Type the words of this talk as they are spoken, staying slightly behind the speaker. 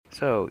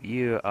So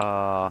you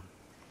are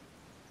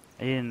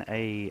in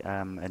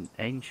an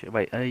ancient,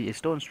 wait, a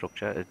stone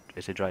structure.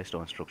 It's a dry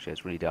stone structure.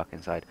 It's really dark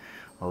inside.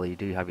 Although you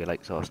do have your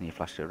light source and you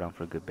flashed it around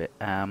for a good bit.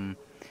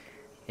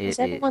 Is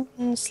It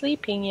everyone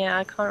sleeping? Yeah,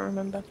 I can't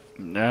remember.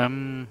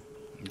 Or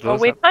those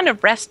we're that kind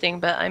of resting,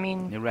 but I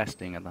mean, you're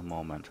resting at the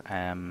moment.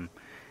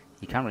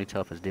 You can't really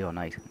tell if it's day or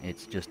night.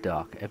 It's just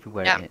dark.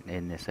 Everywhere yeah,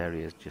 in this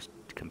area is just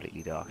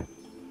completely dark.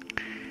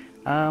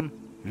 Um,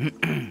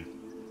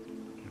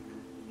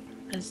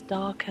 as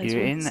dark as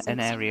you're in an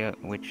Winston's. area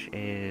which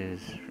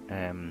is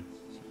um,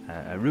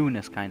 a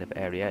ruinous kind of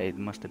area. It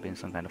must have been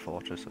some kind of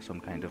fortress or some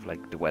kind of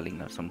like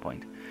dwelling at some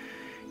point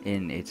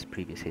in its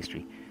previous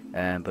history.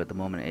 But at the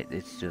moment,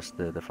 it's just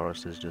the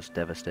forest has just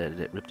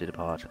devastated it, ripped it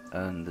apart,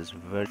 and there's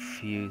very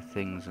few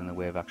things in the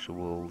way of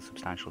actual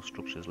substantial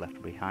structures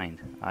left behind.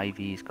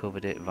 Ivy's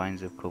covered it, vines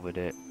have covered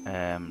it,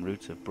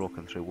 roots have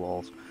broken through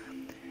walls.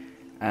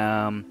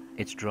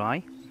 It's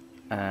dry.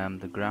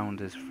 The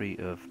ground is free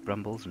of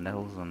brambles and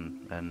nettles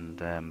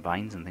and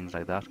vines and things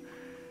like that.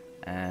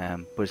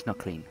 But it's not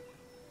clean.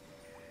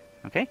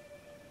 Okay?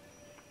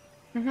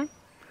 Mhm.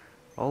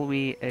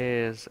 Olwe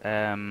is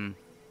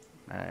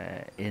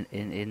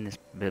in this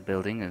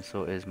building, and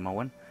so is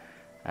Moen.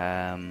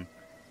 Um,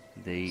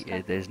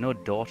 there's no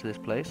door to this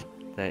place.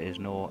 There is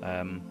no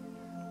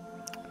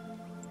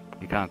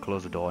you can't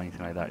close the door or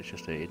anything like that. It's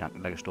just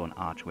like a stone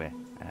archway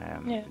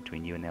Yeah.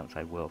 between you and the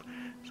outside world.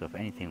 So if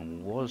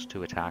anything was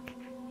to attack,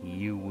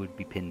 you would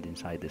be pinned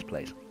inside this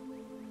place.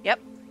 Yep.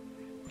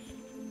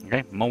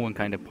 Okay, Moen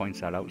kind of points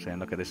that out, saying,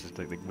 "Look, this is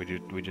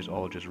we just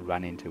all just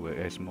ran into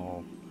a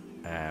small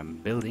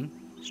building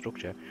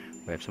structure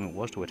where if someone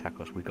was to attack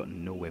us, we got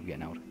no way of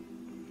getting out."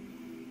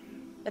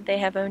 But they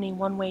have only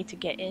one way to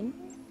get in.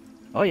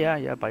 Oh yeah,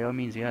 yeah. By all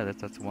means, yeah.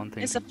 That's one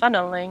thing. It's a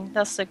funneling.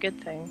 That's a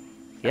good thing.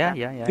 For Yeah, them.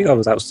 yeah, I yeah, think I yeah.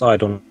 was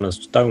outside on a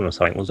stone or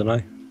something, wasn't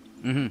I?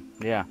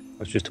 Yeah, I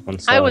was just to one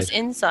I was side.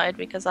 inside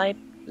because I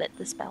lit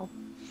the spell.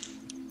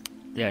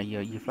 yeah.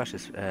 You flash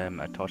this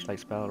a torchlight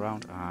spell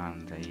around,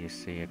 and you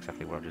see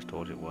exactly what I've just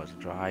told you. It was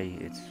dry.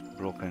 It's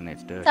broken.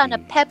 It's dirty. It's on a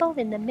pebble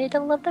in the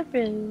middle of the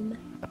room.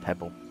 A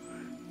pebble.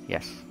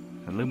 Yes,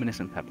 a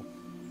luminescent pebble.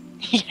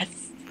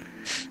 Yes.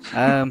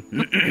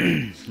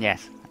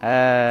 Yes.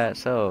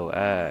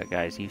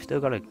 Guys, you've still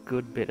got a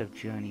good bit of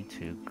journey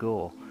to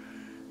go.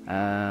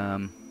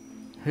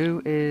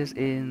 Who is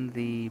in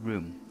the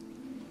room?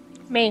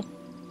 Me.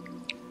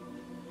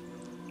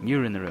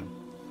 You're in the room.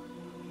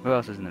 Who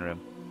else is in the room?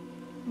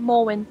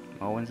 Morwen.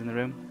 Owen's in the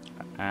room,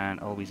 and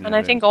Always in And the I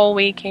room. think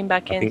Olwe came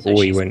back I in. think So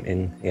Ori she's... went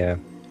in, yeah.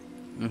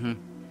 Mm-hmm.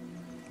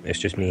 It's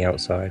just me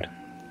outside.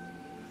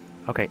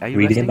 Okay, are you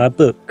Reading resting? my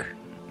book.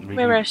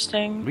 We're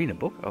resting. Reading a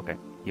book? Okay,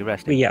 you're Well,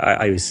 resting. yeah,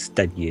 I was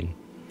studying.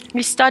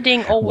 We're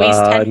studying always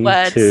 10 1,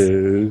 words.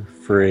 2,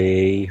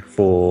 3,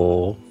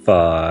 4,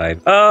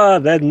 5. Ah,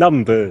 they're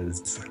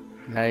numbers.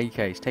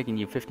 Okay, it's taking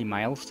you 50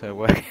 miles to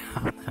work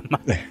out the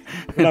map.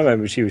 And I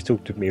remember she was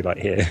talking to me like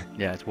here.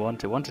 Yeah, it's 1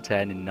 to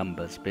 10 in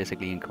numbers,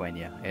 basically in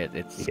Quenya.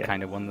 It's Yeah.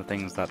 kind of one of the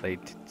things that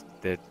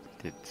the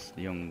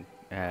young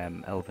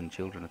elven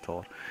children are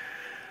taught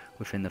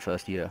within the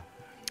first year.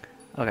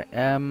 Okay,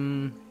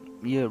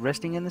 you're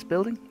resting in this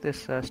building,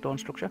 this stone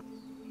structure?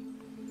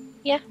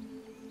 Yeah.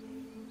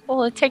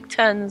 Well, it take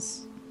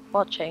turns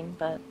watching,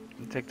 but...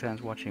 You take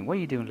turns watching. What are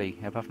you doing, Lee,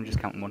 apart from just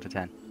counting 1 to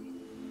 10?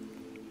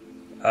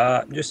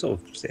 Just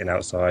sort of sitting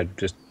outside,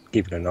 just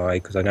keeping an eye,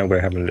 because I know we're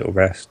having a little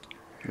rest.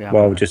 Yeah.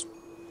 While just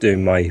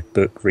doing my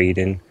book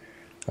reading,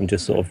 I'm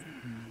just sort of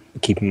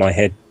keeping my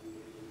head,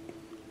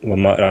 well,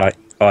 my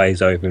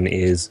eyes open,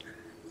 ears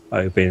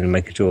open, and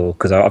making sure,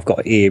 because I've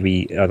got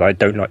eerie, I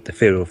don't like the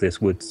feel of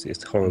this woods.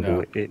 It's horrible.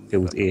 No. It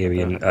feels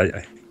eerie, and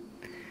I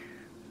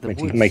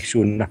woods, make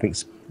sure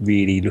nothing's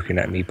really looking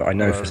at me, but I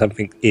know Well, if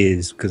something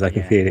is, because I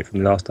can yeah. feel it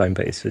from last time,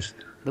 but it's just...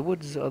 The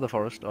woods or the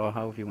forest, or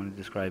however you want to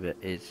describe it,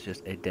 is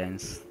just a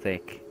dense,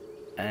 thick.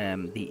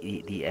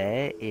 The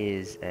air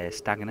is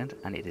stagnant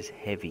and it is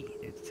heavy.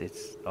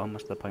 It's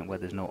almost to the point where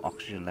there's no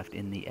oxygen left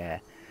in the air,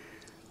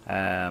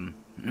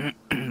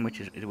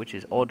 which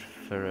is odd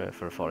for a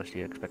forest.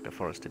 You expect a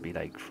forest to be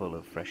like full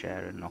of fresh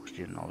air and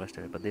oxygen and all the rest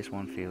of it, but this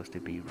one feels to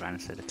be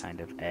rancid kind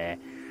of air.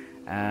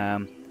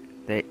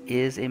 There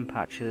is in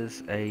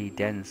patches a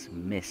dense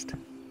mist,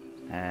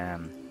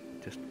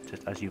 just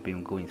as you've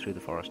been going through the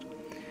forest.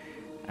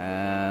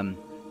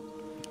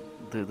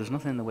 There's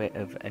nothing in the way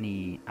of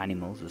any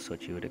animals as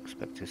such you would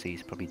expect to see.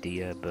 It's probably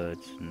deer,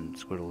 birds, and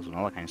squirrels, and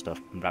all that kind of stuff,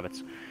 and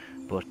rabbits.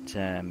 But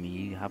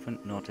you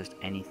haven't noticed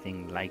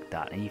anything like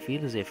that, and you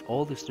feel as if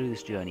through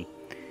this journey,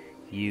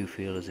 you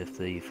feel as if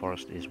the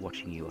forest is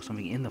watching you, or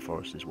something in the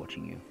forest is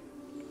watching you.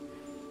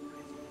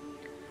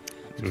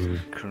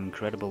 Just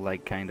incredible,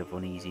 like kind of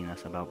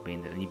uneasiness about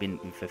being there. And you've been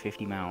for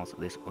 50 miles.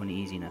 This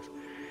uneasiness.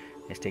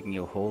 It's taken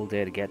you a whole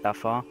day to get that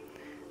far.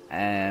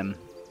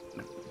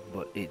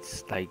 But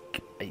it's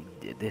like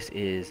this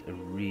is a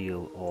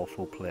real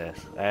awful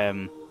place.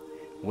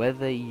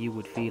 Whether you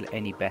would feel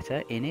any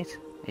better in it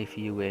if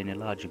you were in a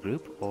larger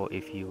group, or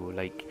if you were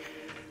like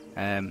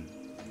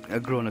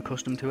grown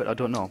accustomed to it, I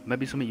don't know.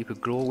 Maybe something you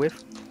could grow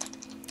with.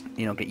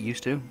 get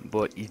used to.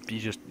 But you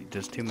just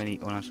there's too many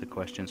unanswered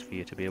questions for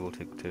you to be able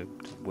to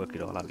work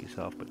it all out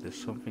yourself. But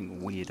there's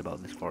something weird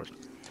about this forest.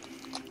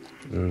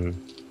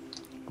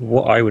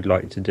 What I would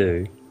like to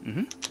do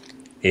Mhm.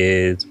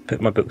 is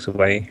put my books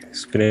away,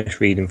 finish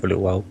reading for a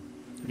little while,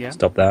 Yeah.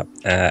 stop that,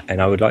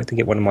 and I would like to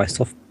get one of my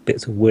soft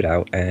bits of wood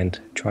out and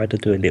try to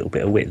do a little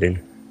bit of whittling,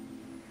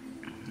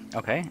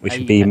 Okay. which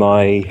would be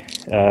my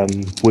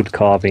wood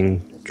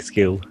carving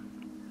skill,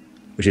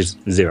 which is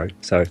 0.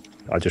 So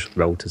I just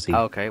roll to see.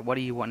 Okay. What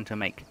are you wanting to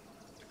make?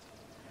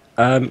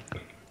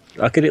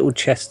 Like a little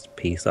chest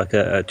piece, like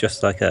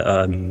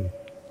the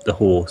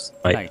horse.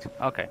 Like, Right.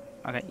 Okay.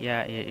 Okay.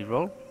 Yeah. You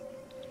roll.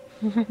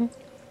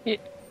 Yeah.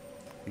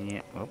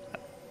 Yeah. Oh.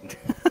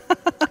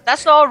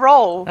 That's not a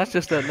roll. That's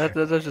just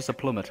a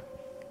plummet.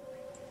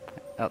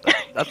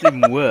 That's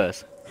even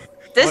worse.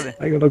 This. What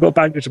hang on, I've got a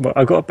bandage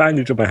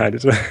on my hand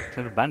as well. is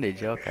a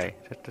bandage? Okay.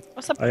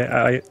 What's up?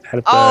 I had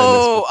a burn.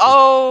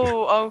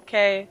 Oh,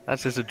 okay.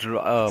 That's just a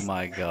Oh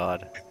my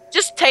god.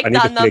 Just take I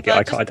need that to flick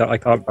number. it. I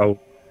can't roll.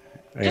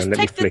 Hang Just on, let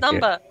me take the flick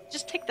number.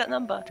 Just take that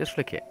number. Just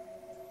flick it.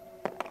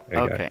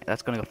 There you go. Okay,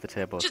 that's going off the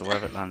table, so Just-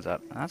 wherever it lands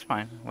at. That's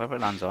fine. Wherever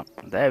it lands on.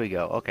 There we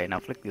go. Okay, now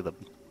flick the other.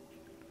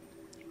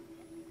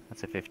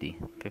 That's a 50.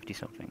 50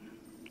 something.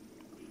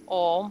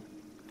 Or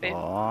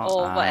Oh,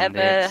 or and whatever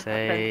it's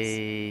happens.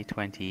 a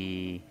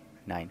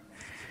 29.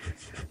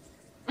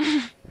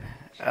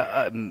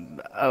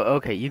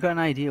 Okay, you got an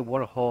idea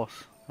what a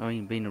horse. I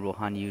mean, being a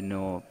Rohan, you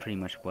know pretty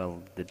much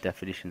well the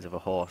definitions of a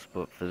horse,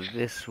 but for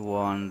this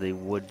one, the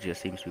wood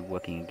just seems to be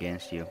working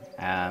against you.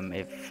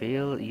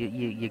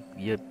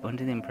 You're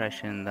under the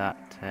impression that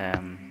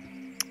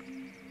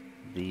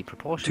the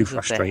proportions of the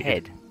frustrated.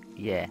 head,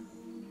 yeah,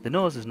 the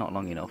nose is not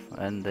long enough,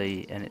 and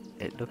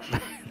it looks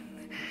like.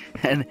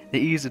 And the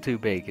ears are too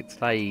big.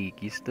 It's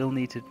like you still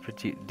need to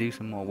do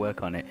some more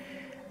work on it.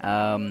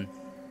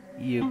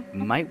 You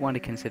might want to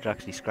consider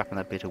actually scrapping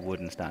that bit of wood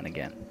and starting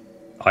again.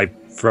 I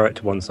throw it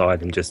to one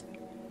side and just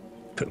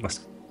put my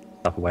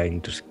stuff away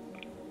and just.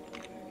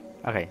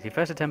 Okay, so your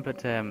first attempt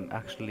at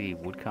actually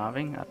wood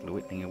carving, at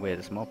whittling away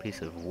the small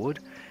piece of wood,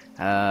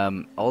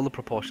 all the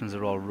proportions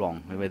are all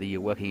wrong. Whether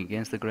you're working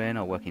against the grain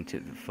or working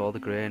for the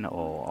grain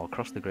or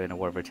across the grain or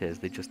whatever it is,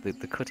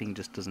 the cutting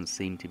just doesn't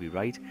seem to be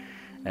right.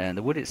 And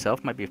the wood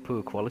itself might be of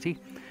poor quality.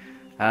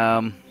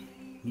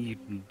 You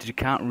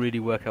can't really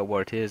work out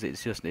what it is.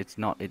 It's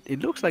not. It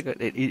looks like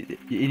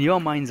in your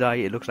mind's eye,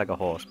 it looks like a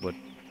horse, but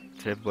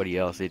to everybody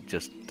else, it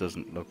just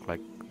doesn't look like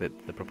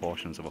the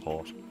proportions of a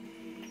horse.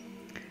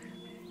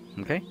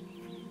 Okay.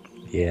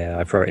 Yeah,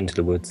 I throw it into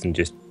the woods and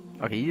just.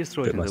 Okay, you just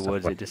throw it Put in my the stuff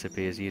woods. away. It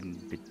disappears. You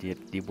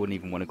wouldn't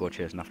even want to go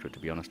chasing after it, to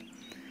be honest.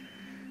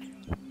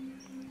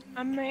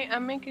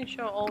 I'm making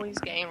sure Ollie's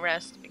getting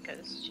rest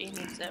because she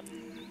needs it.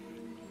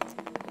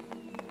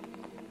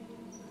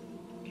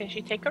 Can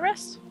she take a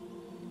rest?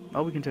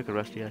 Oh, we can take a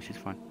rest. Yeah, she's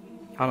fine.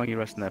 How long are you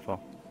resting there for?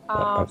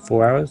 About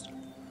 4 hours?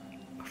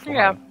 4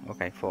 Yeah. hours.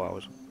 Okay, 4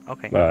 hours.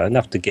 Okay. Well,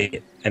 enough to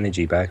get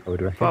energy back, I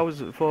would reckon. 4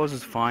 hours. 4 hours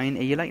is fine.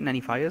 Are you lighting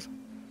any fires?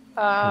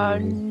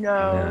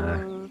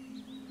 No.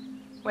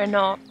 We're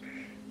not.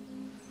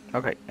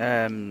 Okay.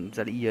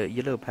 Zaddy, your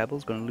little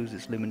pebble's going to lose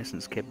its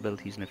luminescence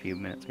capabilities in a few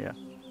minutes. Yeah.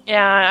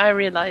 Yeah, I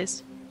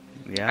realize.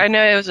 Yeah. I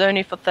know it was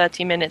only for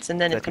 30 minutes and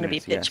then it's 30 going to be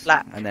minutes, pitch yes.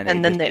 black. And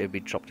then it'll be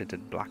dropped into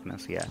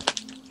blackness. Yeah.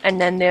 And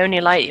then the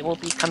only light will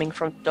be coming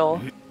from the door.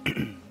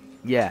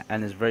 Yeah,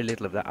 and there's very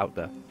little of that out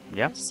there.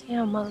 Yeah. Let's see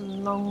how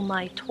long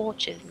my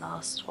torches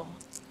last for.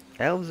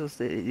 Elves,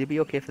 it'd be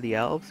okay for the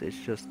elves. It's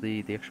just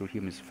the actual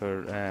humans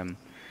for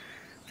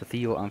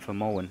Theo and for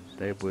Moen,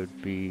 they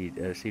would be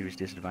a serious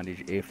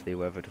disadvantage if they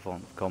were ever to fall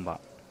into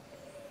combat.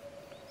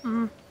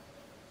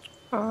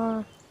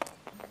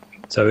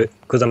 So,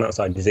 because I'm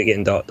outside, is it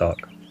getting dark?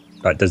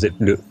 Like, does it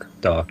look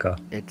darker?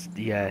 It's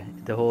the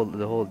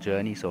whole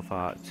journey so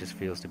far just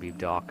feels to be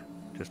dark.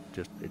 It's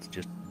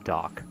just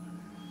dark.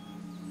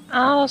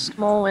 I'll ask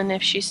Morwen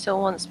if she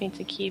still wants me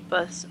to keep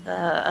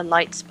a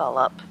light spell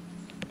up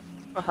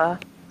for her.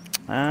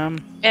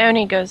 It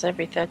only goes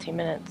every 30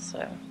 minutes,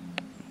 so.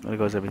 It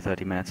goes every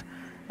 30 minutes.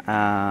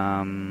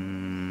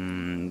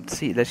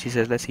 She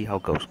says, let's see how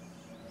it goes.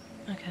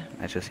 Okay.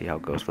 Let's just see how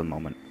it goes for the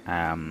moment.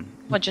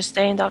 Well, just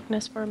stay in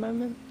darkness for a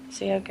moment,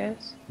 see how it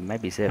goes. It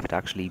might be safer to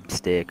actually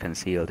stay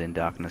concealed in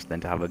darkness than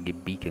to have a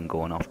beacon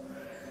going off.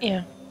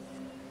 Yeah.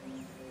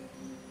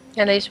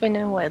 At least we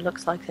know what it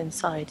looks like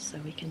inside, so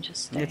we can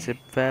just stay. It's a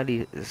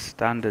fairly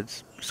standard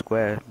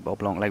square,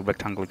 oblong, like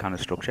rectangular kind of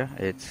structure.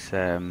 It's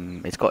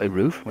got a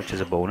roof, which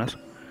is a bonus.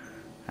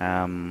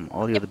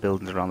 All the other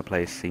buildings around the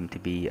place seem to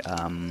be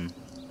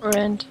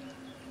Ruined.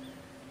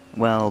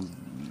 well,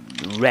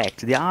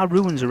 wrecked. There are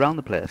ruins around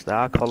the place. There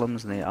are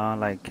columns, and there are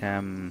like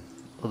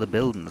other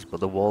buildings, but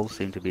the walls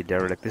seem to be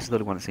derelict. This is the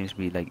only one that seems to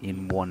be like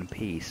in one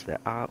piece. There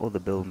are other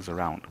buildings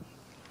around.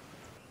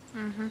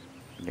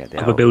 Yeah,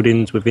 Other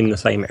buildings within the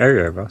same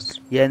area of us?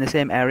 Yeah, in the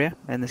same area.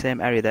 In the same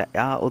area, there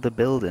are other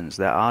buildings.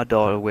 There are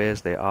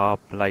doorways. There are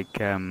like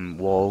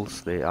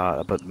walls. They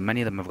are, but many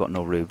of them have got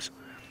no roofs.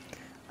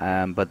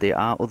 But there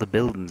are other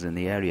buildings in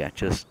the area,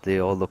 just they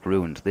all look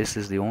ruined. This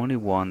is the only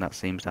one that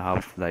seems to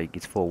have like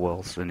its four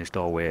walls and its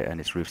doorway and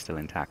its roof still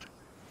intact.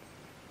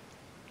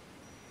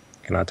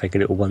 Can I take a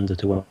little wander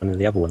to one of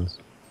the other ones?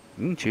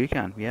 Sure you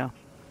can, yeah.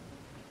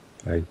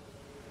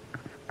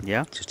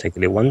 Yeah? Just take a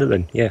little wander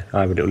then. Yeah,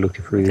 I have a little look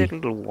through. Take a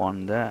little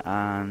wander,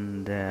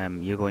 and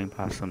you're going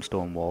past some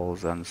stone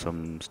walls and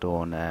some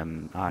stone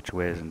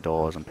archways and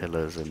doors and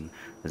pillars, and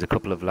there's a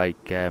couple of like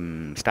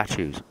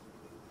statues.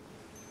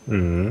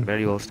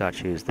 Very old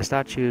statues. The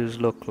statues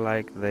look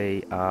like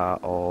they are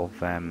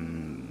of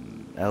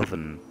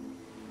elven,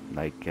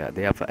 like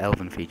they have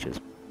elven features.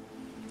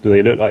 Do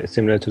they look like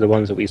similar to the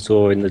ones that we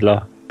saw in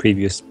the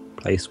previous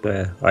place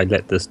where I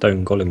let the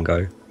stone golem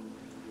go?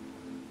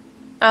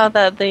 Oh,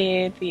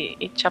 the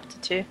chapter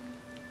 2.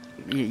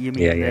 You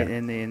mean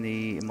in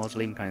the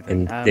mausoleum kind of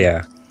thing?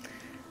 Yeah.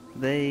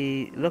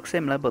 They look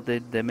similar, but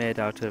they're made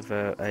out of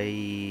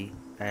a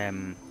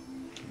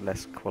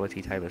less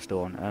quality type of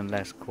stone and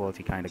less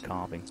quality kind of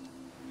carving.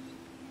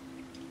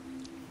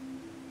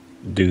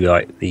 Do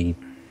like the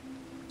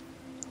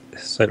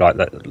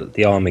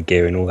armor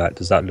gear and all that?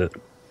 Does that look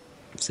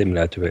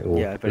similar to it, or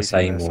yeah, very the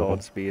same? Similar,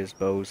 swords, spears,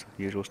 bows,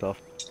 usual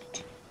stuff.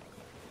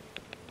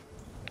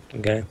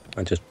 Okay,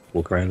 I just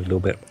walk around a little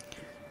bit.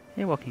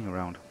 You're walking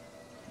around.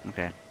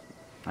 Okay.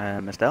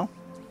 Estelle?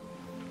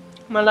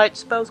 My light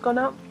spell's gone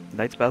out.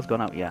 Light spell's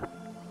gone out, yeah.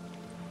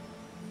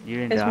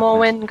 You're in Is darkness.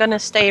 Morwen gonna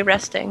stay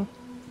resting?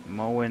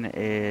 Morwen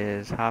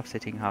is half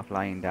sitting, half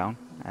lying down.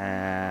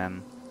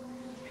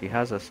 She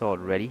has a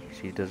sword ready.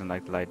 She doesn't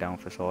like to lie down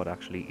for sword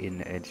actually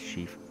in its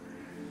sheath.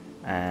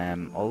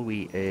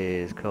 Olwe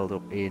is curled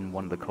up in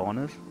one of the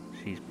corners.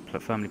 She's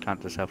firmly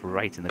planted herself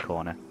right in the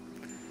corner.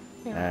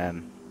 Yeah.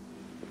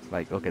 It's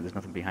like, okay, there's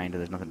nothing behind her,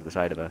 there's nothing to the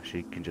side of her.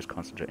 She can just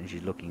concentrate, and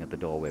she's looking at the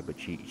doorway, but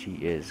she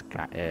is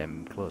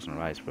closing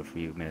her eyes for a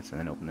few minutes and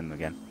then opening them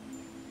again.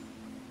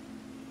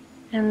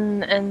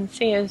 And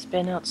Theo's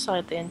been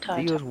outside the entire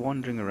time. Theo's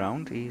wandering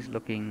around. He's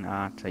looking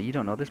at... you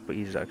don't know this, but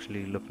he's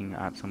actually looking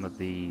at some of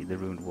the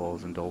ruined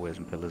walls and doorways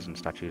and pillars and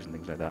statues and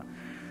things like that.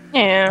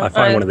 Yeah. I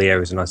find one of the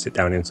areas and I sit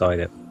down inside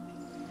it.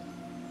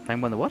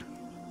 Find one of the what?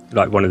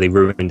 Like one of the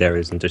ruined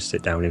areas and just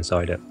sit down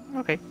inside it.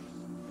 Okay.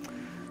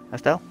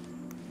 Estelle?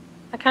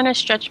 I kind of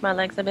stretch my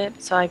legs a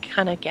bit, so I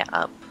kind of get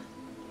up.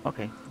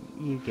 Okay.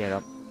 You get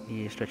up.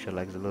 You stretch your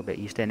legs a little bit.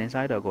 You staying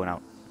inside or going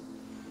out?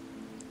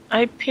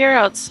 I peer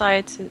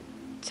outside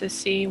to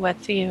see where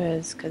Theo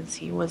is, because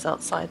he was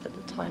outside at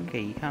the time. Okay,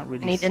 you can't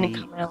really and he see... didn't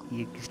come out.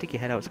 You stick your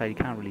head outside, you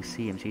can't really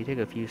see him, so you take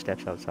a few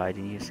steps outside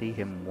and you see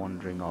him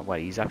wandering on... Well,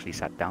 he's actually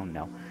sat down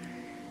now.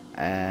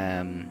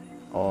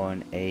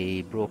 On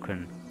a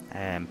broken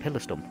pillar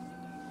stump.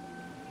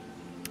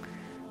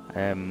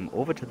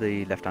 Over to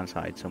the left-hand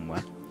side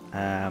somewhere.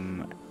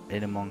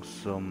 In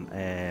amongst some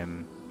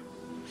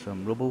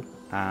rubble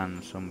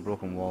and some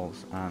broken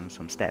walls and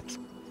some steps.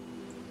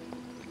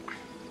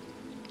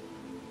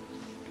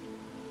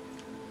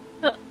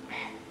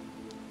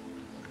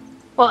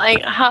 Well,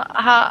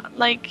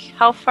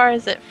 how far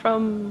is it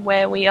from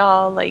where we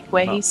are, like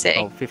where he's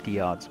sitting? 50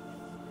 yards.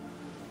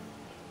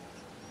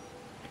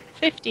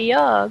 50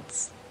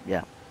 yards?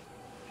 Yeah.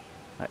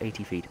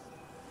 80 feet.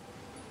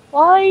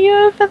 Why are you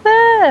over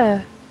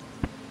there?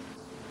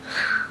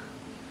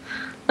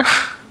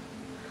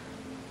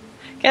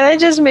 Can I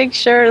just make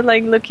sure,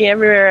 like, looking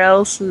everywhere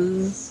else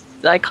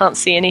I can't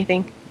see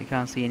anything? You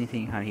can't see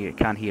anything,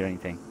 can't hear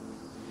anything.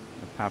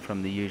 Apart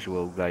from the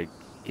usual, like,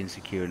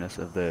 insecureness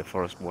of the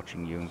forest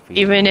watching you. And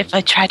even if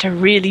I try to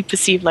really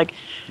perceive, like...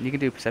 You can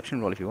do a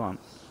perception roll if you want.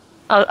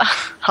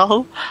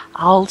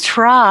 I'll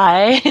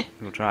try.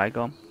 You'll try,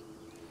 go on.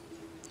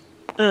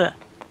 Ugh.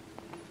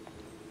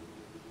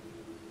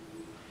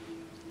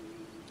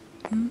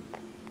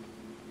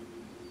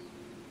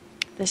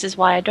 This is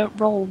why I don't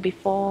roll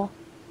before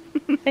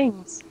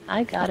things.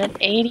 I got an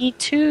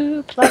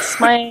 82 plus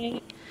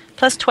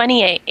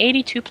 28.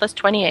 82 plus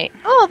 28.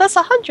 Oh, that's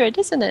 100,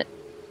 isn't it?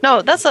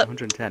 No, that's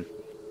 110.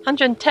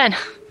 110.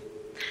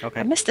 Okay.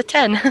 I missed a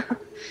 10.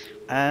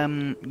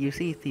 You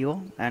see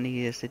Theo, and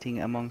he is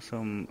sitting among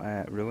some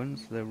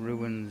ruins. The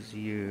ruins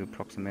you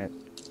approximate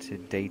to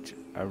date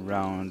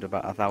around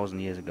about 1,000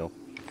 years ago.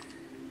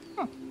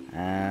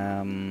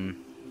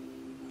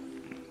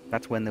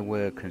 That's when they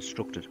were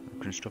constructed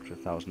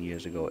 1,000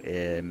 years ago.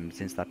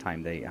 Since that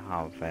time, they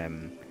have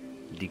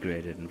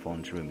degraded and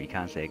fallen to ruin. We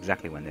can't say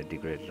exactly when they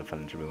degraded or fell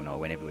into ruin, or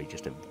when everybody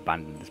just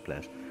abandoned this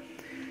place.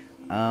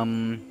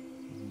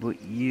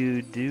 But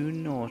you do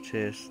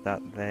notice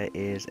that there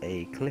is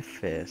a cliff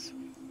face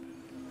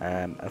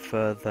a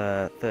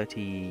further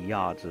 30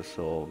 yards or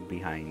so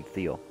behind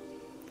Theo.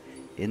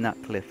 In that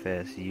cliff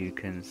face you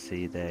can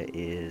see there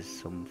is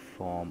some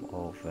form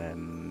of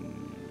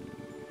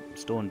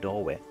stone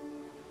doorway.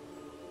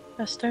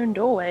 A stone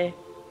doorway?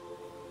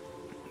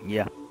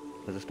 Yeah,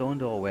 there's a stone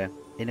doorway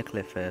in a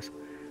cliff face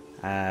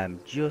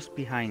just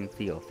behind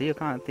Theo.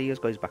 Theo's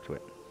got his back to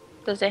it.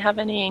 Does it have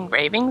any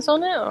engravings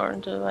on it, or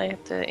do I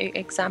have to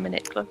examine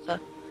it closer?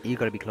 You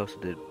got to be closer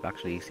to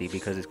actually see,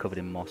 because it's covered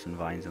in moss and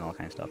vines and all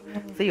kinds of stuff.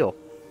 Theo,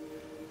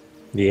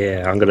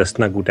 Yeah, I'm gonna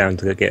snuggle down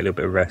to get a little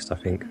bit of rest, I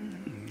think.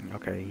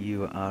 Okay,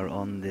 you are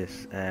on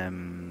this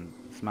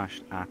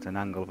smashed at an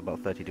angle of about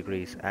 30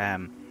 degrees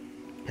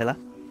pillar.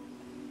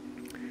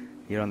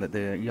 You're on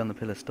you're on the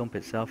pillar stump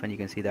itself, and you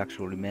can see the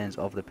actual remains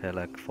of the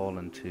pillar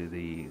fallen to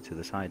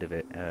the side of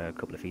it a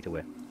couple of feet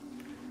away.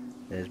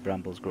 There's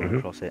brambles growing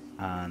across it,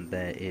 and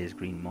there is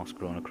green moss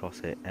growing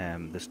across it.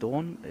 The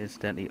stone is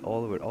steadily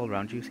all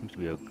around you seems to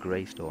be a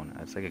grey stone.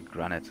 It's like a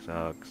granite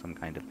or some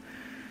kind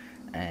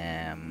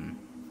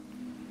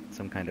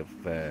of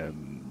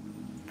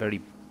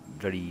very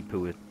very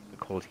poor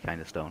quality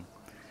kind of stone.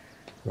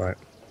 Right.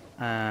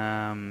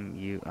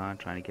 You are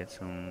trying to get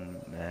some,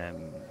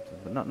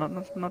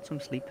 not some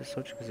sleep as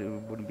such, because it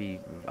wouldn't be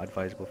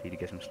advisable for you to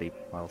get some sleep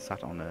while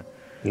sat on a.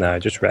 No,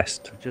 just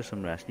rest. Just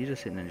some rest. You're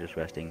just sitting and just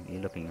resting.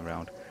 You're looking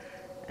around.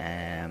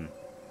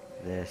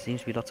 There seems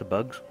to be lots of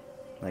bugs,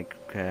 like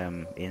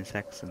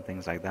insects and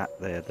things like that.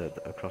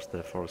 Across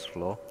the forest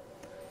floor.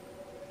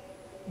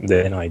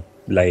 Then I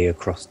lay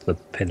across the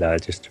pillar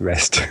just to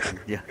rest.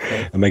 Yeah.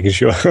 Okay. I'm making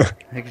sure.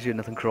 Making sure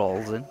nothing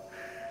crawls in.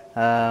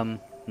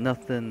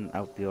 Nothing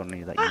out the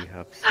ordinary that you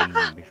have seen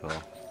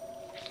before.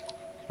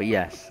 But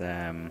yes,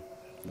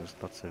 there's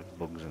lots of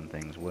bugs and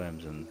things,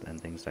 worms and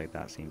things like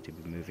that seem to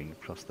be moving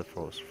across the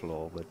forest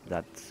floor. But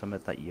that's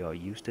something that you're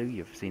used to.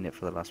 You've seen it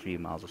for the last few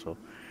miles or so.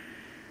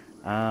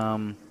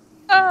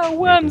 Oh,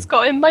 worms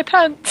got in my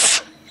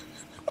pants.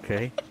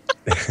 Okay.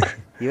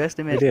 You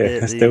estimate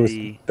Yeah, still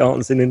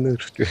dancing in the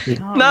street.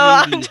 No,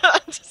 I'm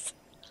not.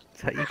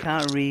 You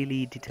can't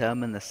really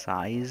determine the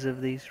size of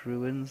these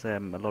ruins. A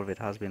lot of it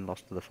has been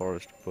lost to the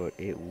forest, but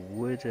it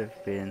would have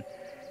been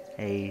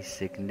a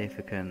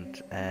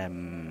significant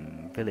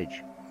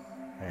village,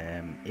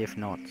 if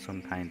not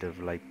some kind of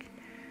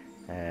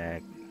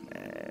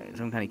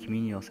some kind of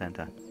communal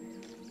centre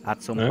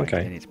at some point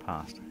in its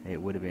past. It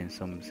would have been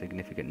some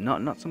significant,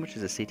 not so much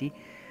as a city,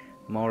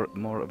 more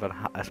of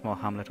a small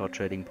hamlet or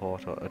trading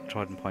port or a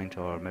trading point,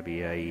 or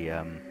maybe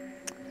a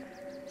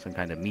some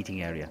kind of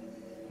meeting area.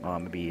 Or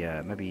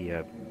maybe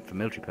for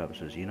military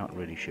purposes, you're not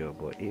really sure,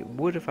 but it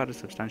would have had a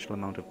substantial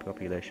amount of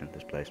population,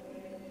 this place.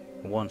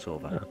 Once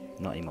over,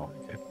 not anymore.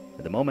 Okay.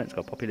 At the moment, it's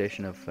got a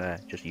population of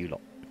just you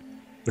lot.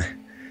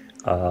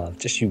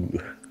 Just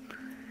you.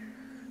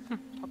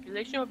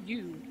 Population of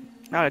you.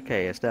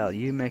 Okay, Estelle,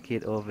 you make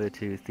it over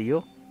to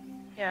Theo.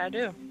 Yeah, I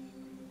do.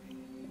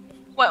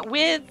 Well,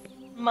 with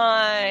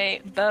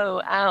my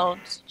bow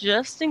out,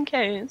 just in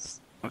case.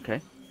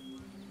 Okay.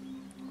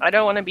 I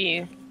don't want to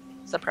be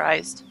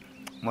surprised.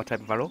 What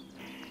type of arrow?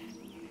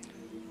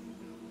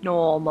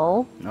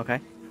 Normal. Okay.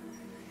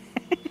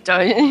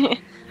 Don't.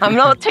 I'm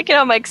not taking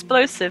out my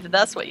explosive. If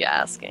that's what you're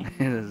asking.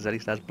 Zeddy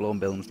starts blowing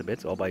buildings to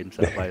bits all by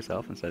himself, by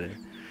herself, instead of,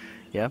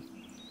 yeah.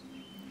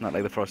 Not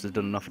like the frost has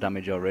done enough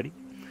damage already.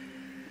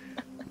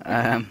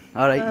 All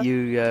right,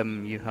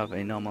 you have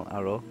a normal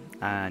arrow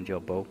and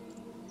your bow.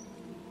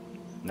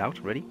 Out,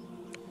 ready?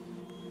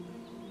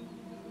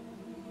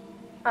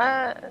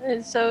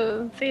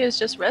 So Theo's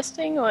just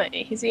resting, or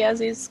is he has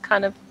his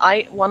kind of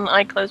one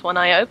eye closed, one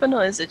eye open,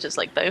 or is it just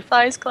like both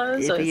eyes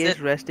closed? If he is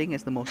resting,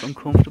 it's the most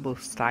uncomfortable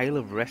style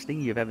of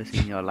resting you've ever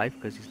seen in your life,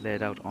 because he's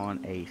laid out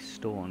on a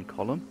stone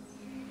column.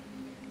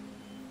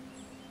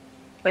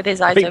 With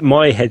his eyes I think open.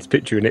 my head's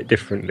picturing it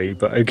differently,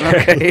 but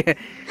okay.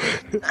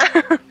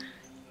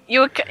 You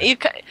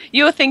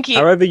were thinking.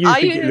 However you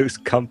think it looks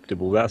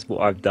comfortable, that's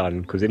what I've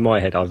done. Because in my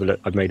head,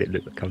 I've made it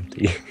look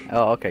comfy.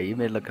 Oh, okay. You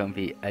made it look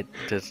comfy. It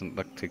doesn't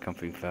look too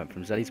comfy from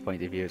Zeddy's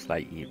point of view. It's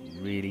like you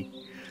really.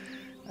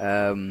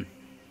 Are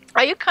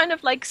you kind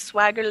of like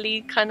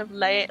swaggerly, kind of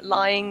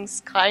lying,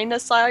 kind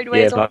of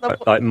sideways? Yeah,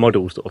 like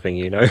model sort of thing,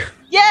 you know.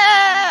 Yeah,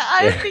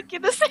 I was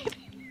thinking the same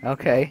thing.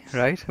 Okay,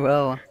 right.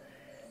 Well,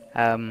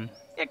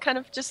 Yeah, kind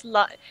of just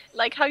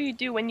like how you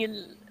do when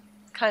you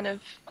kind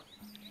of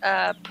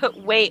put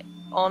weight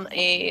on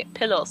a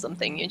pillow or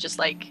something. You're just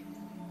like,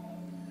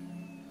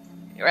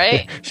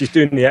 right? She's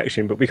doing the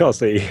action, but we can't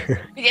see.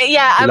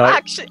 Yeah.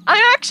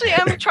 I actually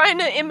am trying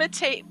to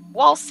imitate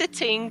while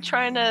sitting,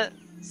 trying to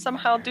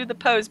somehow do the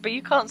pose, but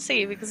you can't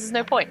see because there's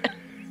no point.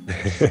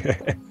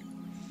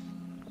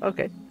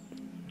 Okay.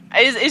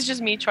 It's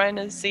just me trying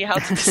to see how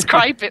to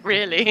describe it,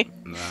 really.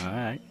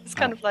 Alright. It's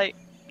kind of like,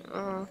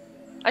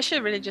 I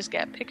should really just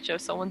get a picture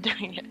of someone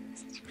doing it.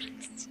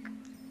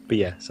 But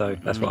yeah, so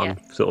that's what I'm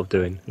sort of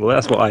doing. Well,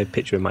 that's what I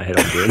picture in my head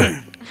I'm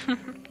doing.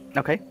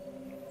 Okay.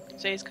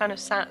 So he's kind of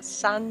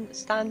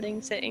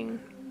standing, sitting.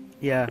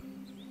 Yeah.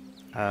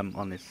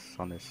 On this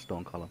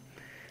stone column.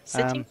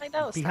 Sitting like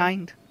that.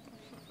 Behind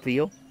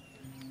Theo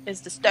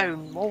is the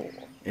stone wall.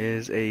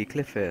 Is a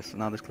cliff face.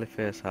 Now this cliff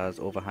face has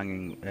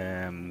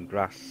overhanging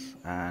grass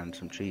and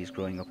some trees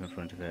growing up in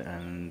front of it,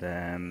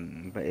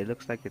 and but it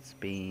looks like it's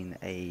been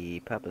a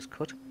purpose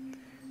cut,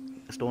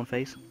 a stone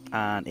face,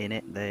 and in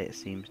it there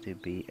seems to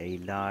be a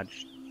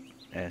large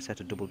set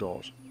of double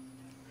doors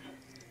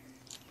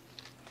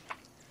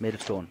made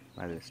of stone.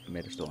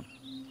 Made of stone.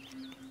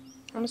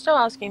 I'm still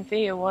asking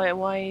Theo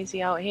why is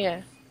he out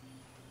here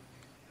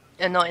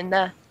and not in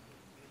there,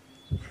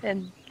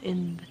 in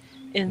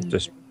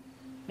just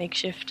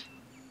makeshift.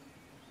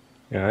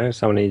 You know,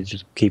 someone needed to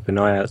just keep an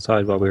eye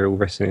outside while we were all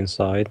resting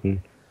inside, and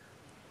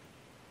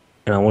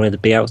I wanted to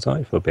be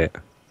outside for a bit.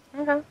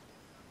 Okay.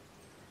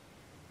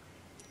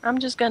 I'm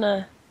just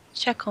gonna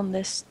check on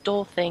this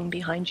door thing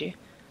behind you.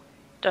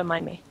 Don't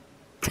mind me.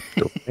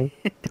 Sort of thing.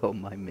 Don't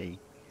mind me.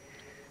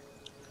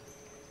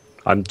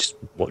 I'm just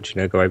watching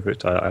her go over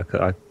it. I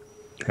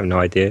have no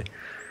idea.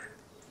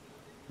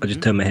 I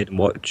just turn my head and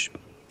watch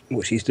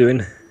what she's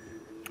doing.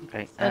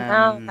 Okay. So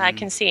now I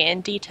can see it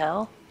in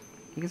detail.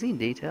 You can see in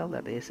detail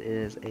that this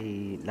is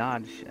a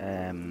large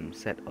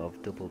set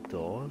of double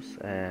doors.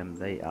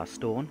 They are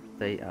stone.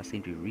 They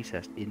seem to be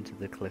recessed into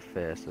the cliff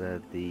face.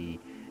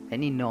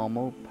 Any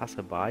normal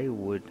passerby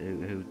would,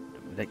 who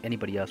like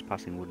anybody else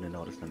passing, wouldn't have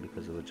noticed them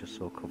because they were just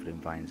so covered in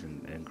vines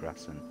and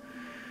grass and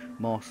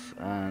moss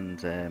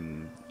and.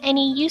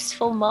 Any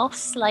useful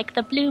moss, like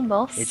the blue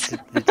moss? It's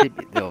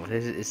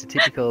it's a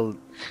typical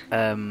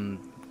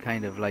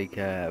kind of like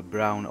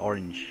brown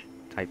orange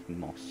type of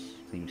moss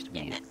seems to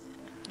be.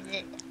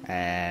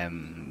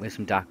 With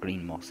some dark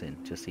green moss in,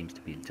 just seems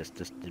to be just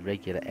the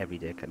regular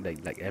everyday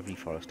like every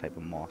forest type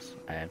of moss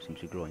seems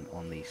to be growing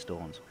on these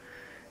stones,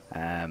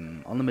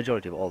 on the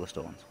majority of all the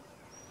stones.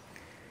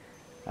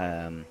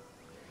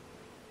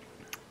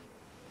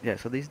 Yeah,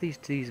 so these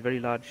very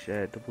large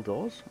double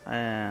doors.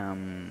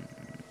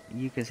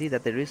 You can see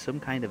that there is some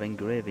kind of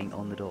engraving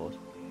on the doors.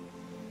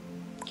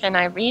 Can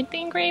I read the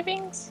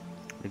engravings?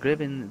 The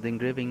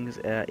engravings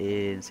are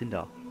in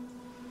Sindar.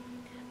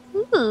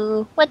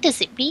 Ooh, what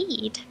does it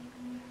read?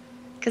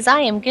 Because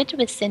I am good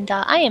with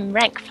Sindar. I am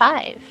rank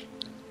 5.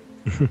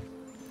 I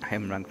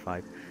am rank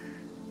 5.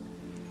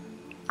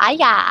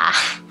 Aya!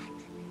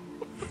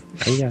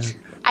 Yeah.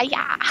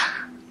 Aya!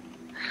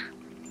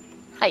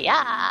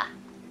 Aya!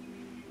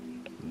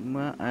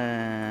 Well,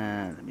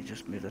 let me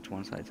just move that to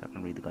one side so I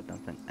can read the goddamn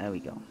thing. There we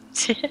go.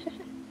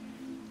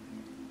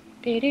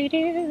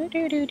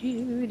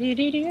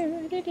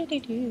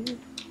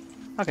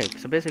 Okay,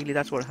 so basically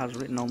that's what it has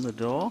written on the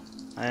door.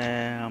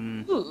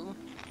 Ooh.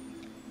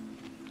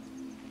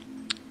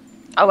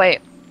 Oh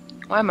wait,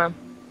 why am I?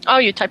 Oh,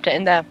 you typed it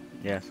in there.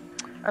 Yes.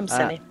 I'm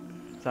silly.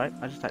 Sorry,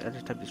 I just typed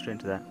it straight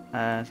into there.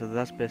 So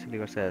that's basically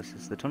what it says.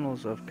 It's the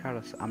tunnels of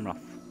Karas Amroth.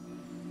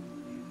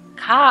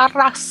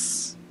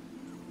 Karas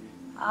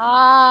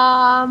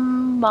Amarth.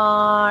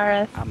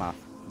 Amath.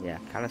 Yeah,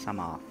 Karas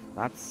Amath.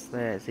 That's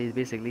see,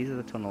 basically these are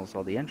the tunnels,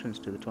 or the entrance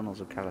to the tunnels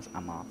of Karas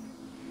Amath.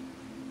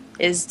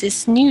 Is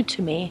this new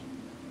to me?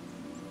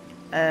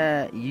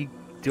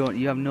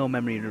 You have no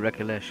memory or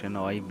recollection,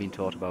 or even been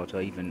taught about,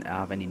 or even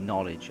have any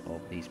knowledge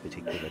of these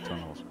particular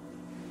tunnels.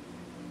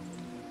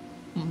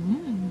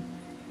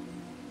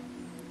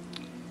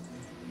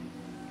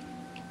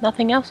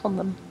 Nothing else on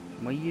them.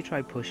 Well, you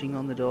try pushing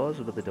on the doors,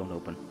 but they don't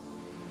open.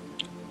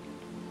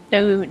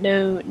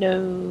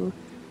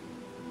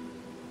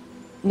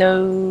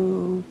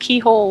 No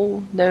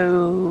keyhole,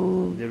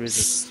 no There is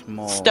a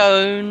small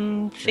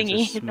stone There's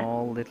thingy. a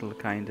small little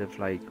kind of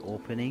like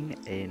opening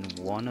in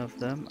one of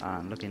them,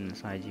 and looking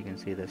inside you can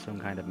see there's some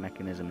kind of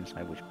mechanism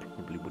inside which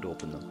probably would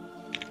open them.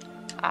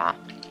 Ah.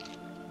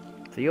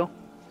 Theo?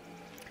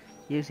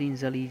 You've seen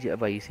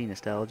you've seen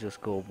Estelle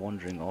just go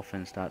wandering off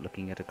and start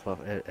looking at a cliff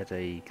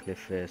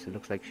face. It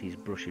looks like she's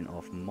brushing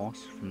off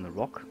moss from the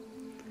rock.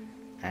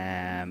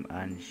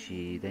 And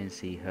she then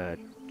see her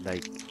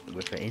like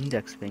with her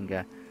index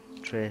finger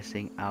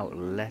tracing out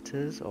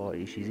letters, or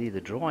she's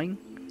either drawing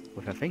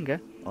with her finger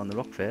on the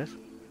rock face,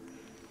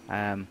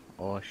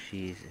 or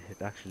she's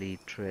actually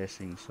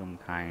tracing some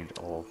kind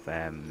of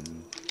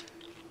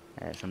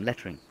some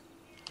lettering.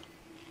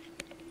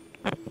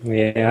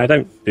 Yeah, I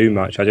don't do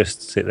much. I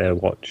just sit there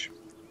and watch.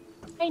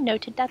 I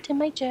noted that in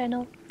my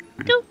journal.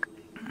 Dook.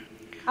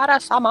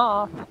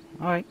 Karasama.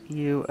 Alright,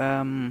 you're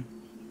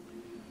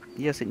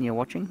sitting here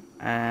watching,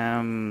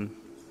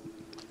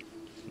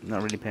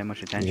 not really paying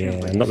much attention. Yeah,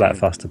 but I'm not that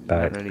fussed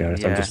about it, to be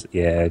honest.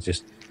 I'm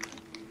just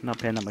not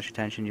paying that much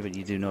attention, but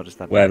you do notice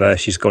that wherever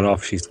she's gone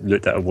off, she's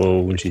looked at a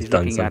wall and she's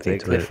done something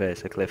to it.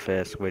 A cliff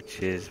face which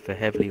is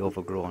heavily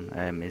overgrown.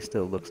 It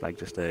still looks like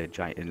just a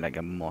giant, like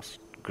a moss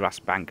grass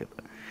bank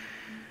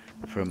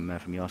from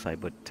your side,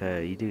 but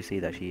you do see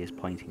that she is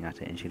pointing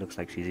at it, and she looks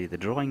like she's either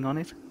drawing on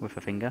it with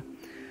her finger,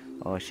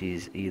 or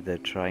she's either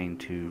trying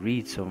to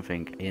read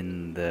something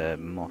in the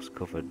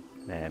moss-covered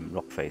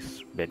rock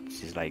face. But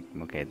she's like,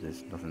 okay,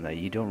 there's nothing there.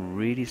 You don't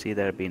really see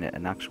there being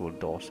an actual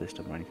door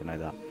system or anything like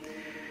that.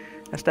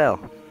 Estelle,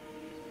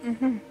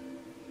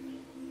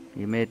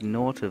 you made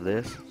note of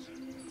this.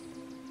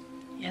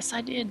 Yes,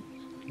 I did.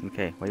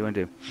 Okay, what do you want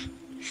to do?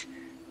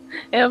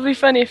 It'll be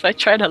funny if I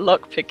try to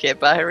lockpick it,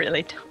 but I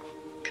really don't.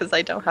 Because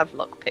I don't have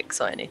lockpicks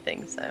or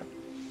anything, so.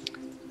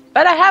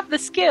 But I have the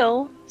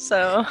skill,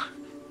 so.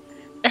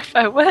 If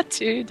I were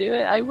to do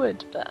it, I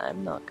would, but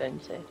I'm not going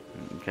to.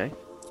 Okay.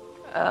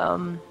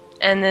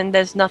 And then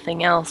there's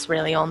nothing else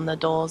really on the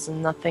doors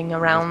and nothing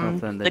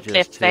around the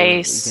cliff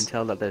face. You can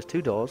tell that there's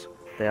two doors.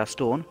 They are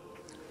stone.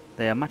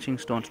 They are matching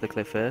stone to the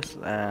cliff face.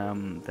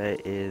 There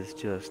is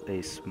just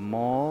a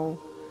small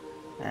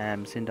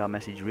Sindar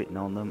message written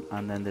on them,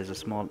 and then there's a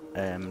small,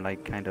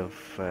 like kind of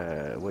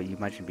what you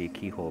imagine to be a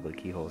keyhole, but the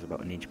keyhole is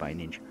about an inch by an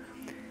inch.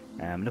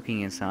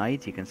 Looking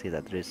inside, you can see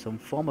that there is some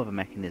form of a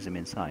mechanism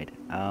inside.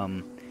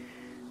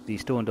 The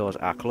stone doors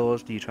are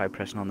closed. You try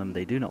pressing on them,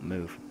 they do not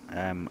move,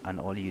 and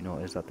all you know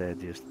is that they're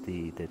just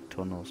the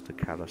tunnels to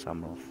Karas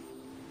Amroth.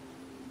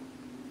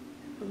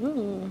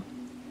 Ooh.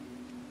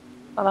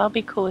 Well, that'll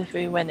be cool if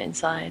we went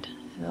inside.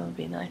 That would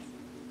be nice.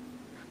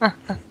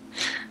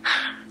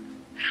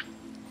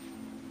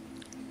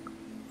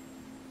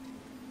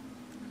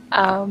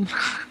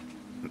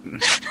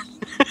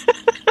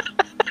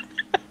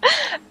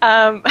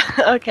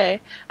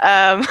 Okay.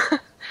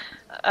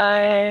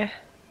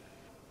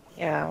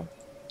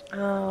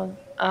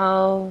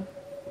 I'll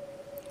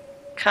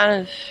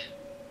kind of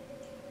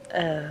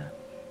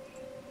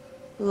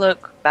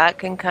look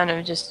back and kind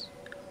of just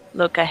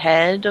look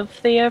ahead of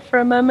Thea for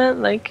a moment,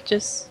 like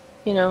just,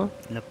 you know.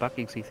 Look back,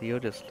 you can see Theo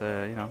just,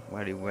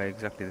 where he were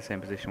exactly the same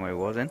position where he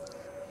was in.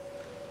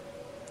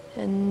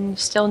 And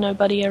still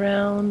nobody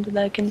around that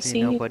I can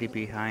see. Nobody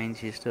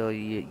behind you. Still,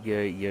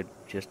 you're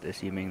just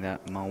assuming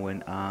that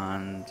Morwen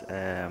and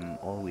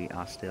Olwe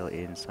are still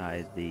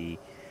inside the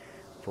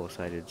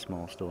four-sided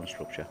small stone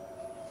structure.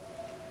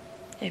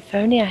 If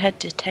only I had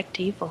detect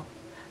evil.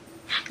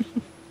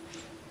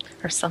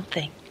 Or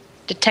something.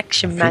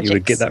 Detection magic. You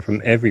would get that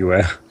from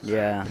everywhere.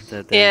 Yeah.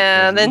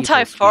 The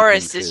entire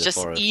forest is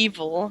just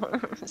evil.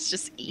 It's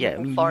just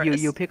evil forest.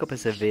 You pick up a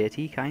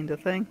severity kind of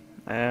thing.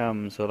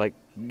 So like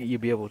you'll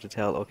be able to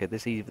tell, okay,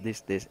 this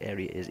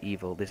area is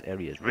evil. This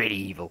area is really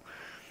evil.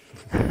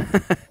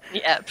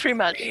 Yeah, pretty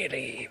much.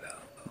 Really evil.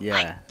 Yeah.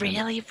 Like,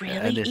 really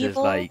and this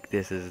evil.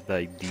 This is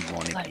like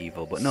demonic Like,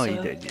 evil. But so no,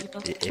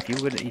 evil. if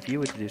you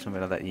were to do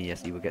something like that,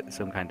 yes, you would get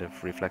some kind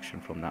of reflection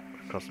from that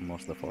across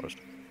most of the forest.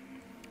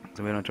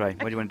 So we're gonna try.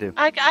 What do you want to do?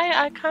 I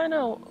kind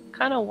of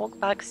walk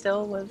back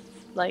still with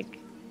like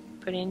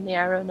putting the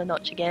arrow in the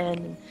notch again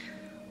and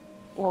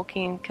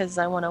walking because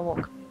I want to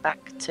walk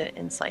back to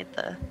inside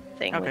the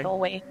thing with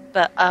Olwe.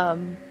 But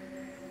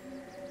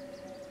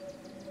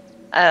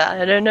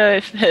I don't know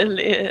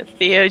if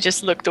Theo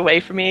just looked away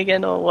from me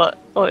again or what.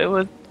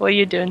 What are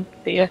you doing,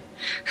 Theo?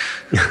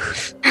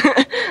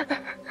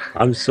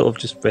 I'm sort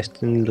of just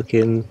resting,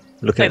 looking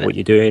at what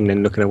you're doing,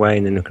 and looking away,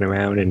 and then looking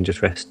around, and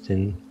just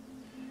resting.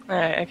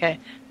 Alright, okay.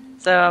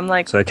 So I'm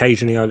like. So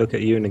occasionally I look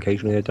at you, and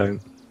occasionally I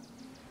don't.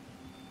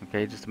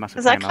 Okay, just a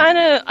massive. Because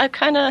I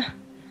kind of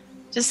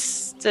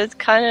just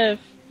kind of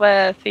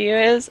where Theo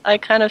is. I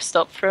kind of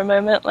stopped for a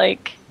moment,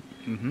 like.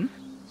 Mhm.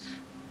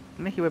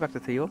 Make your way back to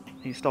Theo.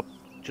 You stop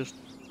just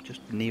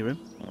near him.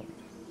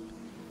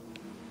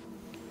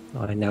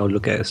 I now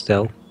look at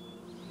Estelle.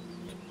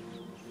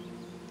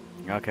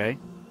 Okay.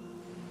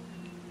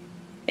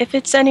 If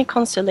it's any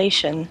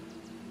consolation,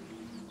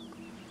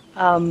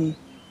 I'm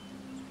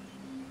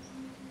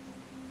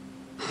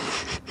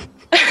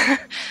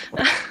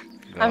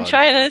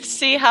trying to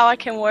see how I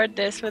can word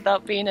this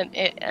without being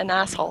an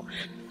asshole.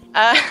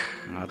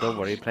 No, don't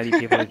worry, plenty of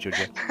people will judge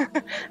you.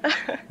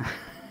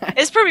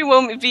 It probably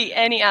won't be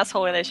any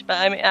asshole-ish, but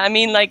I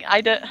mean, like, I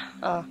don't...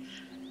 Oh.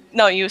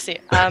 No, you see.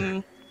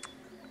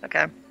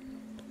 Okay.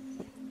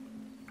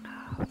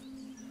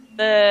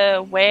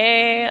 The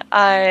way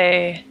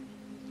I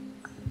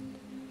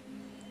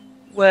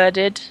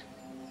worded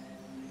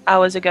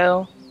hours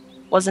ago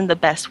wasn't the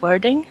best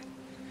wording.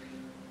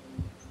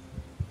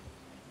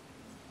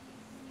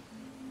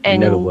 You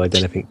never word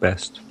anything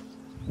best.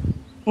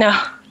 No,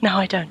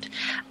 I don't.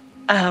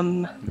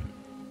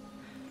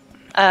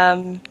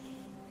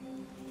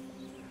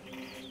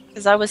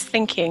 Because I was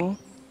thinking,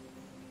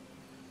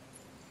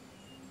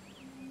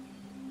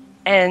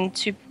 and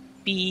to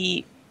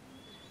be,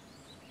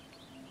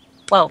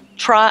 well,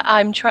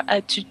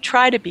 to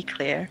try to be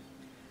clear.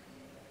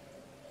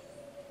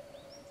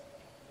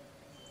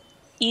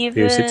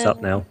 Who sits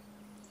up now?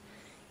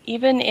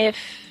 Even if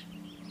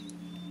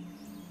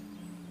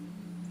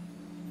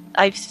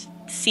I've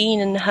seen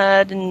and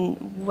heard and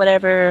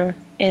whatever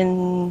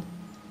in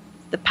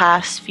the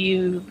past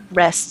few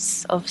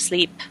rests of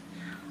sleep,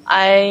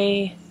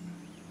 I've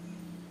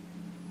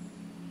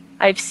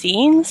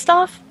seen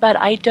stuff, but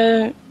I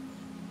don't,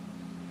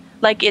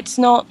 like, it's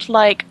not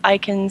like I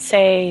can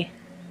say,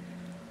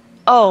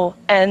 oh,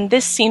 and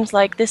this seems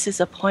like this is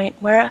a point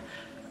where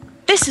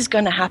this is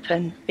going to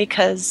happen,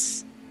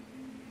 because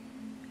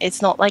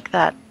it's not like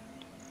that.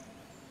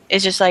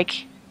 It's just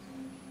like,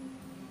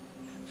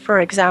 for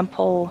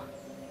example...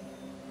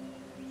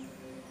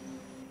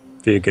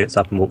 Theo gets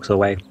up and walks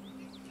away.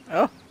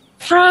 Oh.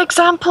 For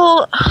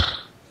example,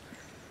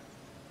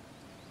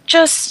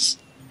 just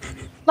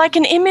like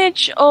an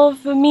image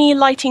of me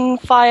lighting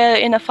fire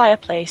in a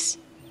fireplace.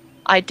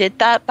 I did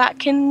that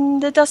back in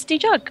the Dusty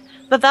Jug,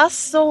 but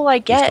that's all I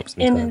get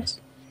in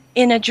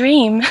a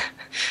dream.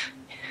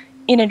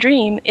 In a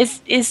dream,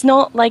 is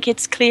not like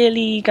it's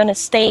clearly gonna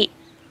state,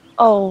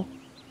 oh,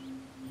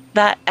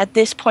 that at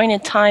this point in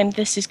time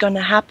this is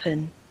gonna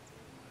happen.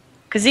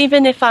 Because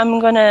even if I'm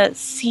gonna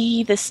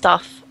see this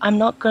stuff, I'm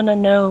not gonna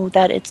know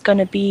that it's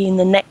gonna be in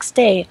the next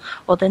day,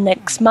 or the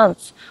next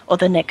month, or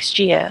the next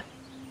year,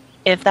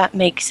 if that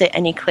makes it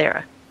any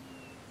clearer.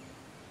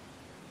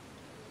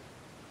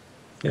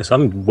 Yes,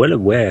 I'm well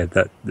aware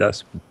that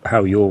that's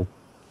how your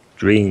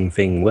dream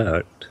thing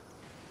worked.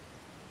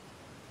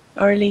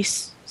 Or at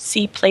least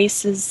see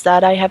places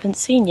that I haven't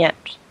seen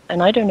yet,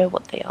 and I don't know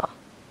what they are.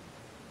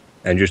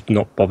 And just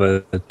not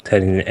bother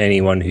telling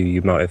anyone who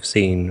you might have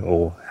seen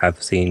or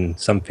have seen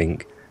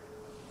something,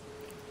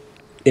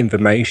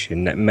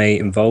 information that may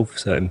involve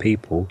certain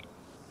people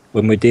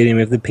when we're dealing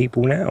with the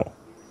people now.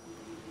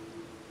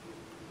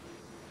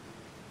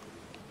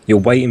 You're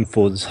waiting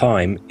for the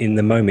time in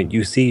the moment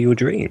you see your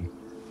dream,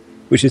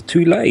 which is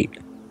too late.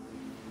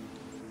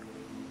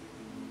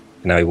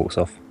 And now he walks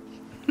off.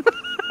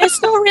 It's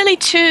not really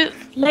too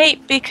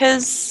late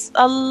because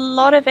a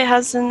lot of it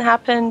hasn't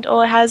happened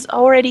or has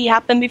already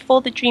happened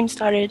before the dream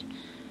started.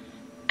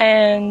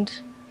 And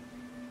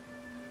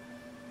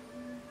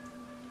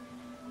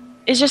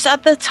it's just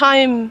at the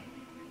time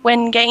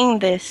when getting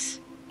this.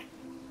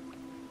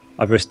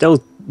 I've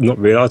still not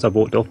realised I've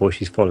walked off or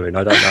she's following.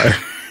 I don't know.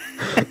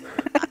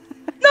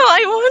 No,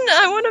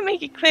 I want to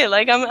make it clear.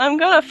 Like I'm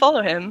gonna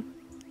follow him.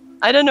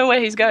 I don't know where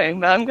he's going,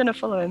 but I'm gonna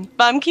follow him.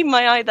 But I'm keeping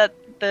my eye that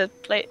the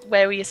place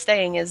where we are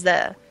staying is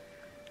there.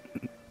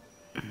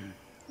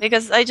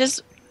 Because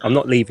I'm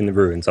not leaving the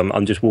ruins.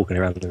 I'm just walking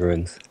around the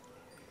ruins.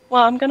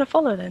 Well, I'm gonna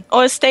follow then,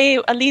 or stay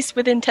at least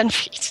within 10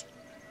 feet.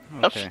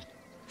 Okay.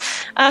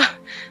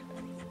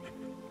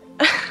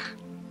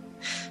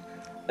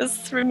 This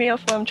threw me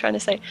off what I'm trying to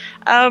say.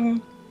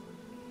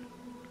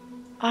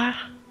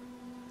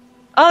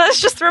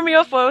 That's just threw me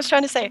off what I was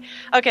trying to say.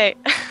 Okay.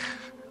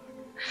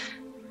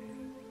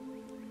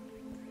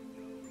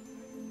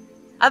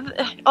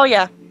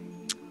 Yeah.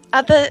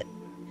 At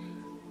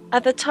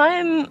the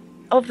time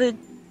of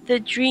the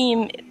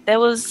dream, there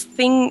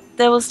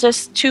was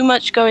just too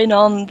much going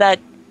on that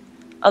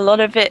a lot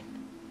of it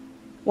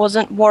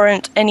wasn't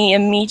warrant any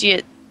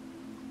immediate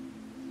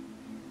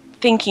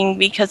thinking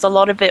because a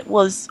lot of it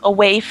was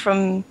away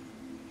from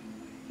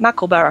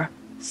Mackleborough.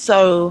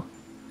 So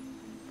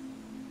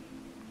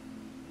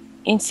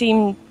it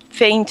seemed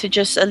fitting to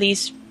just at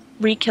least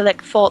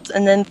recollect thoughts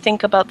and then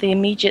think about the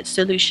immediate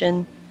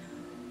solution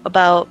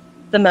about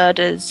the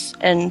murders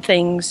and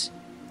things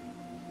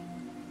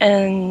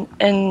and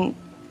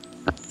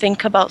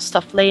think about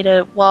stuff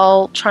later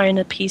while trying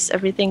to piece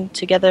everything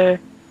together.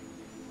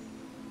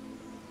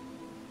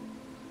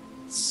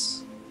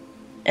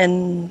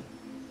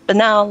 But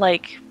now,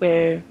 like,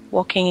 we're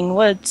walking in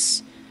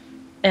woods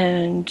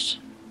and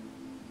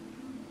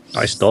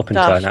I stop and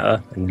stuff. turn at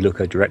her and look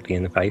her directly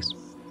in the face.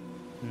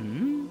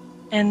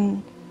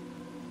 And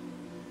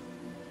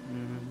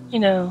you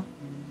know,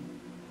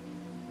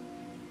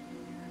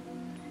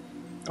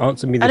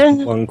 Answer me I this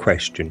don't- one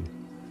question.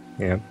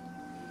 Yeah.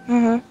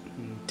 mhm.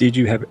 Did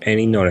you have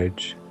any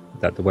knowledge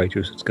that the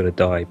waitress was going to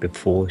die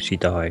before she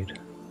died?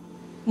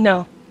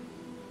 No.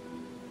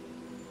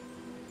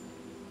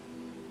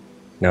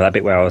 Now that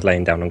bit where I was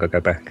laying down, I'm going to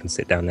go back and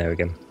sit down there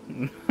again.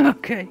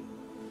 Okay.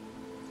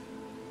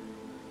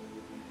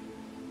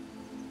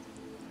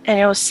 And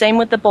it was same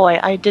with the boy.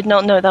 I did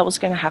not know that was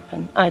going to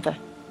happen either.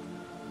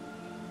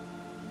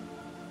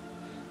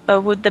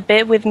 But with the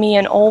bit with me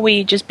and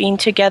Olwe just being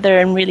together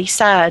and really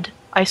sad,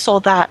 I saw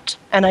that,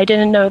 and I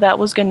didn't know that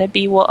was going to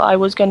be what I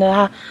was going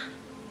to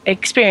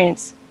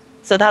experience.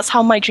 So that's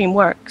how my dream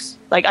works.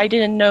 Like, I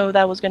didn't know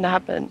that was going to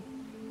happen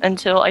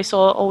until I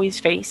saw Olwe's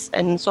face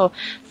and thought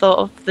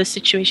of the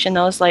situation.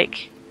 I was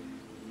like,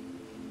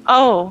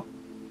 oh.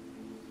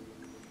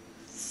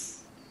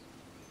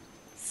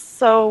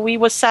 So we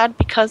were sad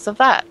because of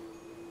that.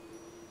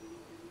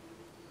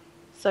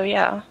 So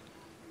yeah.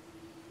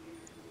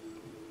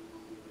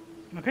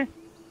 Okay.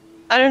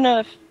 I don't know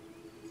if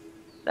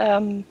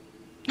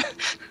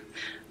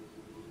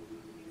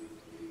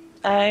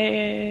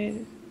I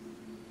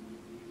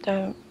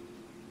don't.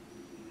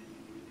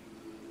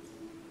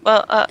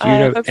 Well, Do you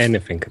know I-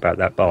 anything about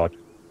that bard?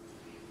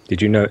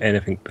 Did you know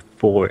anything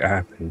before it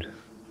happened?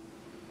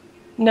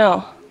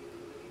 No.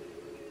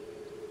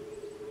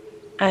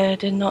 I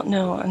did not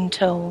know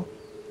until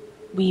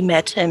we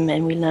met him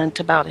and we learnt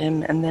about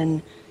him, and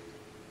then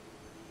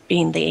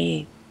being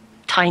the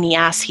tiny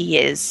ass he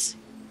is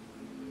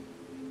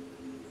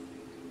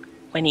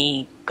when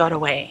he got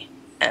away.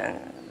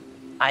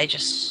 I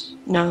just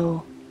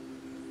know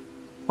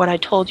what I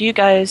told you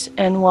guys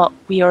and what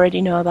we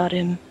already know about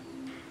him.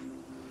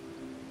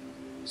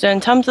 So in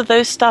terms of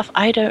those stuff,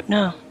 I don't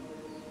know.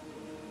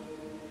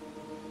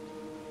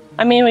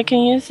 I mean, we can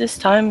use this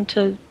time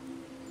to,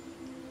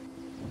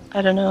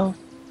 I don't know,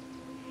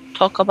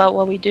 talk about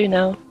what we do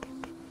know.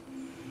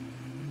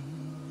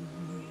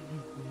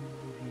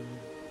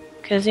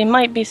 Because he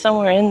might be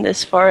somewhere in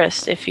this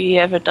forest if he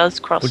ever does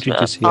cross What did you the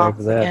just see path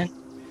over there? again.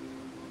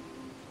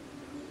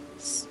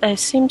 It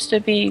seems to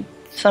be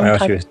some I asked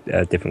type. you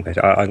a different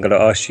question. I'm going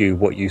to ask you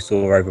what you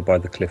saw over by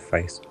the cliff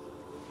face.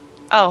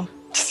 Oh.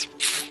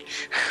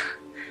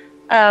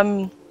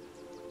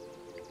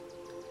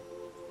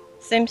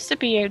 seems to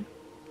be a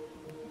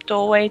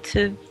doorway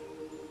to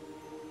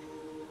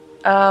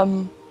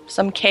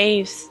some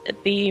caves.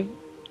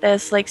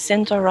 There's like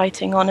cinder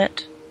writing on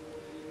it,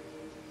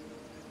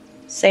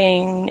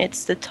 saying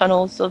it's the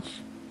tunnels of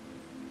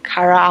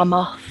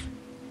Karamoth.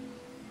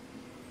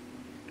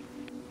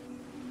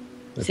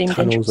 The Seemed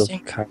tunnels of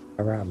interesting.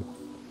 Karama.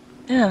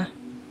 Yeah.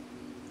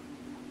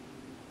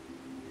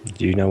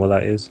 Do you know what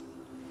that is?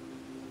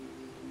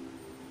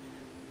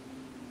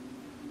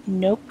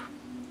 Nope.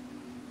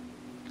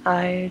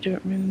 I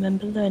don't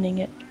remember learning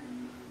it.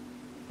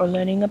 Or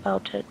learning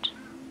about it.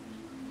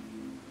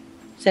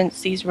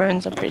 Since these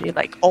ruins are pretty,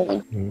 like,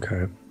 old.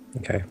 Okay.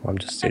 Okay, well, I'm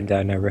just sitting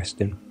down there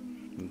resting.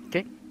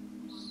 Okay.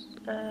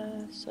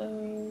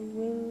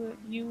 So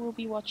you will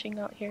be watching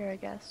out here, I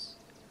guess.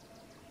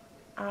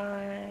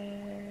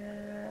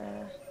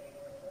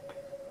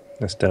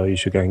 Estelle, you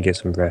should go and get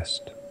some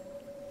rest.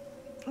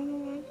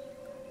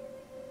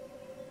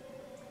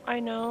 I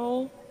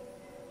know.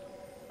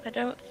 I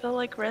don't feel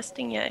like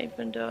resting yet,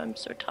 even though I'm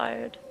so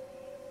tired.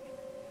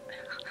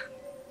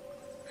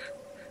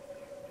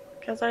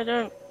 Because I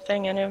don't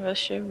think any of us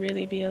should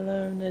really be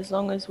alone, as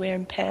long as we're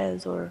in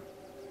pairs or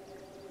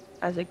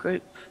as a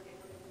group.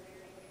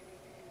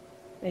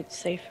 It's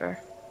safer.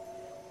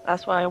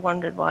 That's why I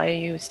wondered why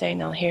you were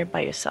staying out here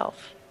by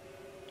yourself.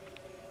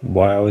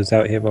 Why I was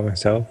out here by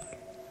myself?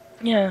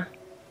 Yeah.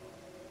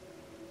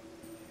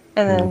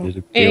 And then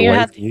To be away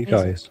had from you the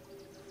reason. guys.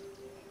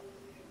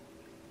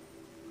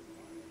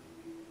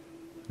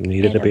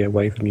 Needed to be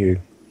away from you.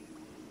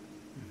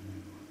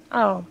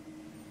 Oh.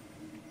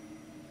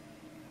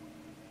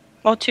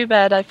 Well, too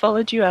bad I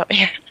followed you out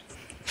here.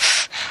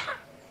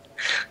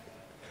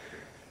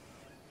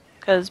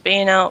 Because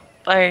being out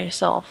by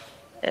yourself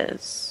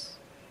is...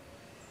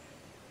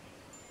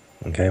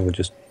 Okay, we'll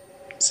just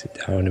sit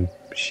down and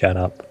shut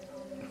up.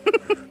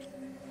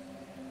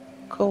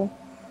 cool.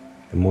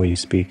 The more you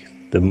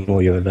speak, the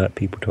more you alert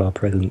people to our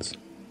presence.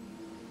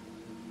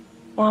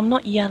 Well, I'm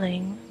not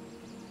yelling.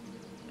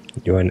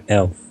 You're an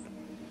elf.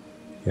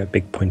 You have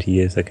big pointy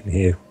ears that can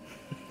hear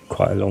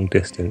quite a long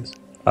distance.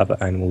 Other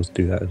animals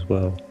do that as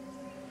well.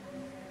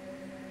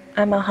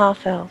 I'm a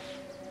half-elf.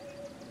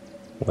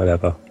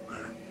 Whatever.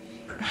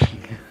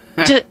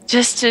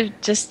 just to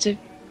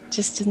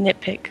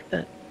nitpick,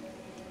 but...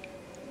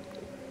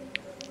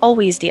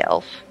 Always the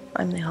elf.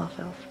 I'm the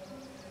half-elf.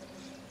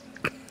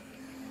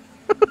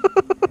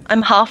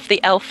 I'm half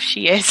the elf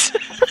she is.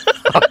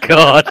 Oh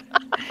God.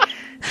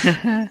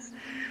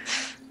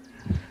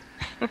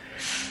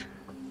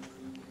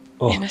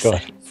 Oh In a god.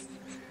 sense.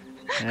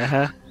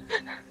 Uh-huh.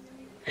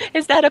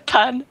 Is that a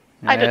pun?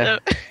 I don't know.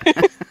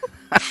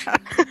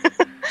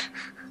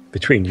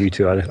 Between you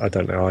two, I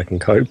don't know how I can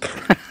cope.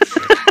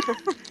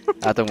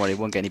 Don't worry, it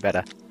won't get any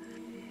better.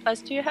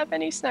 Plus, do you have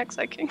any snacks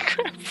I can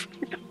grab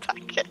from your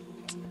packet?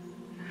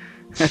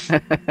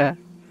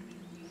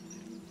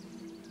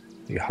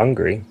 You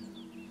hungry?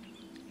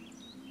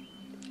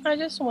 I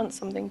just want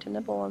something to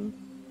nibble on.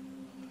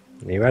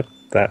 You had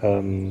that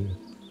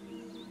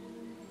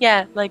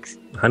Yeah, like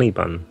honey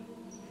bun.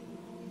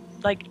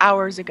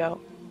 hours ago.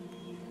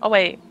 Oh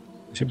wait.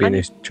 It should be Honey-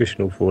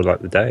 nutritional for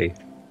like the day.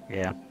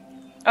 Yeah.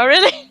 Oh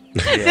really?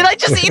 Yeah. Did I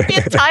just eat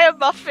the entire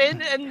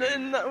muffin and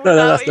then? No,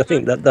 that's the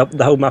thing. That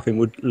the whole muffin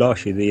would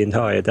last you the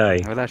entire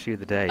day. Well, that's you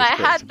the day. I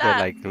It's had a bit that.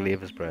 like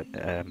Lever's bread.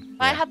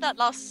 I had that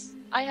last.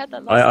 I had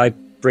that last. I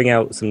bring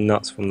out some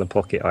nuts from the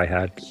pocket I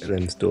had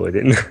them stored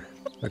in.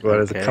 Like, well,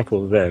 there's a Okay.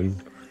 couple of them.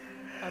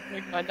 I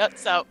bring my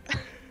nuts out.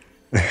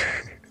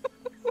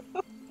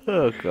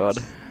 Oh God.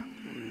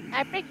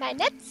 I bring my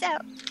nuts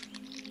out.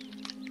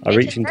 I Make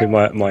reach it into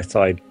my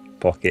side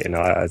pocket and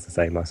as I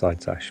say, my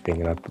side sash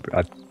thing, and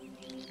I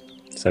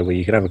so well,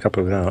 you can have a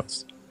couple of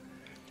nuts.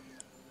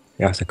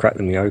 You have to crack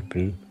them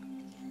open.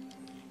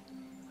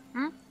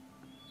 You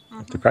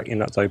have to crack your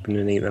nuts open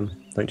and eat them.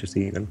 Don't just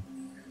eat them.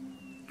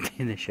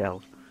 In the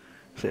shells.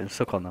 Sit and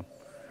suck on them.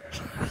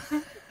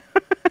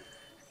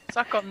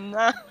 Suck on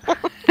that.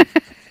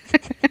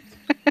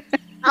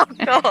 Oh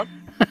god.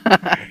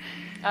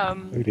 Oh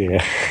dear.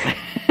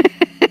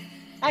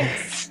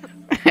 Thanks.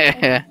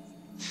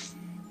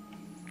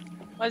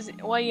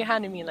 Why are you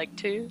handing me like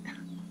two?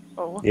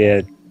 Oh.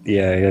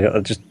 Yeah,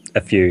 just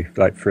a few,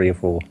 like 3 or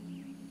 4.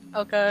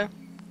 Okay.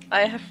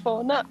 I have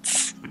 4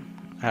 nuts.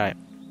 Alright.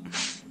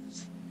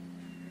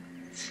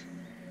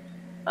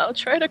 I'll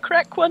try to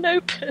crack one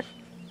open.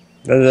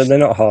 They're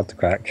not hard to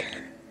crack.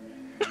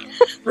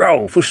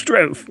 Roll for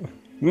strength.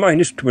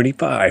 Minus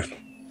 25.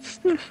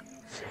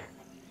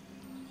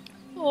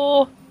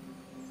 Oh,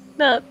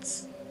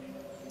 nuts.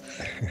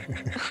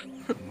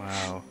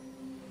 Wow.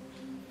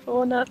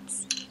 4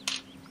 nuts.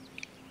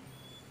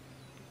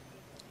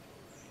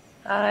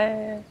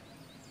 I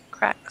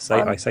crack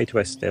one. I say to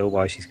Estelle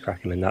while she's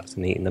cracking the nuts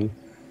and eating them.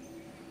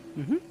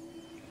 Mhm.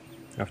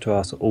 I have to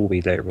ask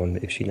Orby later on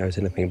if she knows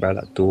anything about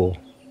that door.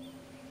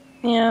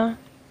 Yeah.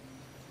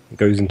 It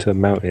goes into a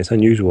mountain. It's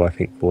unusual, I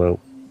think, for...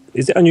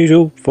 Is it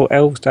unusual for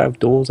elves to have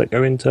doors that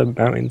go into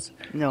mountains?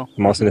 No.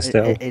 I'm asking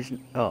Estelle. It isn't.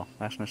 Oh,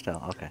 that's an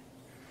Estelle. Okay.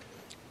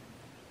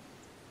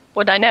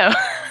 Would I know?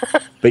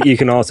 But you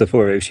can ask her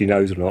for it if she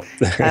knows or not.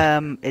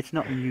 It's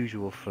not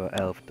unusual for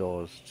elf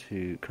doors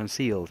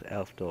concealed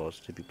elf doors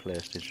to be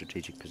placed in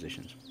strategic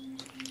positions.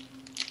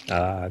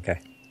 Ah, okay.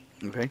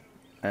 Okay.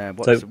 So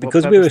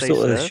because we were purpose they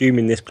sort of serve?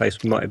 assuming this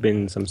place might have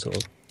been some sort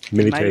of It might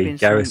have military been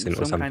garrison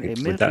or some kind something, of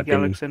would military that have been...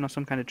 garrison or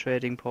some kind of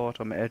trading port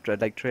or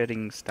like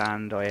trading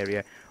stand or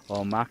area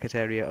or market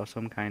area or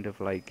some kind of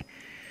like.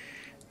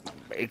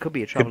 It could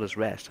be a traveller's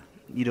rest.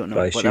 You don't know.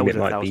 I But that assume was it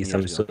might be 1,000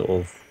 some years ago. sort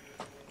of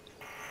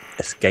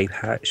escape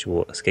hatch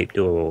or escape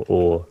door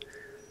or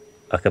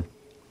like a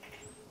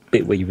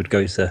bit where you would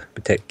go to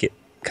protect, get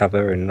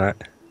cover and that.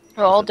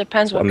 It all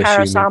depends That's what what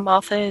I'm assuming.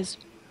 Karasamoth is.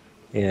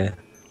 Yeah.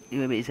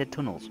 Yeah, but he said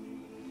tunnels.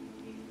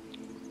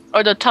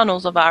 Or the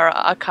tunnels of our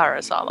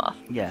Karasamoth.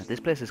 Yeah, this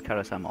place is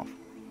Karasamoth.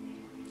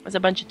 There's a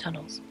bunch of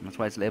tunnels. That's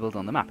why it's labelled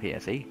on the map here.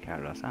 See,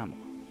 Karasamoth.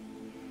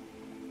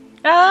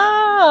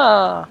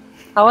 Ah!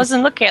 I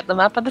wasn't looking at the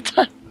map at the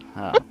time.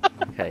 Oh,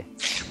 okay.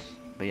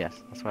 But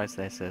yes, that's why it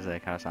says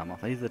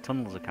Karasamoth. These are the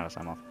tunnels of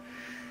Karasamoth.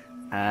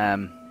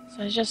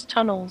 So it's just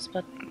tunnels,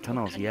 but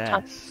Tunnels, kind of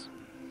yes.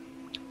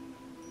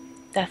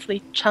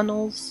 deathly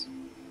tunnels,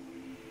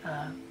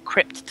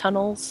 crypt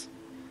tunnels,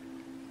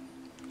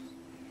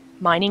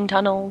 mining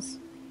tunnels.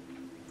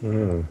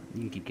 Mm.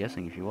 You can keep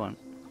guessing if you want.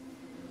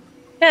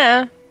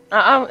 Yeah,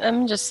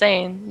 I'm just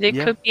saying. It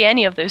Yeah. could be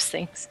any of those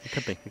things. It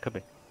could be. It could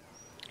be.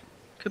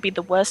 Could be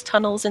the worst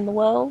tunnels in the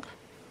world,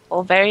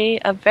 or a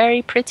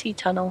very pretty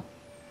tunnel.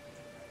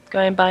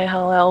 Going by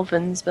how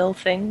Elvens build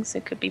things,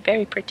 it could be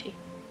very pretty.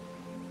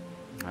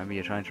 Maybe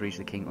you're trying to reach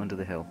the king under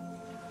the hill.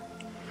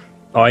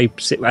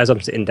 As I'm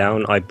sitting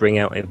down, I bring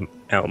out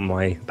of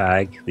my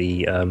bag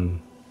the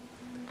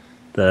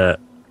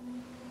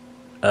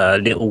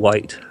little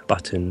white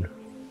button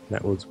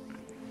that was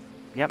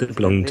Yep. that it's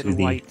a belonged to little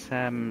the... white. It's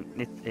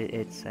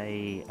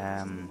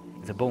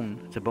a bone.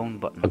 It's a bone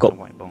button. I It's a got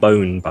white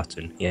bone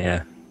button,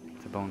 yeah.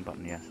 It's a bone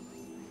button. Yes.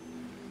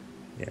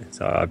 Yeah,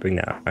 so I bring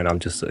that out and I'm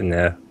just sitting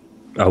there,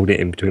 I hold it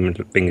in between my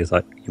fingers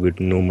like you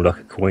would normal like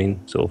a coin,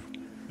 sort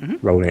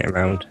of rolling it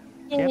around.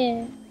 Yep.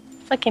 Yeah,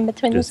 flicking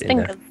between Just his in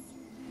there. fingers.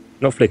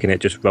 Not flicking it,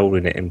 just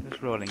rolling it in.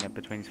 Just rolling it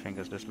between his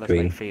fingers. Just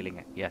Between. like feeling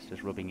it. Yes,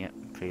 just rubbing it,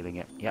 feeling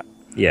it. Yep.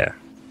 Yeah.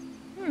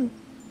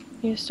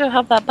 You still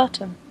have that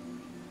button.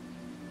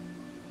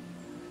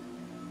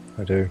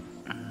 I do.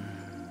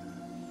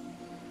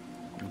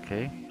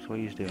 Okay. So what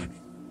are you doing?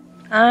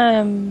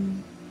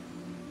 I'm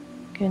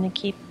gonna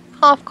keep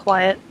half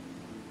quiet.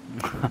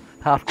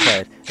 Half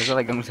quiet. Is that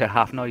like I'm going to say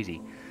half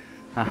noisy?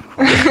 Half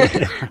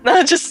quiet.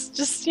 No, just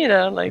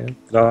like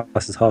Yeah.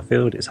 Glass is half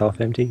filled, it's half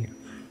empty.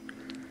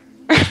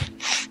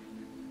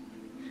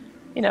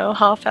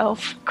 half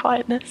elf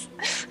quietness.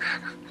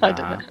 I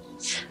don't know.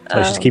 So I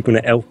was just keeping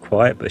the elf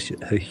quiet, but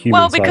her human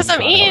Well, side because I'm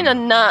quiet. eating a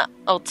nut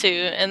or two,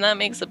 and that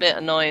makes a bit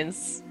of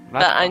noise.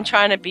 But I'm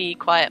trying to be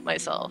quiet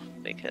myself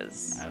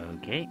because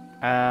Okay.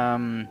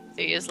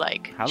 he is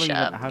like, How long shut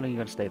up. how long are you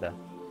going to stay there?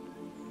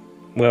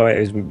 Well, it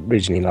was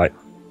originally like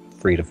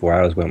 3 to 4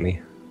 hours, weren't we?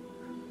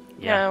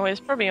 Yeah, well, it's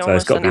probably So it's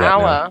almost got an to be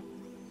up now. hour.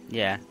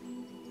 Yeah.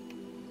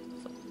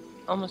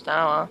 Almost an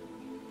hour.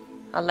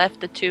 I left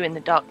the 2 in the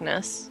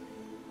darkness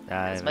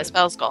because my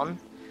spell's gone.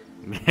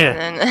 Yeah.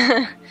 And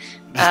then,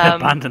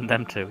 Abandoned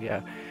them too.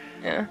 Yeah.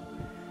 yeah.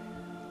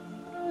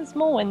 There's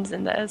more winds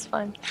in there, it's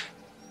fine.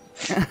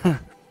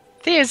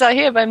 Theo's out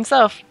here by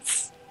himself.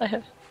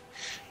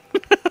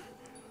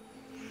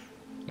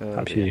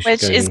 Perhaps you should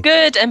Which go is and-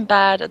 good and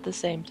bad at the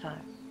same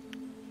time.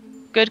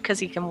 Good because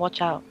he can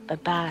watch out,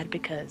 but bad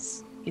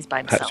because he's by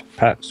himself.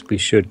 Perhaps we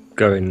should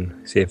go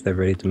and see if they're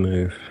ready to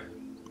move.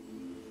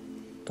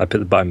 I put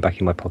the button back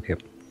in my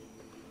pocket.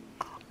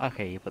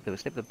 Okay, but they will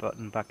slip the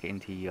button back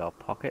into your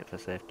pocket for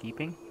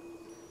safekeeping.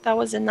 That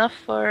was enough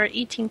for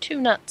eating 2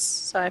 nuts,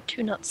 so I have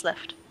 2 nuts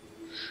left.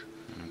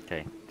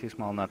 Okay, 2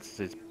 small nuts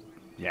is,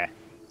 yeah.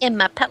 In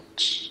my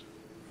pouch.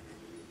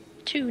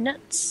 2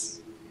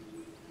 nuts.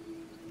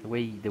 The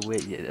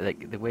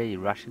way your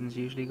rations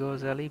usually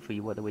goes, Ellie, for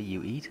you, the way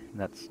you eat,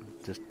 that's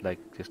just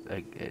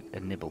a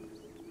nibble.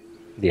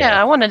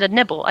 Yeah, I wanted a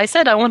nibble. I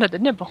said I wanted a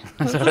nibble.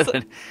 So-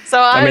 So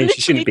I mean, she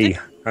literally shouldn't be did-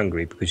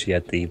 hungry because she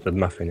had the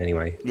muffin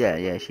anyway.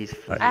 yeah, she's.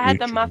 Like, I had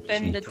the nutrient,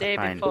 muffin she- the day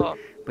fine. before.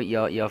 But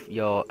your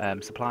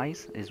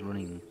supplies is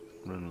running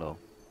low.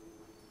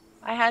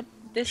 I had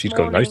this She's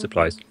morning. got no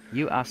supplies.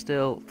 You are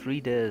still 2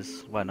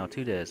 days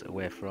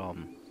away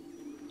from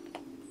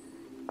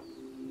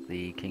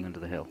the King Under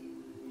the Hill,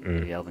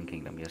 the Elven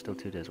Kingdom. You're still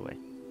 2 days away.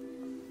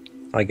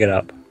 I get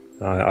up.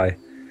 I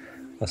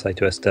say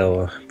to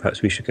Estelle,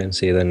 perhaps we should go and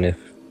see them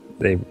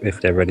if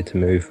they're ready to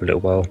move for a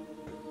little while.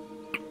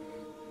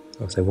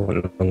 Or if they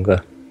want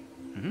longer.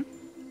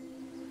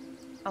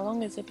 How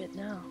long has it been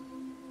now?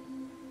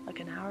 Like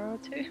an hour or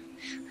 2?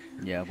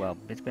 Yeah, well,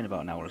 it's been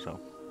about an hour or so.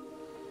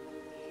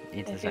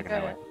 Into the second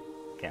hour.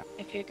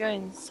 If you go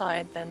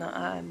inside, then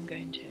I'm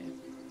going to.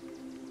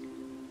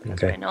 We're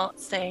Okay. not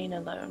staying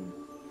alone.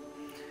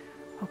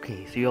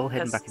 Okay, so you're all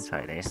heading back Because-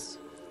 inside, eh?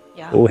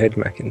 Yeah. All head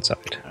back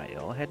inside. Alright,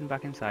 you're all heading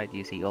back inside.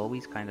 You see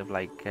always kind of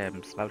like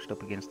slouched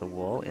up against the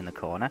wall in the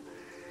corner.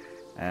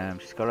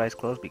 She's got her eyes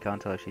closed, but you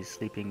can't tell if she's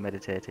sleeping,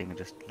 meditating, or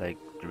just like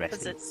Because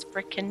resting. it's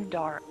freaking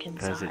dark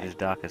Because it is inside.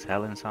 dark as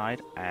hell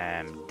inside.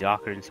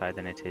 Darker inside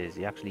than it is.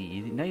 You're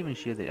not even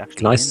sure that actually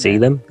Can I in see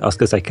there. them? I was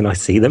gonna say, can I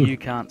see them? You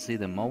can't see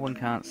them. Morwen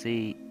can't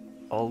see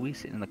Olwe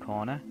sitting in the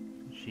corner.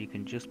 She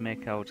can just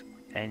make out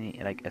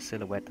a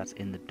silhouette that's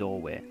in the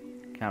doorway.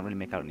 Can't really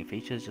make out any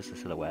features, just a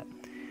silhouette.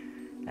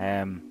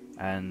 And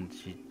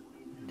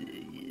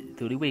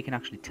the only way you can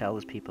actually tell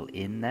there's people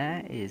in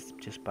there is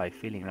just by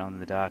feeling around in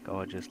the dark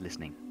or just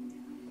listening.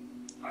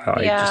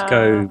 I just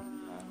go.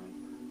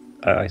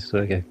 I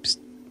sort of go. Psst,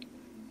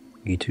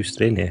 you two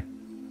still in here?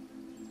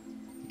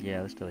 Yeah,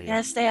 they're still here.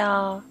 Yes, they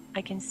are.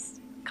 I can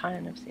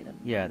kind of see them.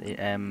 Yeah,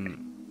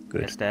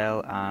 Good.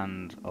 Estelle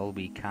and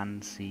Olwe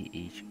can see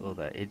each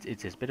other.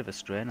 It's a bit of a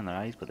strain on their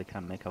eyes, but they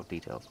can make out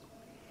details.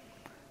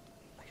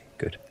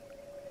 Good.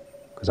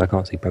 Because I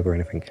can't see bug or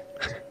anything.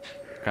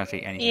 Can't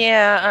see anything.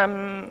 Yeah,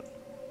 I'm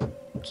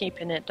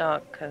keeping it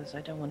dark because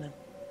I don't want to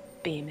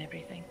beam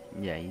everything.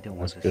 Yeah, you don't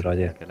want That's to. a good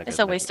idea. It's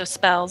a waste of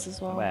spells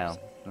as well. Well,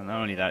 not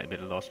only that, it'd be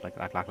lost like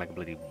a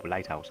bloody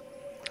lighthouse.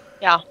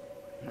 Yeah.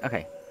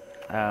 Okay.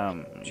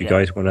 Do you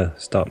guys want to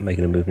start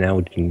making a move now,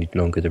 or do you need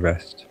longer to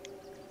rest?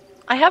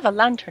 I have a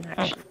lantern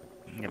actually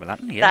Yeah, but that,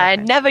 that I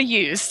never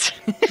used.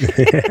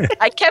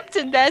 I kept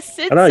in there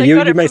since I know, I you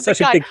got it made from the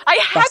such a guy. big I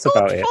fuss haggled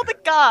about it. for the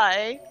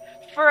guy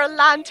for a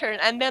lantern,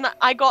 and then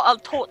I got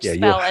a torch Yeah, you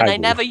spell, and I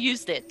haggled. never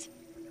used it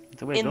it's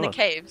the way it in the goes.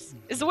 caves.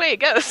 It's the way it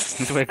goes.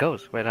 It's the way it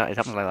goes. It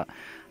happens like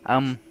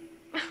that.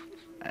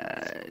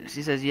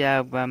 She says,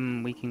 "Yeah,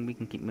 we can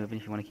keep moving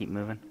if you want to keep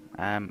moving.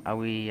 Are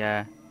we?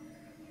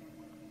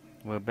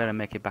 We'll better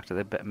make our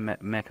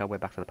way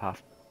back to the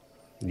path."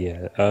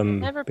 Yeah.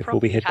 Never Before we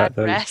properly head had back,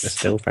 though, rest.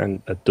 Estelle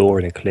found a door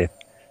in a cliff,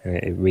 and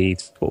it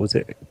reads, what was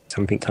it?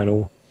 Something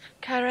tunnel.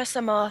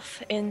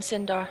 Karathamoth in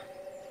Sindar.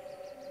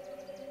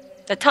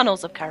 The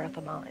tunnels of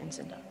Karathamoth in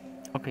Sindar.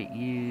 Okay,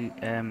 you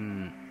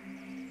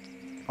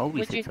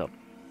always Would you- sits up.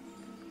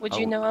 Would Oh.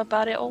 you know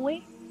about it,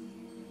 Olwe?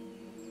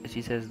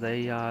 She says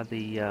they are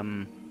the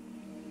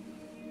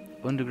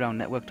underground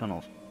network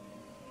tunnels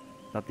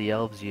that the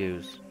elves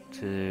use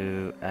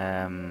to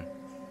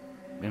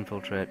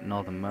infiltrate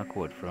northern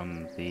Mirkwood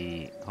from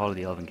the Hall of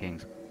the Elven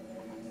Kings.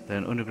 They're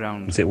an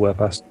underground. Is it worth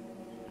us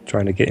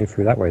trying to get in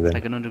through that way then?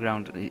 Like an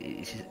underground.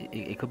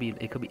 It could be.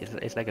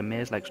 It's like a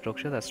maze-like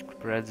structure that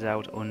spreads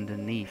out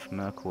underneath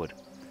Mirkwood.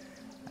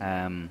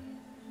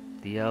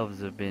 The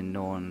elves have been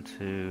known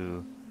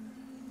to,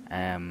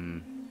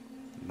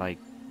 like,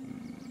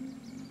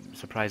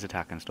 surprise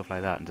attack and stuff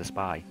like that, and to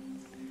spy.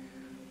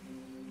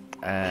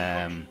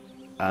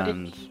 Would it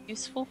And be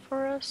useful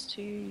for us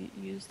to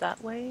use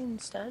that way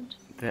instead?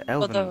 they're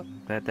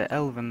elven. They're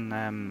elven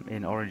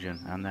in origin,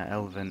 and they're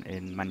elven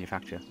in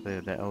manufacture.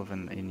 They're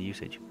elven in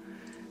usage,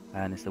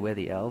 and it's the way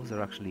the elves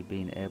are actually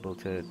being able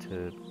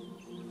to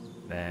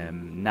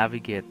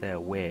navigate their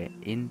way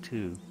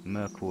into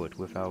Mirkwood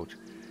without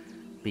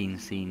being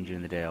seen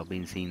during the day or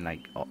being seen like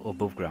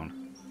above ground.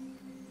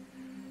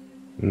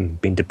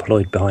 Been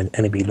deployed behind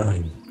enemy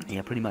line.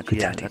 Yeah, pretty much. Good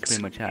Yeah, tactics. that's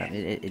pretty much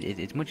it.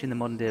 It's much in the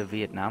modern day of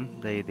Vietnam,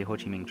 the Ho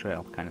Chi Minh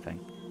Trail kind of thing.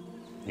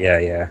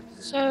 Yeah.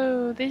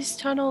 So these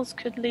tunnels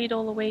could lead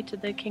all the way to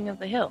the King of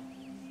the Hill.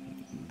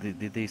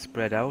 They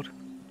spread out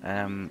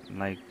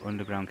like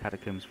underground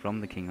catacombs from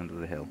the King under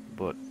the Hill,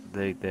 but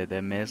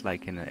they're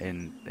maze-like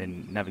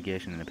in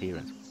navigation and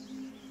appearance.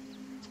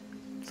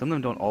 Some of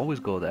them don't always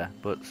go there,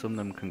 but some of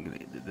them can.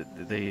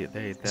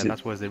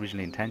 That's was the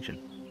original intention.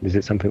 Is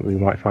it something we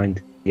might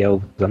find the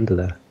elves under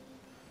there?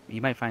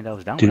 You might find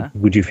elves down there.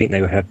 Would you think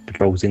they would have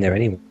patrols in there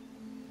anyway?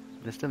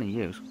 They're still in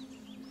use.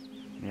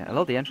 Yeah, a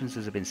lot of the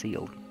entrances have been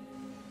sealed.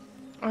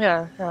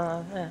 Yeah,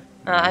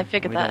 I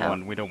figured we that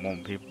don't out. We don't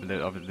want people. They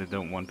obviously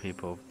don't want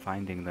people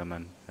finding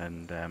them,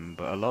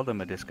 but a lot of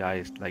them are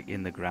disguised like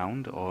in the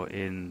ground or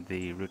in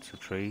the roots of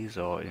trees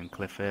or in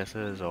cliff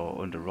faces or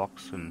under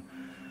rocks and.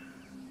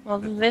 Well,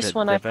 They're- this they're-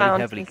 one they're I very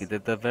found. heavily,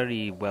 they're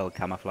very well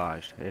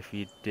camouflaged. If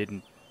you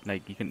didn't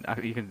like, you can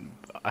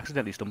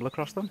accidentally stumble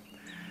across them,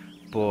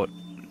 but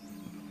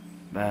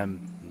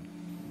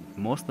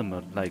most of them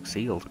are like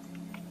sealed.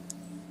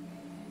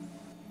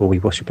 Well,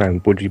 what's your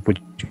plan? What do you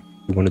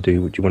want to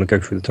do? Do you want to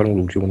go through the tunnel,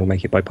 or do you want to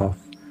make it by path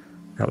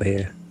out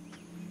here?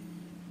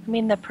 I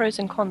mean, there are pros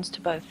and cons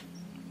to both.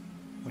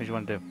 What do you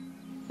want to do?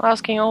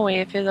 Asking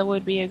Olwe if there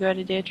would be a good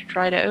idea to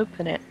try to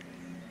open it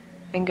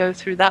and go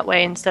through that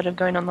way instead of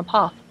going on the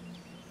path.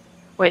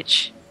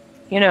 Which,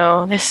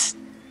 this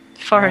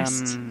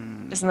forest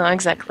is not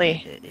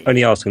exactly.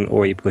 Only asking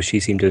Ori because she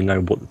seemed to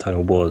know what the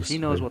tunnel was. She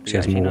knows so what she they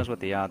are. has She more. knows what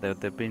they are. There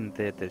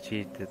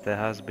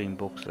has been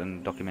books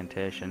and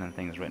documentation and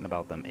things written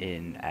about them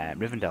in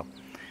Rivendell,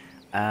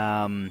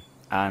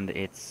 and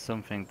it's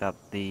something that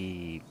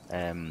the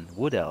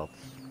wood elves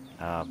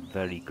are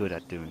very good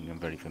at doing and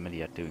very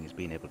familiar at doing, is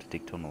being able to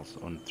dig tunnels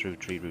through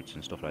tree roots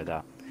and stuff like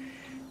that,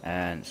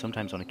 and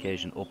sometimes on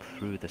occasion up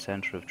through the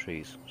centre of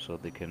trees, so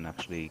they can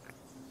actually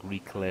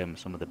reclaim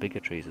some of the bigger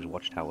trees as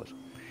watchtowers.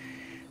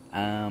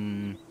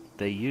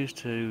 They used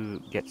to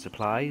get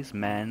supplies,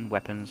 men,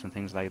 weapons and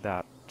things like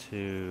that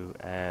to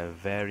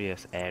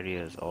various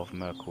areas of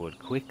Mirkwood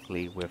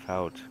quickly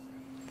without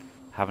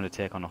having to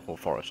take on a whole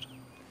forest.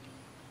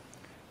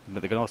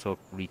 But they can also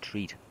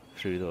retreat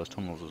through those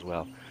tunnels as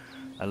well.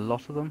 A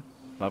lot of them,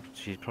 well,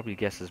 she probably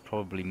guesses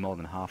probably more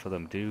than half of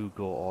them, do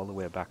go all the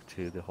way back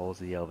to the Halls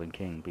of the Elven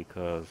King,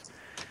 because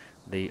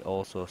they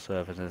also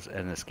serve as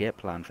an escape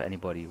plan for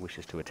anybody who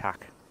wishes to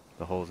attack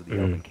the Halls of the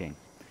Elven King.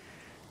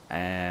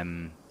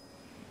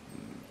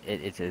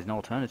 It's an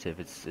alternative.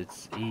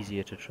 It's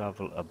easier to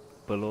travel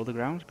below the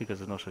ground because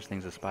there's no such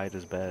things as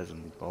spiders, bears,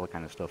 and all that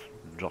kind of stuff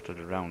dotted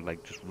around,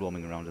 like just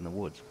roaming around in the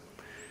woods.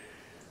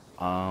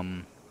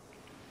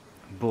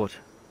 But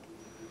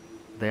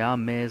they are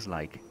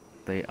maze-like.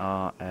 They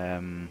are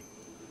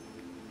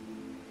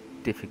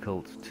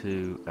difficult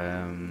to.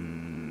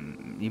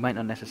 You might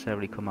not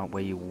necessarily come out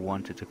where you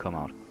wanted to come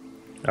out.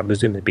 I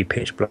presume they'd be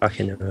pitch black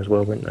in there as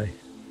well, wouldn't they?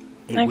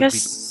 I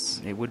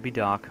guess it would be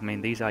dark. I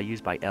mean, these are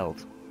used by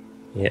elves.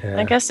 Yeah.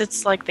 I guess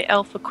it's like the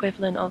elf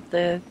equivalent of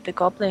the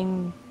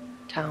goblin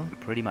town.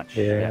 Pretty much.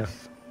 Yeah.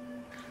 Yes.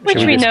 Which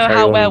Shall we just know carry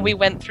how on? well we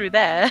went through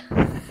there.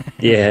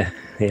 Yeah.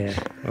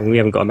 And we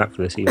haven't got a map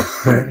for this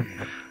either.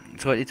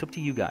 So it's up to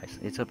you guys.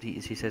 It's up to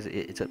you. She says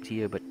it's up to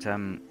you, but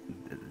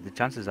the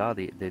chances are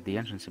the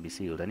entrance will be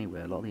sealed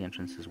anyway. A lot of the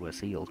entrances were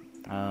sealed.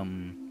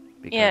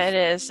 Because Yeah, it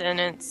is, and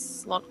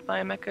it's locked by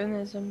a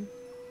mechanism.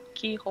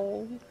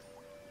 Keyhole.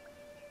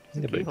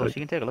 Yeah, Keyhole, but she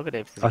can take a look at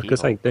it. If I was gonna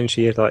say, don't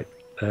she have like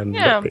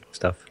Yeah. lockpick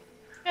stuff?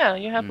 Yeah,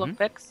 you have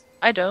lockpicks.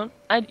 I don't.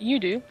 You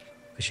do.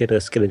 She had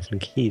a skeleton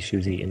key she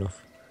was eating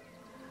off.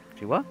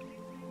 She what?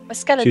 A She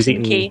skeleton was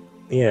eating. key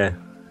Yeah.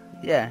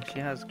 Yeah, she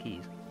has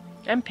keys.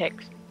 and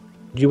picks.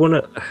 Do you want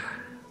to,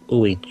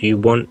 Uli? Do you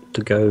want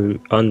to go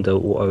under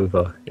or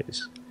over?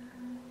 It's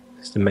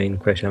the main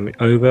question. I mean,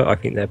 over. I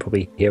think they'll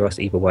probably hear us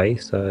either way.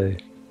 So,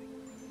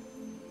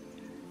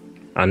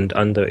 and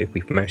under, if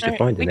we manage to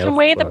find We an can elf,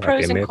 weigh the well, that'd be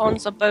pros a and miracle.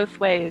 cons of both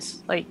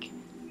ways. Like,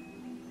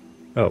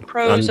 Oh,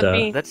 pros of under.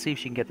 being- Let's see if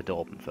she can get the door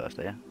open first,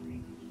 yeah?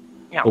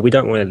 yeah. Well, we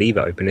don't want to leave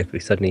it open if we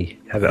suddenly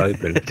have it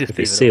open. Just if leave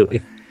it's it sealed,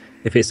 open.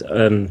 if it's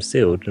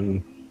sealed,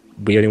 and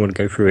we only want to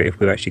go through it if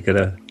we're actually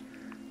gonna,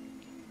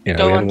 Go we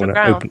only want to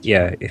underground. open.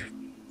 Yeah, if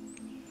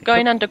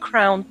Going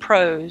underground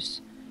pros,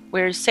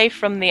 we're safe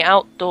from the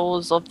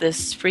outdoors of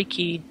this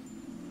freaky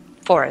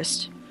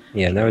forest.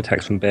 no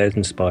attacks from bears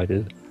and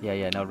spiders.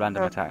 Yeah, no,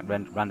 random Oh. attack,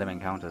 random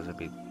encounters would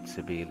be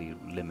severely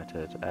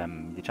limited.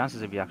 The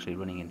chances of you actually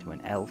running into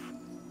an elf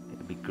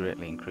would be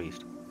greatly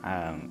increased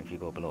if you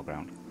go below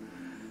ground.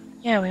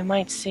 Yeah, we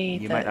might see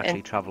You that. might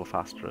actually travel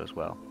faster as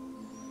well.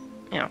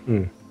 Yeah.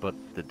 But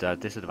the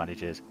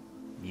disadvantage is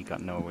you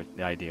got no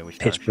idea which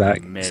Pitch direction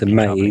black. you may It's a be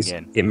travelling maze.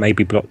 in. It may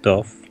be blocked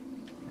off.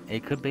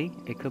 It could be,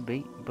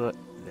 but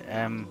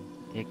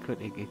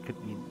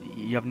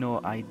you have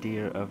no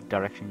idea of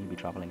direction you'd be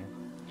travelling in.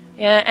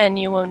 Yeah, and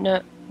you won't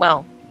know.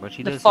 Well, But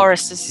she The does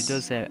forest say, is- She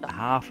does say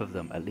half of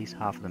them, at least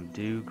half of them,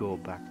 do go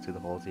back to the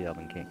Halls of the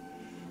Elven King.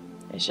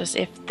 it's just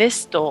if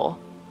this door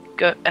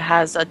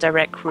has a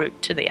direct route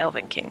to the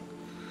Elven King.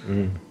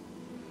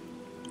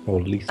 Or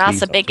at least That's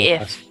leads a up big to if.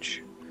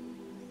 passage.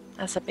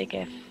 That's a big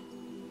if.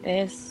 It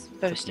is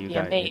supposed to You be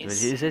a guys-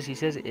 maze. He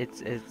says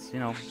it's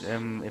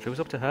if it was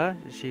up to her,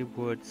 she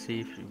would see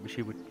if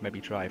she would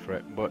maybe try for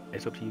it, but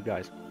it's up to you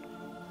guys.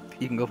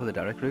 You can go for the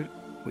direct route,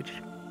 which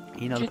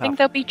you know Do the you think path.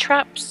 there'll be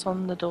traps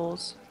on the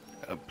doors?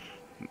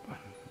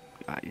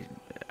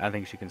 I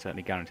think she can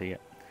certainly guarantee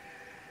it.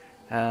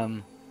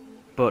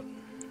 But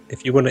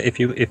If you want to, if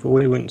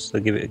Uli wants to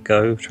give it a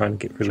go, try and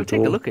get through she'll the take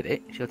door, a look at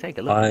it. She'll take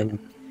a look at it. I'm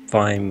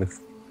fine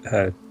with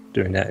her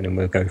doing that, and then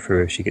we'll go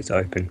through if she gets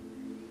open.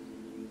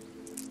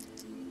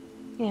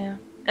 Yeah.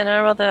 And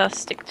I'd rather us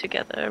stick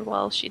together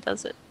while she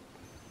does it.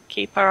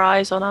 Keep our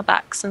eyes on our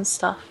backs and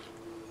stuff.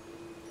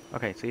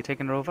 Okay, so you're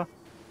taking her over?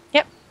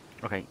 Yep.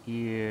 Okay,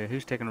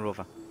 who's taking her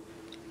over?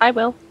 I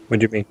will. What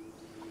do you mean?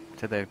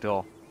 To the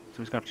door.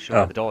 Someone's going to have to show Oh.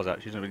 her the doors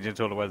out. She's not really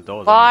told her where the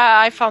doors Well,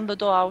 are. I found the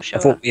door. I'll show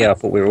I her.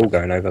 thought we were all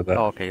going over, but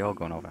Oh, okay, you're all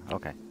going over.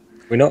 Okay.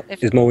 we're not.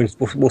 If- Is Maureen?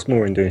 What's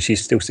Maureen doing?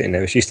 She's still sitting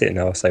there. If she's sitting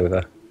there, I'll stay with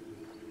her.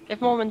 If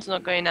Mormon's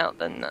not going out,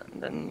 then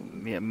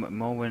Yeah,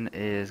 Morwen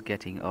is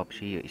getting up.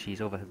 She's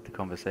overheard the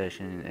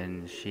conversation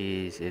and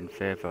she's in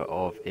favour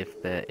of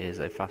if there is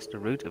a faster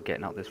route of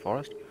getting out this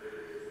forest,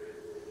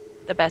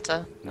 the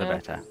better. the Yeah.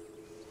 better.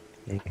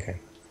 Okay.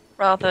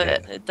 Rather,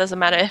 Yeah. it doesn't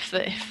matter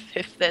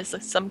if there's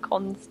some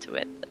cons to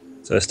it.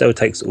 So Estelle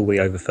takes Uli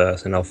over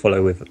first, and I'll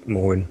follow with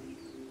Maureen.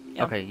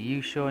 Yeah. Okay,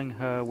 you showing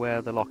her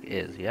where the lock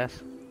is,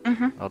 yes?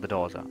 Mhm. Oh, the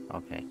doors are.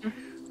 Okay.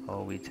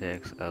 Ollie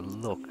takes a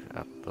look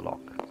at the lock.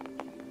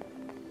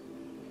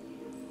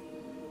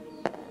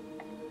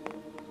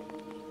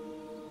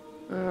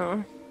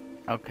 Oh.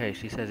 Okay,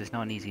 she says it's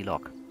not an easy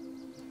lock.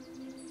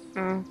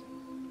 Mm.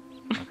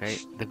 Okay,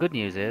 the good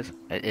news is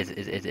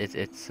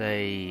it's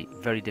a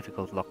very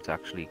difficult lock to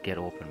actually get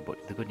open,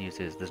 but the good news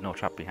is there's no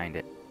trap behind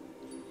it.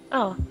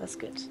 Oh, that's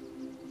good.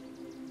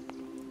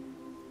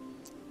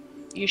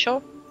 You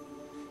sure?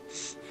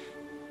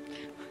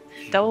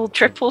 Double,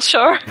 triple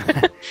sure.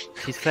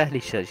 She's fairly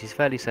sure. She's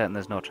fairly certain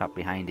there's no trap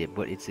behind it,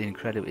 but it's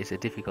incredible. It's a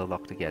difficult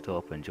lock to get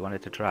open. Do you want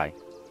it to try?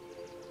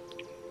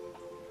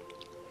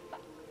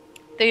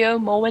 Theo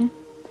Moen.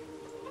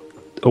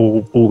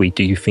 Ori,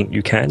 do you think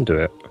you can do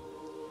it?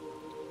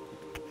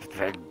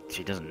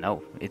 She doesn't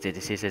know.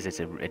 She says it's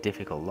a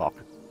difficult lock.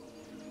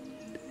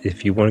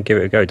 If you want to give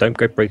it a go, don't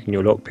go breaking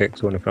your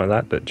lockpicks or anything like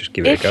that, but just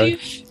give it a go.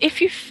 If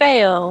you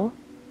fail,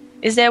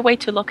 is there a way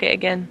to lock it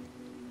again?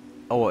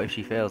 Oh, if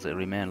she fails, it'll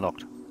remain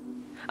locked.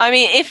 I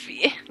mean, if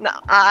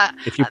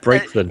you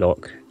break the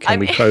lock, can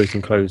we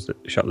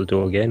shut the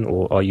door again,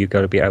 or are you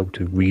going to be able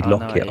to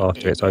relock it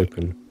after it's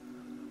open?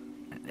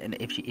 And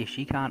if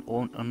she can't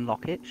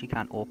unlock it, she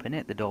can't open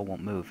it. The door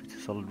won't move. It's a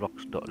solid rock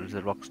stone. It's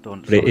a rock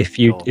stone. But if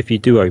you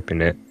do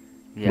open it,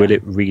 will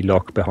it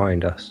relock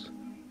behind us?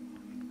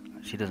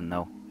 She doesn't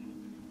know.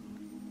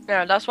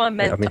 No, that's what I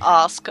meant to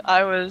ask.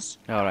 I was.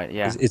 All right,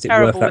 yeah. Is it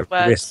worth that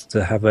risk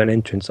to have an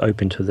entrance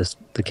open to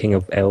the King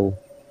of El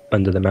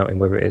under the mountain,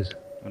 wherever it is?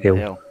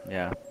 Hill.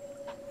 Yeah.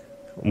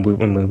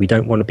 We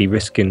don't want to be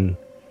risking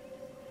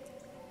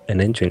an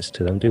entrance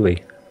to them, do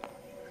we?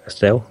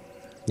 Estelle,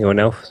 you're an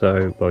elf,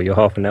 so you're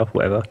half an elf,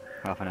 whatever.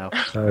 Half an elf.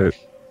 So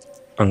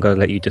I'm going to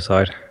let you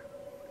decide.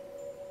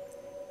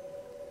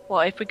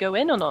 What, if we go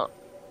in or not?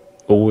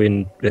 All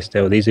in,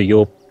 Estelle. These are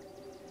your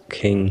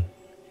king.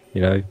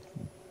 You know,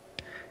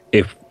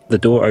 if the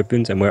door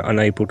opens and we're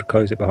unable to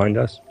close it behind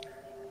us,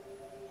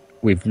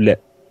 we've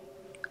let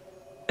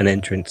an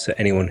entrance to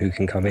anyone who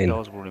can come in. The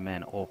doors will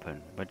remain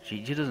open, but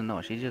she doesn't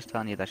know. She's just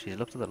telling you that she's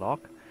looked at the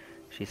lock.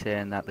 She's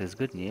saying that there's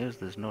good news.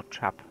 There's no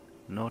trap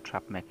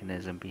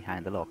mechanism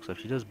behind the lock. So if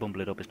she does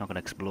bumble it up, it's not going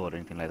to explode or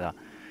anything like that.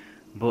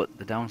 But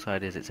the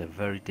downside is it's a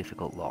very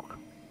difficult lock.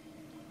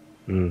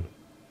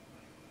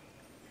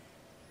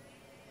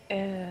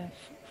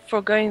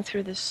 For going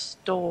through this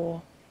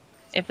door,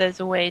 if there's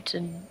a way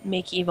to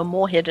make it even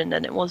more hidden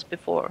than it was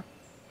before,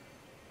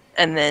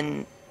 and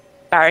then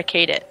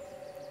barricade it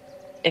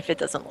if it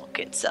doesn't lock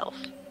itself.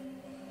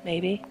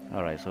 Maybe.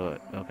 Alright, so,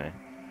 okay.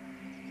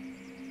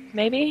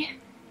 Maybe?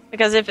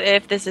 Because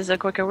if this is a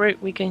quicker route,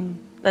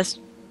 let's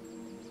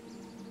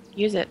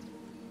use it.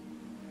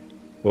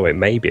 Well, it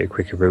may be a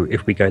quicker route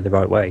if we go the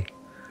right way.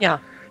 Yeah.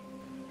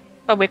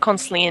 But we're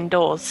constantly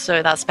indoors,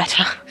 so that's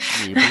better.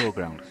 Yeah, you blow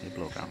ground,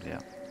 yeah.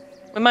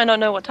 We might not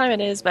know what time it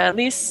is, but at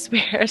least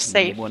we're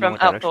safe from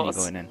outdoors.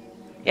 You're going in.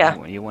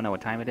 Yeah. You won't know what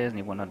time it is, and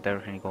you won't know the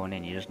direction you're going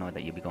in. You just know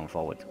that you'll be going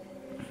forward.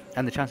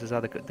 And the chances are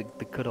there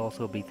could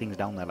also be things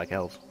down there like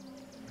elves.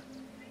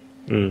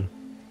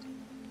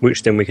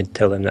 Which then we can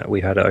tell them that we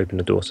had to open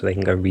the door so they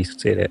can go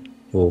reseal it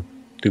or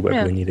do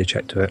whatever we need to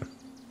check to it.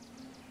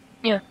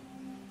 Yeah.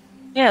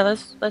 Yeah,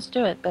 let's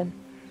do it then.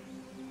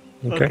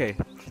 Okay.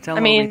 Tell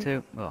them a way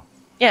to. Oh.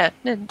 Yeah,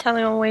 tell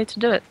them a way to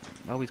do it.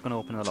 Oh, he's going to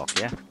open the lock,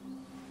 yeah?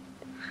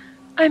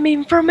 I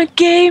mean, from a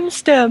game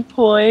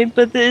standpoint,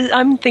 but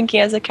I'm thinking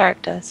as a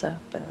character, so.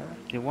 Do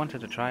you want her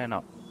to try or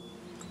not?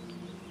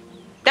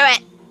 Do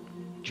it!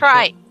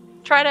 Try!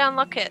 Try to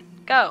unlock it.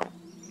 Go!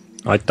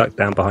 I ducked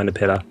down behind a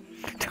pillar.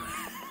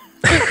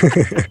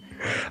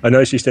 I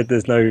know she said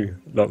there's no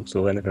locks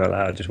or anything like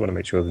that. I just want to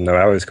make sure no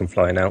arrows can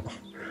fly out.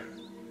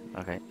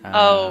 Okay.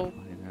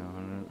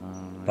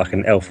 Like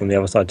an elf from the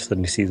other side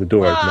suddenly sees the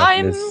door open up.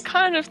 I'm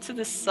kind of to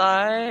the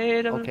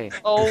side. Okay.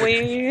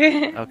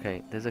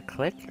 Okay, there's a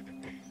click.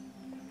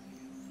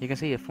 You can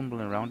see her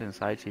fumbling around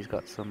inside. She's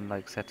got some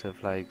set of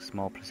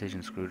small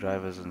precision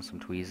screwdrivers and some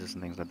tweezers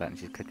and things like that, and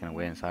she's clicking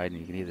away inside. And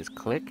you can hear this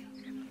click,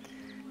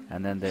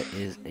 and then there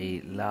is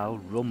a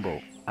loud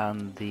rumble,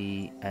 and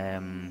the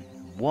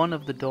one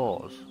of the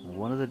doors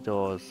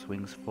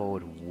swings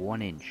forward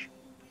 1 inch.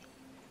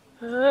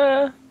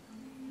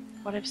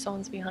 What if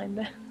someone's behind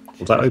there?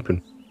 Was that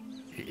open?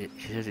 She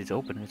says it's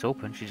open. It's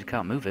open. She just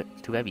can't move it.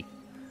 It's too heavy.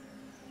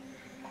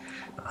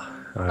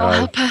 I'll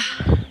help her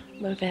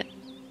move it.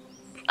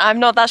 I'm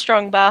not that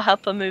strong, but I'll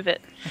help her move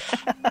it.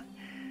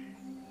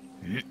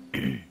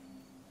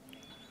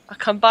 A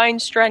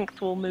combined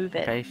strength will move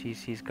it. Okay,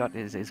 it's got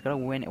a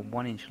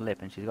 1 inch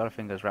lip, and she's got her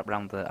fingers wrapped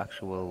around the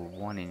actual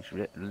 1 inch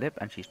lip,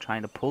 and she's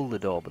trying to pull the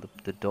door, but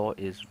the door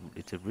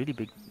it's a really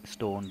big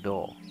stone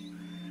door.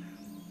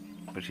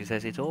 But she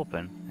says it's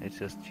open. It's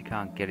just she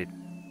can't get it.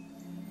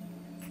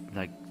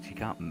 She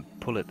can't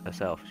pull it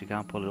herself. She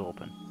can't pull it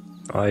open.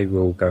 I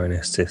will go and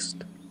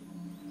assist.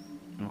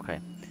 Okay.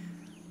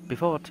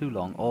 Before too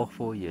long, all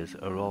 4 years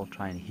are all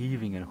trying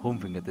heaving and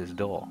humping at this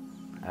door,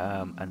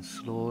 and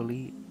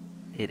slowly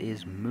it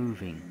is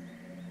moving.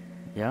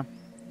 Yeah.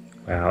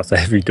 Wow, it's a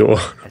heavy door.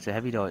 It's a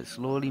heavy door. It's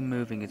slowly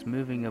moving. It's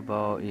moving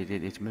about.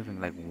 It's moving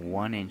like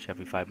 1 inch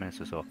every 5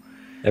 minutes or so.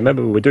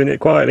 Remember, we're doing it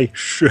quietly.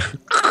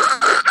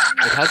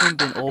 It hasn't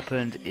been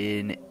opened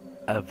in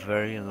a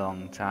very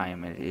long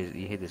time.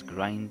 You hear this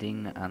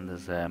grinding, and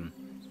there's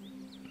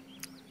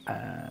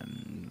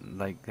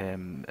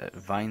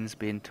vines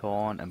being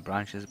torn and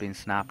branches being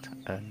snapped,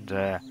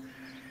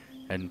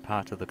 and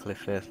part of the cliff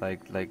face, like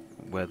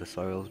where the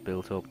soil's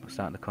built up,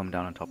 starting to come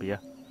down on top of you,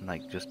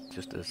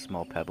 just as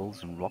small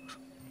pebbles and rocks.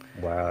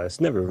 Wow,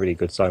 it's never a really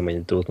good sign when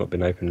the door's not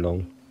been open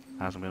long.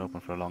 Hasn't been open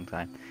for a long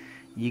time.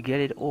 You get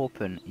it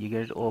open. You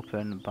get it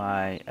open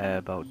by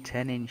about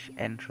 10-inch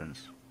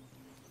entrance.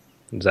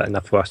 Is that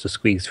enough for us to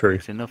squeeze through?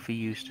 It's enough for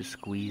you to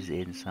squeeze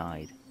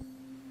inside.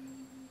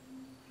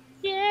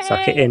 Yay!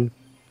 Suck it in.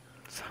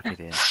 Suck it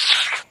in.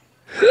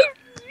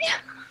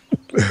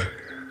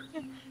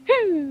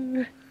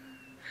 Whew.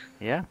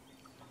 Yeah?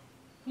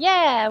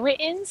 Yeah, we're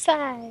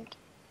inside.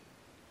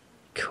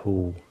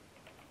 Cool.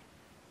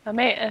 I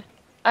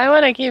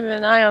want to keep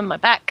an eye on my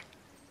back.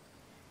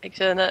 Make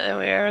sure that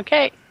we're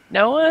okay.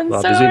 No one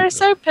Well, saw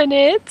us open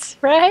it,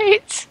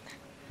 right?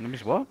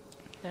 Miss what?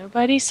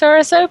 Nobody saw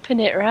us open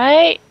it,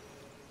 right?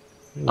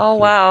 Oh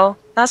wow,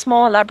 that's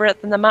more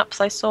elaborate than the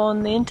maps I saw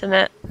on the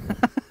internet.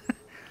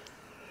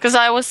 Because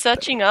I was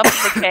searching up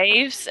the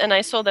caves and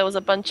I saw there was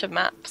a bunch of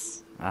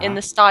maps in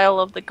the style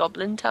of the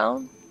Goblin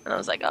Town, and I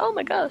was like, oh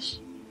my gosh.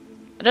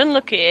 I didn't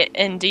look at it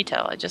in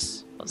detail. I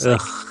just was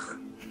like,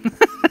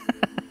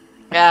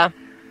 yeah.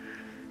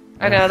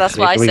 I know, that's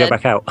what I we said. go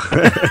back out?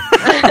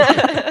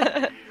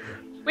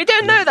 We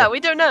don't know that. We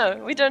don't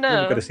know. We've got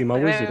to see my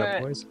wizard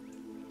up, boys.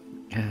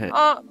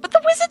 But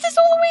the wizard is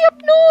all the way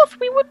up north.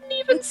 We wouldn't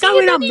even see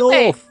it up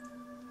anyway. north.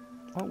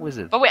 What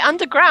wizard? But we're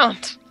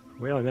underground.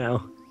 We are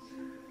now.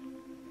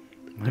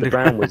 The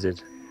brown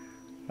wizard.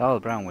 Oh, the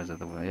brown wizard.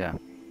 Yeah.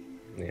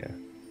 Yeah.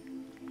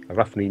 I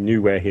roughly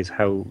knew where his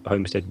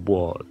homestead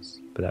was,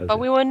 but that was. But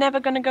we were never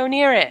going to go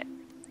near it.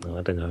 Oh,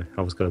 I don't know.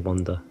 I was going to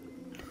wander.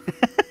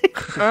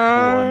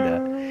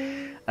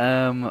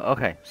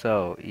 Okay,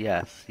 so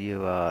yes,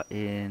 you are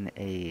in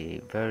a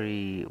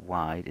very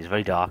wide. It's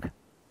very dark.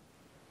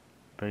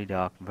 Very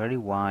dark, very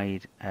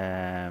wide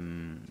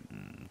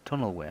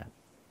tunnelway.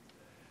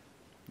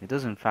 It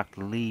does in fact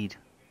lead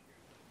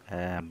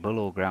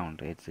below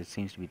ground. It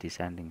seems to be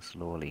descending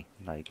slowly.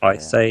 Like I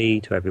say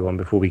to everyone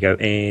before we go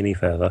any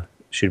further,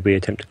 should we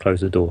attempt to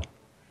close the door?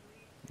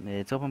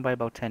 It's open by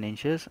about 10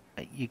 inches.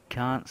 You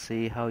can't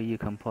see how you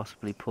can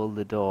possibly pull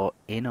the door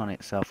in on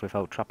itself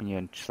without trapping you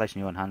and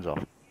slicing your own hands off.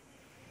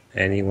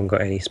 Anyone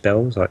got any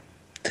spells like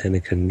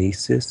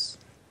telekinesis?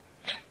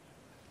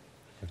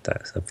 If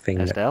that's a thing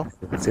Estelle?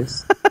 that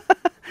exists.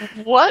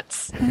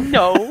 What?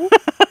 No.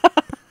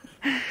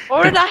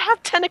 Or did I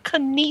have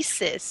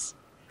telekinesis?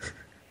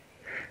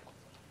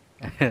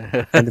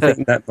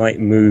 Anything that might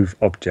move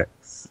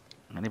objects.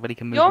 Anybody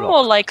can move You're rocks.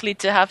 more likely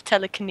to have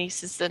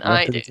telekinesis than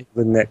I Up do. to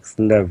the next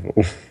level.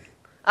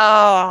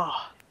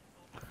 Oh.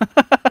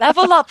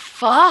 Level up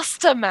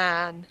faster,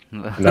 man.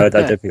 No, I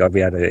don't think I'd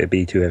be able to. It'd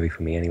be too heavy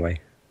for me anyway.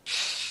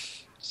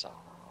 So,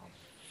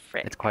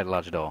 frick. It's quite a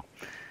large door.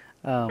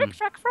 Frick,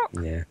 frick, frick.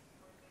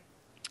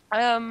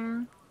 Yeah.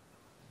 Um,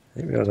 I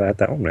didn't realise I had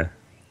that on there.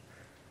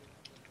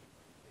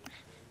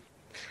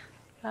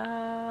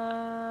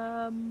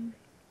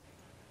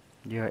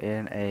 You're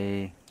in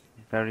a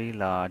very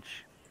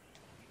large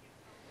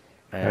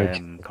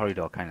Okay.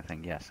 corridor kind of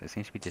thing, yes. It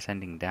seems to be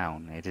descending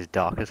down. It is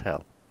dark as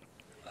hell.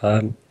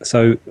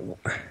 So,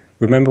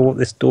 remember what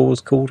this door was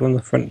called on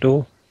the front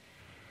door?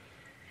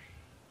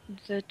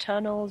 the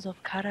tunnels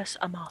of Karas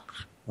Amath.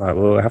 Right,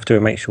 well, we'll have to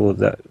make sure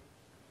that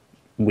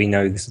we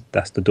know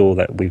that's the door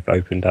that we've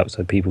opened up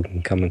so people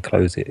can come and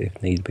close it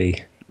if need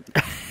be.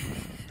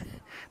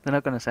 They're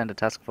not going to send a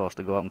task force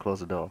to go out and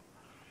close the door.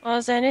 Well,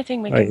 is there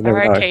anything we Right, can no, no.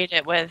 barricade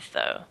it with,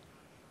 though?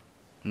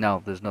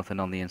 No, there's nothing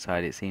on the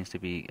inside. It seems to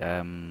be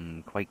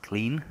quite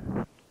clean.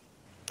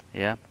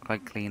 Yeah,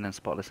 quite clean and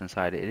spotless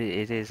inside.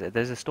 It is.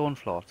 There's a stone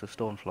floor. It's a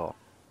stone floor.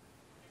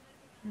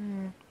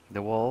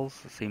 The walls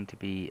seem to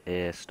be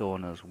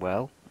stone as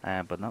well,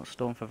 but not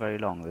stone for very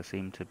long. They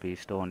seem to be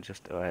stone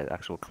just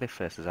actual cliff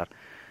faces at,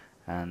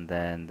 and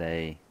then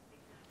they.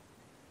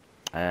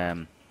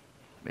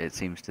 It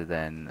seems to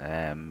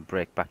then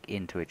break back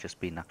into it just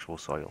being actual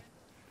soil.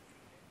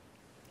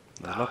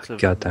 There's lots of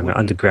God damn it, wooden-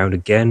 underground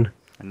again.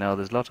 No,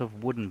 there's lots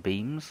of wooden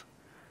beams,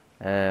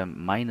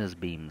 miners'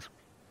 beams.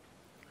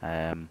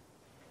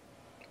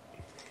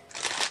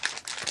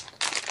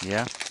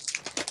 Yeah,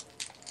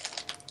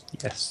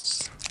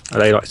 Yes. Are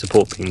they like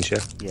support beams, yeah?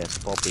 yeah,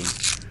 support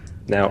beams.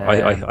 Now,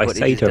 I But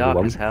say it is to dark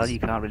everyone... as hell. You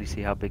can't really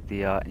see how big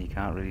they are, and you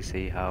can't really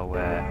see how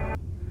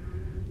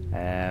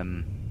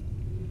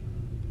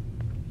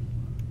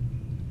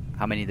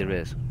many there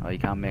is. Or you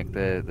can't make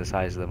the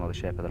size of them or the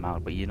shape of them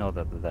out, but you know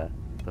that they're there.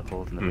 They're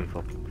holding the roof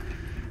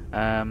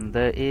up.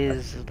 There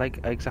is, like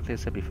exactly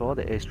as I said before,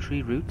 there is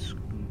tree roots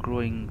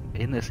growing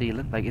in the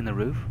ceiling, like in the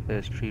roof.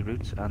 There's tree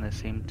roots, and there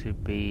seem to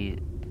be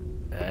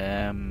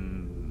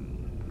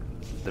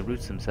the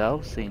roots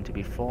themselves seem to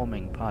be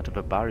forming part of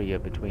a barrier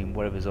between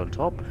whatever's on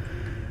top,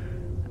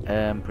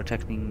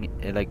 protecting,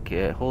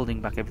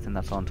 holding back everything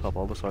that's on top,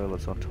 all the soil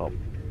that's on top.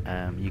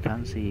 You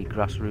can see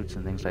grass roots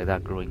and things like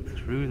that growing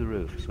through the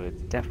roof, so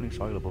it's definitely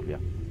soil above you.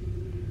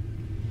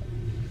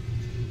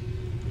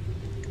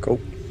 Cool.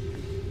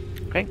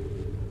 Okay.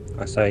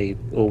 I say,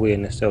 all we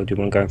in the cell, do you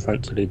want to go in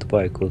front to lead the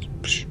way? Because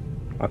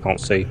I can't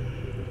see.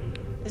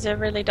 Is it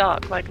really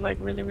dark? Like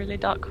really, really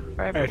dark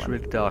for everyone? It's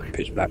really dark.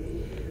 Pitch black.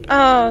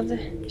 Oh,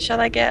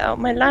 shall I get out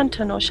my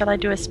lantern or shall I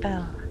do a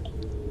spell?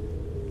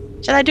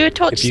 Shall I do a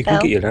torch If you spell?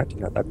 can get your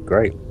lantern out, that'd be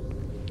great.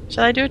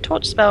 Shall I do a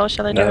torch spell or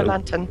shall I do a No.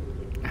 lantern?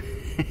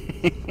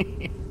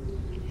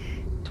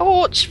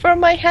 Torch from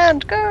my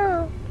hand,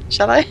 go!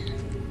 Shall I?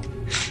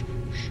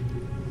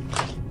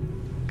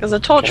 Because a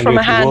torch Can from you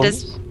a if you hand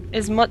want.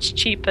 is much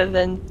cheaper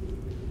than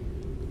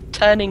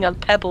turning a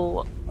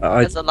pebble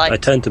I as a light.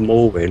 turn to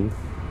Morwin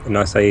and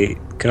I say,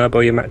 "Can I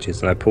borrow your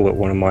matches?" And I pull out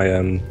one of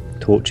my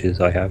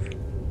torches I have.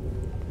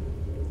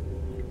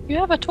 You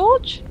have a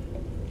torch?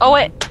 Oh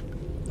wait,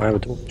 I have a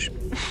torch.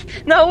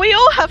 no, we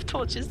all have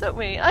torches, don't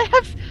we? I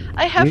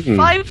have Mm.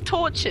 5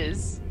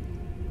 torches.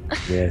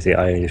 Yeah, see,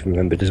 I only just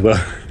remembered as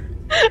well.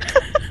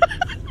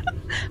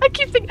 I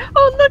keep thinking,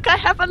 oh look, I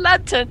have a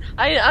lantern.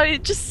 I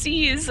just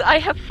see I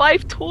have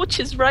 5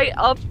 torches right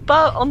up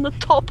on the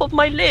top of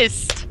my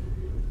list.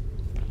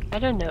 I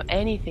don't know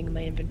anything in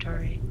my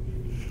inventory.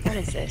 What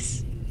is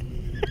this?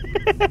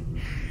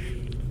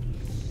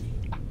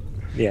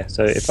 Yeah,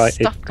 so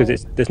Stuff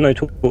because there's no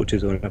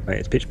torches or anything,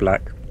 it's pitch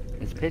black.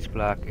 It's pitch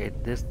black.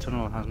 This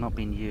tunnel has not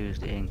been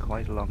used in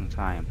quite a long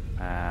time,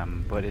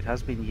 but it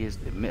has been used.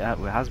 It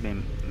has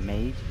been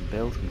made,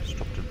 built, and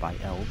constructed by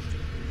elves.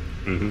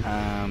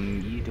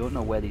 Mm-hmm. You don't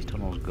know where these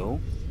tunnels go,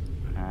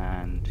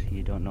 and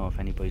you don't know if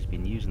anybody's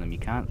been using them. You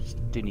can't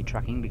do any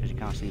tracking because you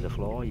can't see the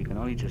floor. You can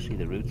only just see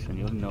the roots, and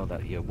you only know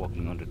that you're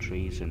walking under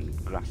trees and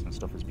grass and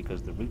stuff is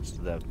because the roots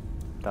to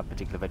that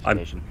particular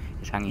vegetation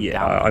is hanging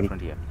down in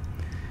front of you.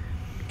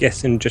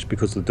 Guessing just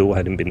because the door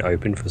hadn't been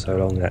opened for so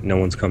long that no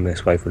one's come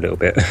this way for a little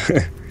bit.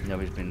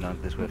 Nobody's been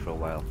this way for a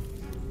while.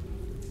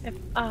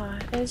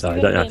 So I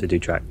don't have to do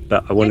track.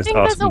 But I wanted to think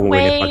ask there's a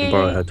Maureen if I way- can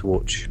borrow her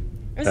torch.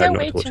 Is there a Not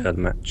way a torch, to? her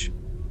match.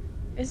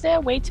 Is there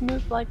a way to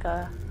move like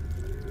a?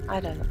 I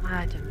don't know.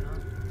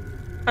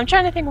 I'm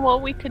trying to think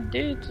what we could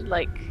do to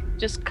like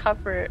just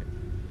cover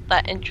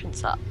that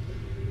entrance up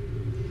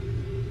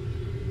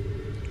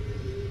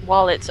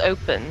while it's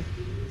open.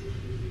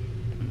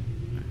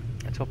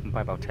 It's open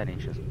by about 10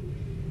 inches.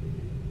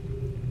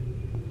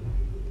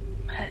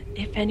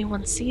 If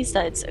anyone sees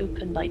that it's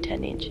open by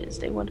 10 inches,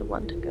 they wouldn't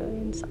want to go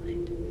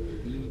inside.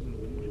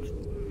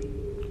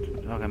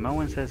 Okay,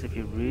 Melwin says if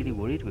you're really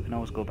worried, we can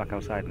always go back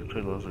outside and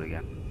close it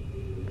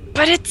again.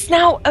 But it's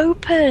now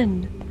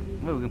open!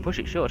 Well, we can push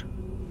it shut.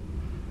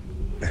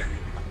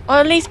 Or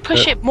at least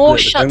push it more don't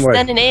shut worry.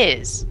 than it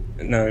is.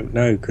 No,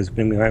 because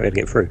then we won't be able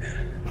to get through.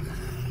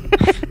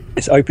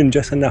 It's open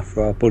just enough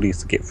for our bodies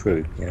to get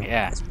through.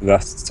 Yeah. It's with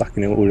us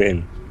sucking it all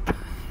in.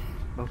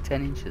 About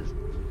 10 inches.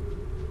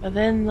 But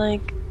then,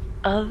 like,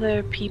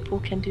 other people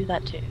can do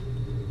that too.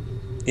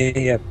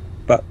 Yeah,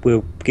 but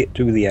we'll get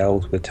through the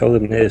elves, we'll tell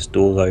them there's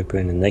doors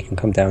open and they can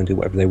come down and do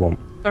whatever they want.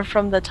 But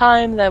from the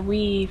time that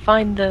we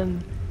find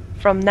them,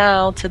 from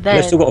now to then.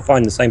 They've still got to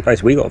find the same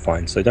place we got to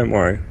find, so don't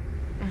worry.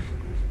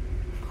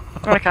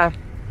 Okay.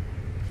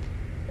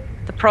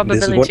 The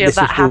probability of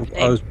that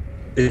happening.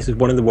 This is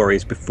one of the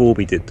worries before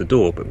we did the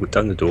door, but we've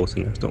done the door, so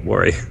let's not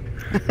worry.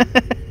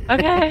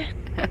 Okay.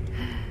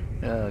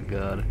 Oh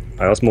god.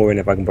 I asked Maureen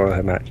if I can borrow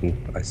her match,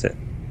 and I said,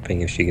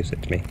 thing if she gives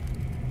it to me.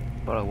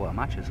 Borrow what,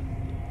 matches?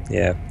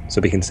 Yeah,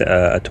 so we can set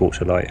a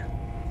torch alight.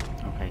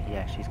 Okay,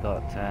 yeah, she's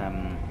got,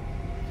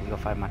 we've got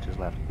 5 matches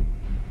left.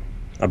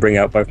 I'll bring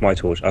out both my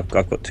torches. I've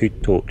got 2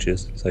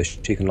 torches, so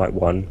she can light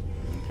one,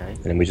 Okay.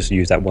 and then we just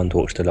use that one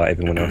torch to light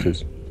everyone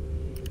else's.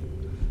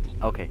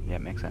 Okay, yeah,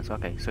 makes sense.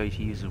 Okay, so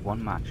she uses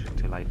 1 match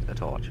to light a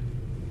torch.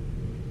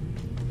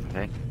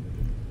 Okay.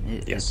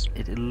 Yes.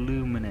 It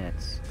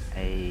illuminates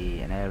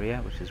an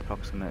area which is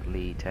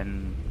approximately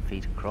 10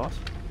 feet across,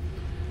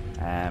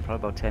 probably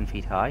about 10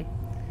 feet high,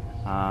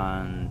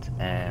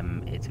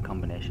 and it's a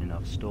combination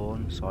of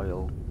stone,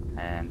 soil,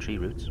 and tree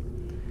roots.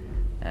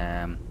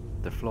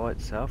 The floor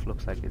itself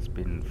looks like it's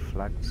been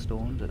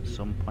flagstoned at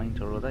some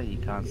point or other. You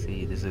can't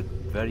see, there's a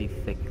very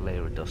thick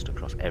layer of dust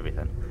across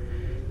everything.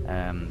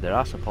 There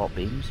are support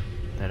beams.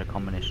 They're a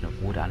combination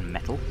of wood and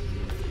metal.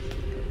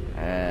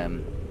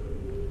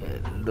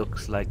 It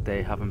looks like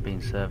they haven't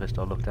been serviced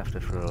or looked after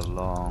for a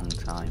long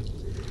time.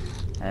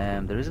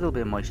 There is a little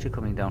bit of moisture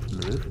coming down from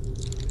the roof.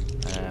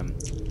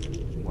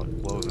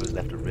 What was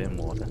left of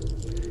rainwater.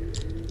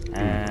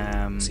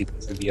 See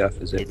through the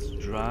earth, is it? It's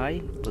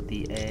dry, but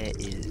the air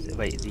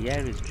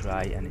is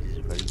dry and it is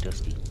very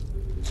dusty.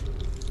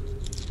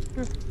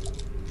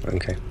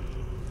 Okay.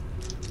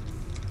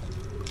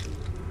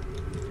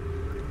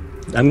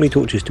 How many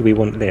torches do we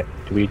want lit?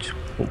 Do we just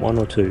want 1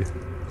 or 2?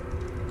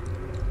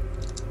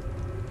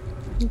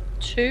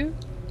 2?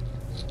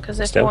 Because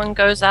if Still? one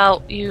goes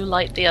out, you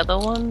light the other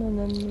one, and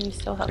then we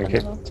still have Okay,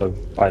 another. so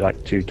I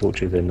like 2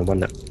 torches in the one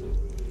that...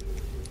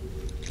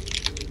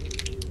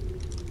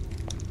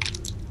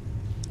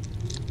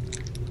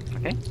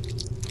 Okay.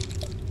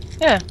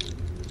 Yeah.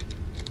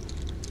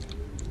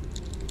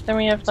 Then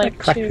we have It's like like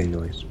crackling 2.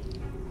 noise.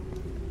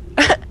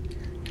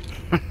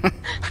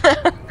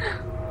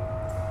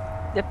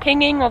 The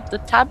pinging of the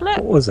tablet,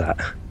 What was that?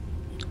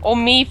 or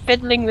me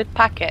fiddling with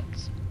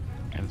packets.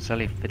 And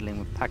Sully fiddling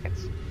with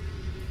packets.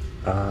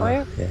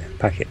 Where? Yeah,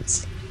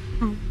 packets.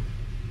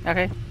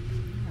 Okay.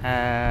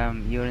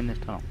 You're in this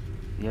tunnel.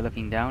 You're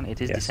looking down.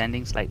 It is Yes.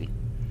 descending slightly.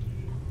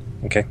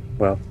 Okay,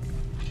 well,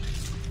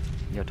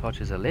 Your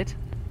torches are lit.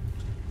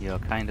 You're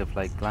kind of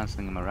like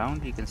glancing them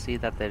around. You can see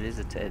that there is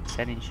a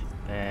 10-inch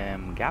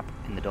gap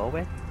in the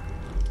doorway.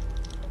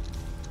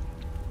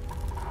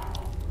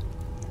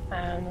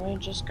 And we're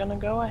just gonna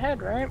go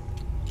ahead, right?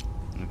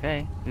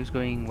 Okay, who's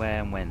going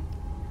where and when?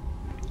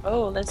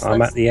 Oh, let's.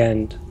 I'm at the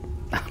end.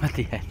 I'm at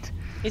the end.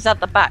 He's at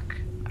the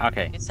back.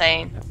 Okay. You're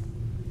saying.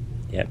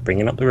 Yeah,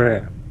 bringing up the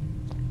rear.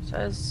 So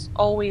it's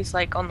always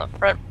like on the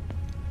front.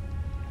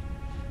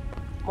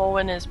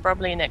 Morwen is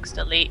probably next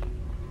to Lee.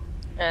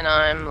 And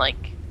I'm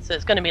like, so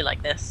it's gonna be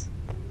like this.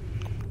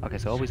 Okay,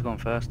 so always going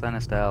first, then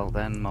Estelle,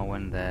 then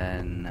Morwen,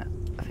 then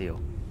Theo.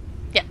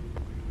 Yeah.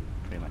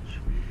 Pretty much.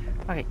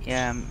 Okay,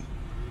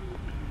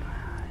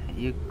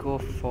 you go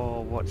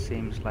for what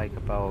seems like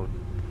about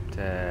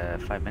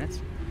 5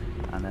 minutes,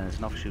 and then there's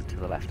an offshoot to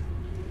the left.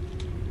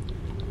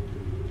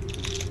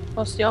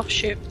 What's the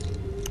offshoot?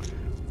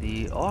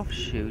 The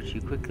offshoot,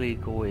 you quickly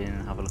go in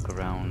and have a look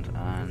around,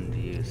 and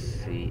you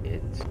see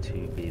it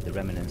to be the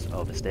remnants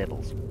of the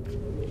stables.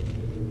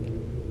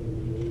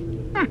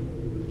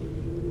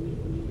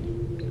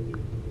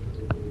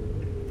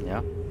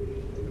 Yeah?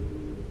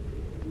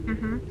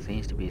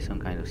 Seems to be some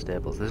kind of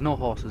stables. There's no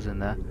horses in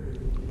there.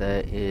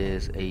 There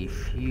is a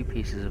few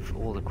pieces of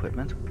old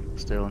equipment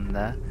still in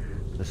there.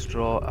 The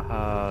straw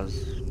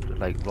has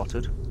like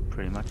rotted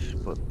pretty much,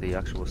 but the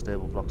actual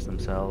stable blocks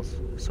themselves,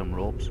 some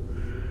ropes,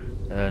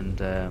 and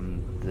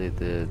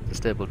the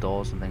stable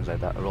doors and things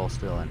like that are all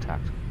still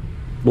intact.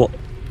 What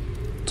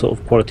sort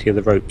of quality are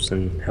the ropes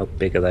and how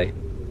big are they?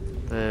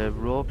 The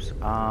ropes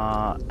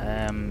are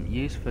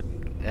used for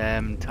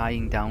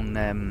tying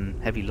down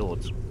heavy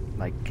loads,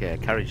 like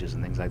carriages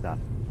and things like that.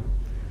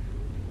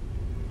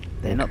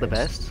 They're not the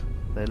best.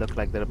 They look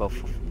like they're about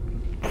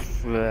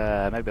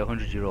maybe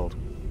 100-year-old.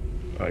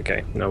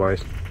 Okay, no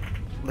worries.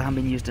 They haven't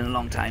been used in a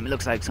long time. It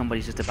looks like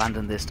somebody's just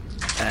abandoned this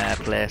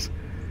place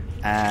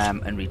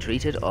and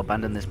retreated, or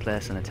abandoned this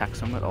place and attacked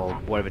someone, or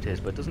whatever it is.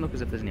 But it doesn't look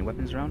as if there's any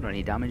weapons around or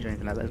any damage or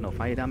anything like that. There's no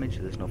fire damage,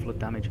 there's no flood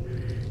damage.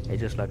 It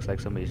just looks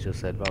like somebody's just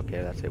said, well,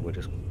 okay, that's it, we'll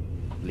just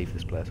leave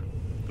this place.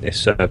 It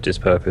served its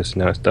purpose,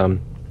 now it's done.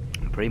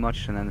 Pretty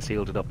much, and then they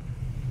sealed it up.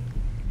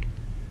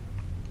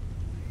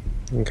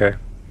 Okay.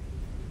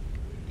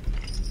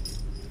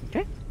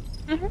 Okay?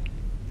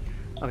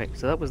 Okay,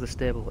 so that was the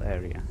stable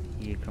area.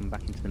 You come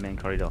back into the main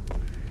corridor.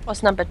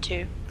 What's number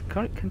 2?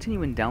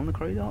 Continuing down the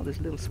corridor, there's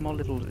a small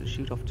little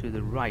shoot off to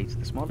the right.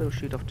 The small little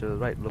shoot off to the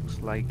right looks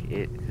like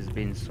it has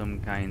been some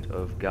kind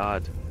of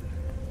guard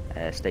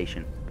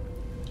station.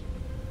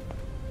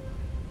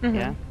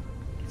 Yeah?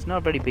 It's not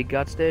a very big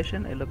guard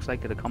station. It looks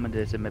like it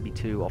accommodated maybe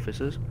 2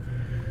 officers.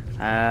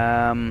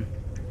 There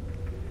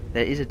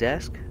is a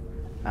desk,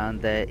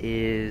 and there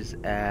is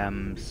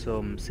some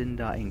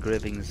Sindar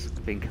engravings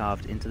being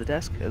carved into the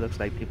desk. It looks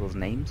like people's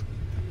names.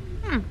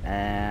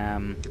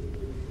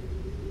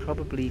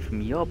 Probably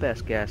from your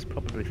best guess,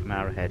 probably from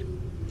Arrowhead.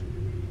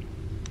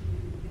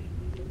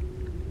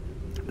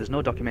 There's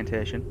no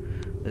documentation.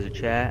 There's a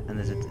chair and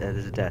there's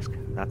a desk.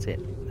 That's it.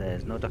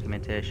 There's no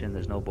documentation.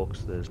 There's no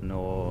books. There's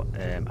no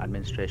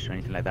administration or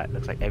anything like that. It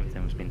looks like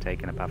everything's been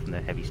taken apart from the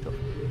heavy stuff.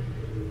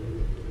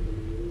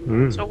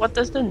 So what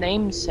does the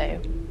name say?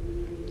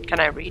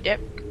 Can I read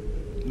it?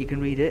 You can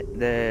read it.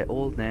 They're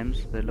old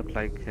names. They look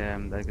like I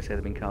said,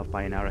 they've been carved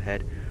by an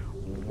arrowhead.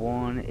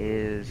 One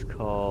is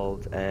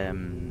called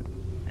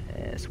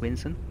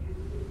Swinson.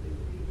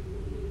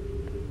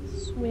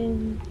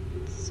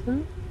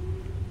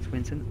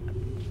 Swinson,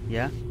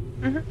 yeah.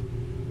 And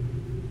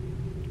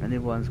the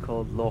other one's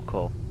called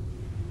Loco.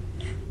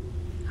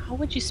 How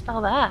would you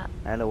spell that?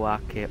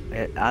 L-O-R-C-O.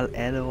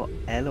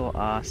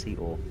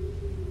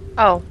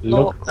 Oh,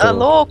 Loco.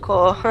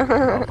 Loco.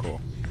 Loco.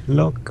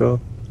 Loco.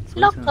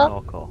 Swinson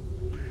Loco.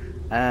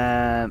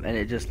 And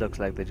it just looks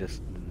like they're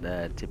just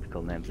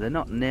typical names. They're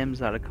not names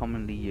that are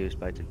commonly used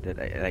by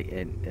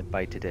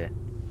today.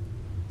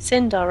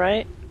 Sindar,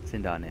 right?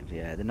 Sindar names,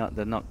 yeah. They're not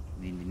the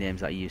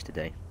names that are used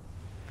today.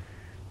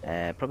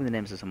 Probably the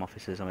names of some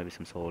officers or maybe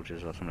some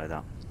soldiers or something like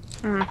that.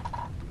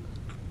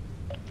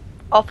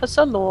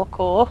 Officer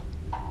Loco.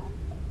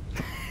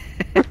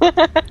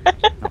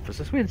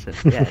 Officer Swinson,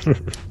 yes.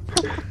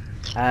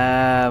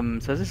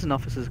 So this is an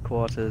officer's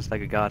quarters,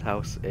 like a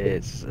guardhouse.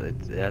 It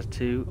has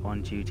 2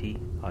 on duty,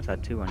 or it's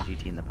had 2 on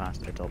duty in the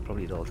past,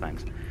 probably at all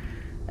times.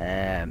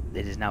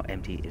 It is now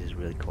empty, it is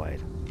really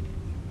quiet.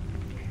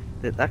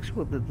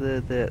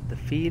 The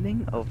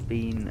feeling of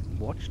being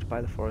watched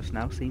by the forest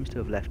now seems to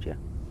have left you.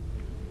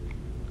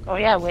 Oh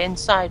yeah, we're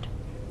inside.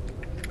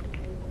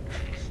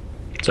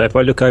 So if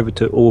I look over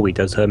to Ori,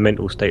 does her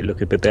mental state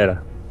look a bit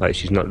better? Like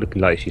she's not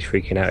looking like she's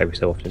freaking out every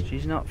so often?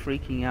 She's not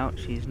freaking out,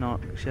 she's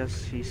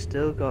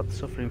still got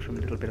suffering from a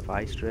little bit of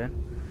eye strain.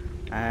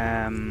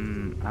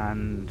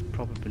 And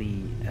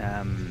probably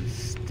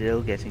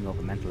still getting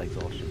over mental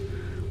exhaustion.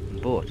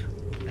 But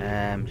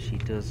she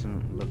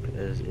doesn't look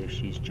as if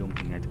she's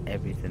jumping at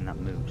everything that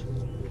moves.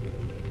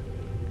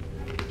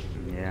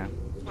 Yeah.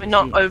 We're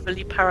not See-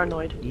 overly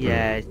paranoid.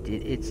 Yeah,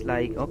 it's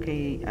like,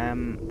 okay,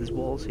 there's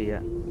walls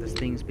here. There's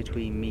things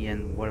between me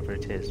and whatever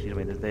it is. You know,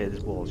 what I mean,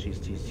 there's walls.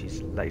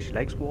 She's like, she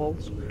likes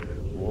walls.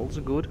 Walls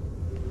are good.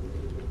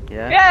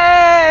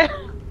 Yeah. Yay!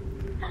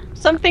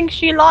 Something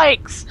she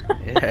likes.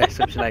 Yeah,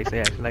 so she likes.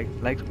 Yeah, she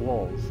likes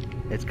walls.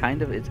 It's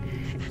kind of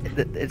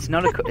it's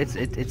not a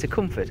it's a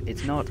comfort.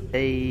 It's not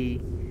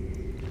a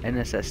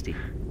necessity.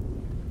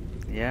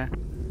 Yeah.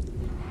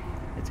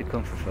 It's a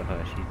comfort for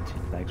her. She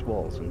likes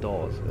walls and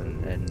doors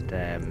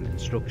and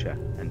structure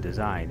and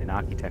design and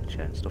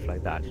architecture and stuff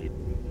like that.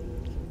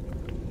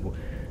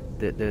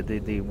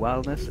 The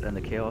wildness and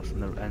the chaos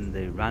and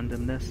the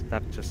randomness,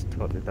 that just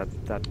totally that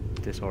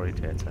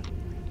disorientates her.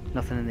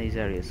 Nothing in these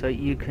areas. So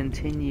you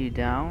continue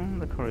down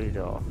the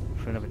corridor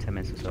for another 10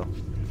 minutes or so,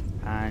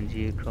 and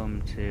you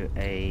come to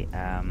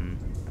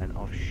an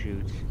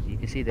offshoot. You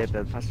can see that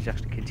the passage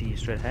actually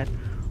continues straight ahead,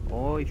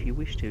 or if you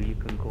wish to, you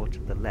can go to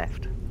the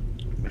left.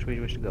 Which way do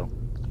you wish to go?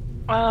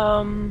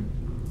 From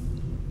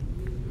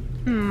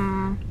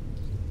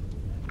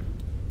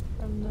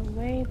the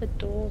way the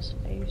door's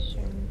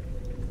facing.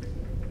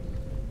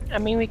 I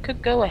mean, we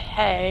could go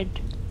ahead.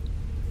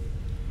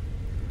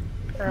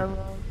 Which way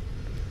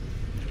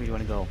do you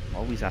want to go?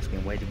 Always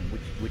asking which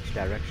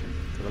direction.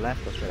 To the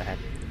left or straight ahead?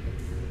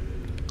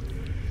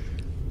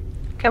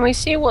 Can we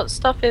see what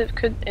stuff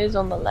is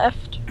on the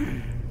left?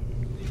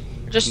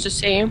 Just to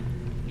see.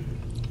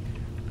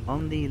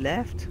 On the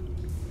left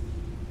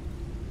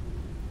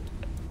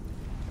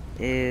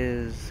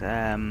is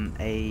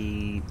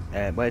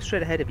well,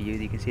 straight ahead of you.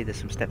 You can see there's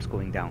some steps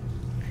going down.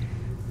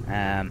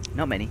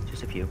 Not many,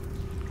 just a few,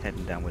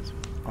 heading downwards.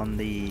 On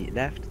the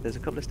left, there's a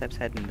couple of steps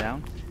heading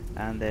down,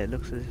 and it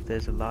looks as if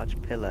there's a large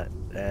pillar,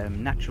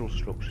 natural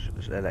structure,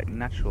 like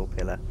natural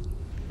pillar,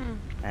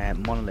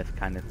 monolith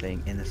kind of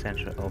thing in the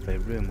centre of a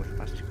room with a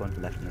passage going to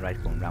the left and the right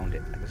going round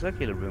it, like a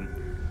circular room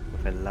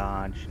with a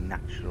large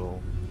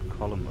natural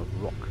column of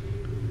rock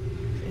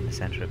in the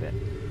centre of it.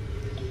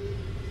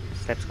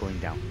 Steps going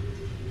down.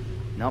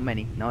 Not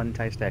many, not an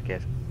entire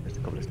staircase, just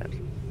a couple of steps.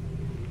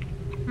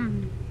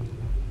 And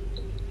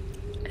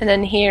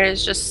then here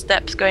is just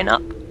steps going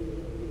up,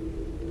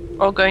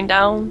 or going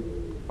down,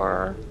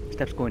 or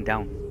Steps going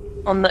down.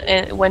 on the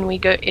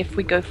if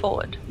we go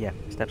forward. Yeah,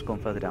 steps going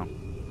further down.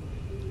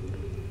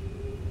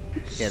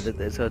 Yeah,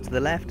 so to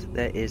the left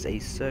there is a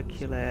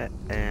circular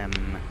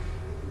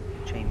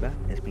chamber.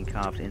 It's been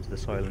carved into the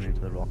soil and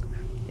into the rock.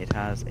 It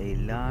has a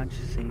large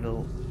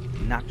single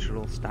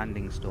natural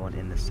standing stone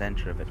in the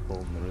centre of it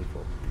holding the roof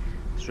up.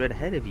 Straight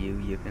ahead of you,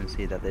 you can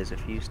see that there's a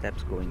few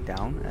steps going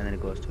down, and then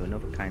it goes to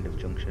another kind of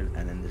junction,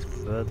 and then there's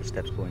further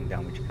steps going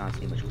down, which you can't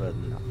see much further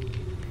than that.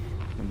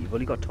 And you've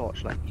only got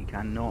torchlight, you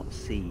cannot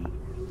see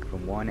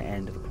from one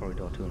end of a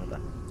corridor to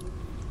another.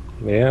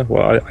 Yeah,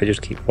 well, I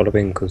just keep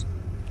following because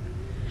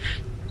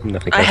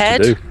nothing else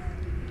Ahead? to do.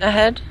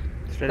 Ahead,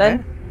 Straight then,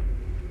 ahead?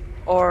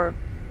 or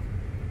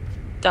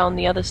down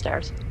the other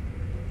stairs.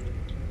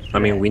 I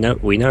mean, we know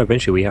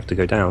eventually we have to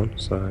go down,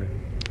 so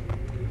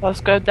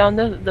Let's go down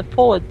the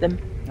forward then.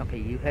 Okay,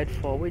 you head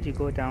forward, you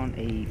go down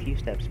a few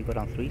steps, you go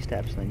down 3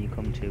 steps, and then you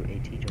come to a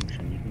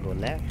T-junction. You can go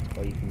left,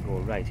 or you can go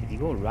right. If you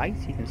go right,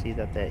 you can see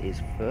that there is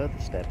further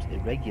steps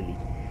irregularly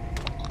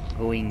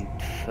going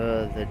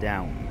further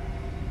down.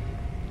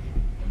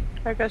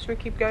 I guess we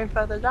keep going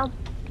further down.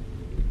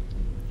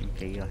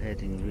 Okay, you're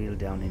heading real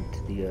down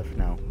into the earth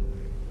now.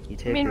 You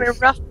take I mean, this... we're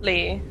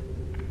roughly,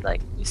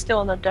 like, we're still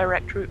on a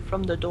direct route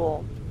from the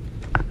door.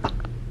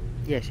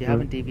 Yes, you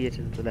haven't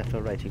deviated to the left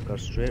or right, you've got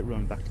a straight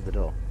run back to the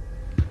door.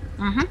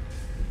 Mm-hmm.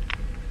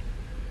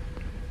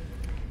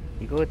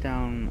 You go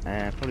down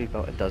probably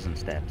about a dozen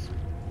steps.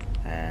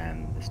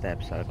 The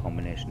steps are a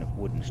combination of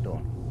wood and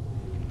stone.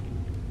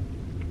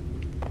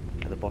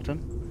 At the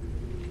bottom,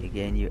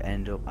 again you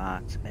end up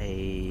at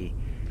a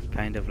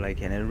kind of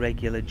like an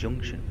irregular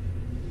junction.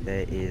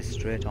 There is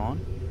straight on,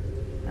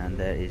 and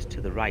there is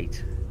to the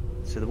right.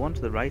 So the one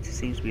to the right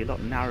seems to be a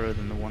lot narrower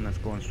than the one that's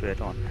going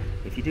straight on.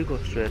 If you do go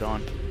straight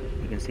on,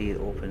 you can see it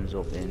opens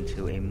up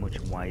into a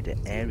much wider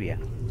area.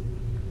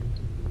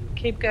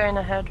 Keep going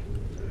ahead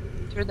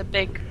through the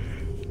big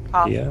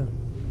path. yeah,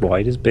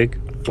 wide is big,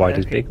 wide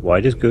is Okay. big,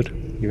 wide is good.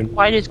 Even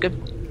Wide is good.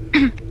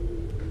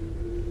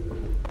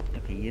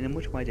 Okay, you're in a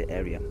much wider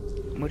area.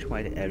 Much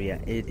wider area.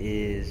 It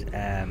is,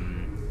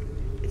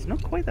 it's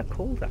not quite that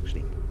cold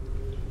actually.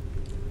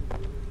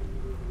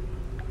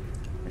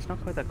 It's not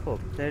quite that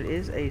cold. There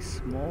is a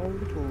small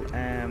little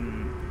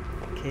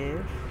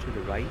cave to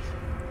the right.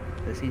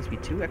 There seems to be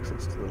 2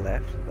 exits to the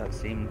left that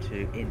seem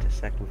to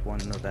intersect with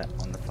one another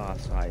on the far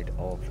side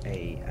of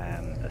a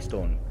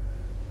stone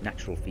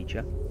natural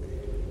feature.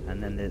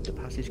 And then the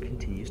passage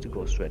continues to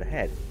go straight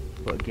ahead.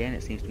 But again,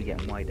 it seems to be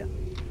getting wider.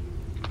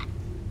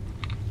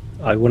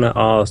 I want to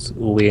ask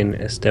Owen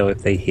and Estelle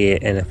if they hear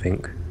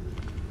anything.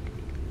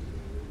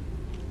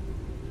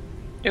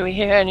 Do we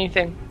hear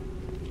anything?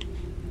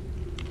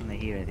 And they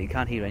hear anything.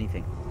 Can't hear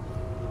anything.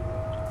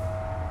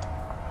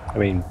 I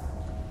mean,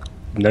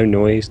 no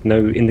noise, no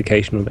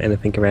indication of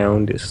anything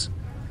around. It's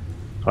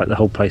like the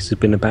whole place has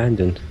been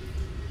abandoned.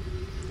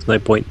 There's no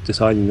point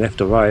deciding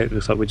left or right. It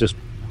looks like we just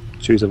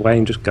choose a way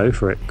and just go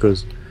for it.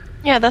 Because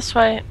Yeah, that's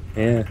why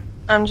yeah,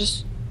 I'm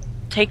just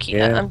taking.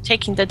 Yeah. I'm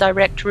taking the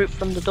direct route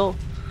from the door.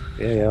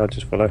 yeah, I'll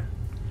just follow.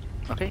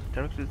 Okay,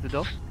 directly to the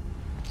door.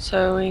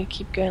 So we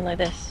keep going like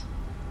this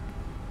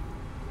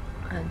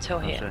until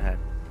Straight here. ahead.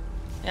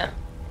 Yeah.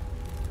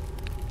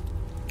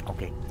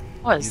 Okay.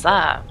 What is You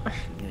that? Yeah,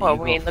 Well,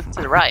 you we go look f-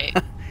 to the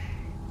right.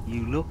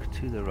 You look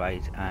to the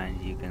right and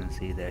you can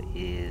see there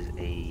is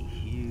a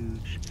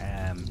huge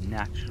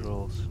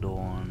natural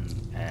stone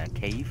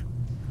cave.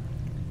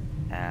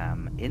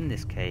 In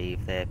this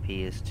cave there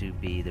appears to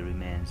be the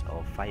remains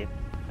of fire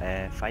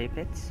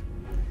pits,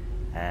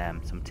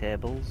 some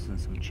tables and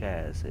some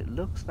chairs. It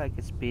looks like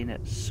it's been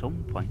at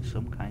some point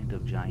some kind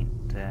of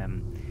giant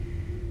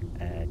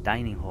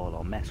dining hall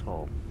or mess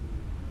hall.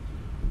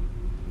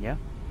 Yeah?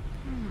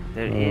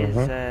 There is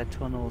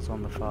tunnels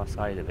on the far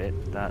side of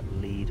it that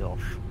lead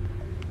off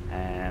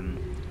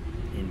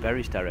in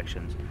various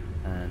directions,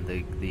 and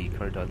the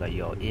corridor that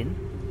you're in,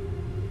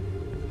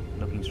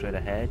 looking straight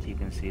ahead, you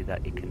can see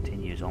that it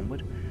continues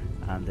onward,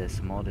 and there's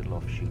small little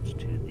offshoots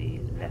to the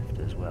left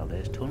as well.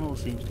 There's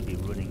tunnels seems to be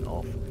running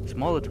off,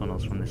 smaller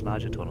tunnels from this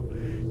larger tunnel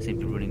seem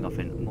to be running off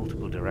in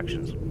multiple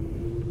directions.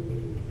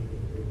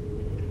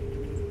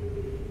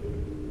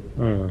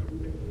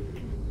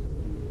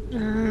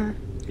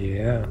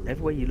 Yeah.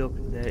 Everywhere you look,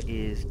 there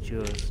is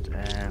just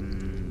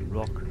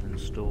rock and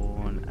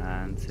stone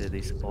and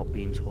these support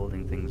beams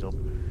holding things up.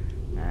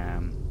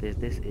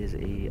 This is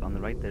on the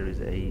right there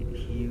is a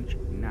huge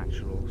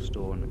natural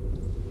stone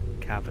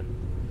cavern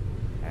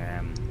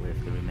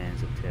with the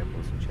remains of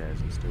tables and chairs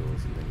and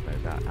stools and things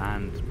like that,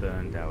 and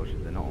burned out.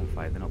 They're not on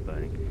fire, they're not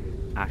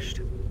burning, ashed,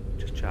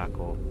 just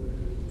charcoal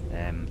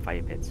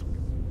fire pits.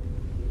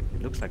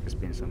 It looks like it's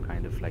been some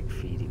kind of like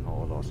feeding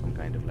hall or some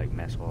kind of like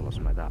mess hall or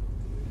something like that.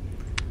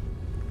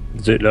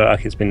 Does it look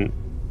like it's been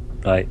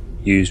like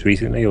used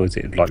recently, or is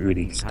it like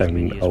really It has been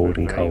stone used old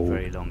for a and very, cold?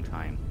 very long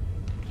time.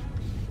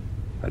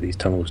 Like these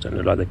tunnels don't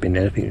look like they've been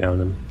anything around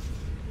them.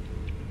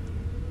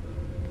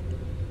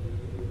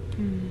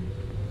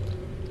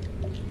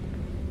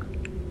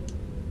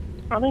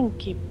 I think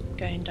keep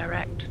going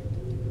direct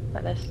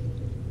like this.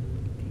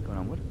 Keep going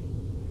onward.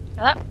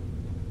 Like that?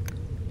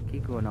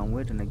 Keep going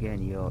onward, and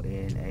again you're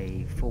in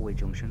a four-way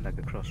junction, like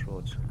a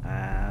crossroads.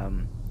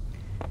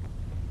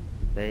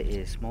 There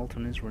is small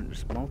tunnels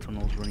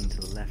running to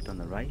the left and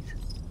the right,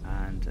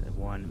 and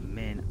one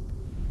main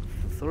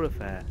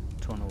thoroughfare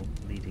tunnel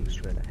leading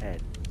straight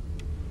ahead.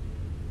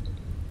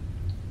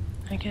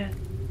 Okay.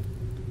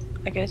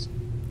 I guess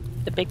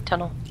the big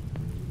tunnel.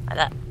 Like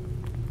that.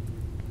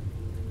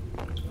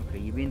 Okay,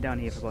 you've been down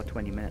here for about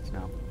 20 minutes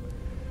now.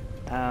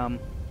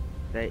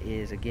 There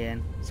is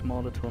again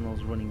smaller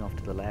tunnels running off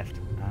to the left,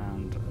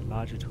 and a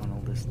larger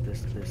tunnel.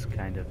 This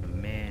kind of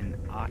main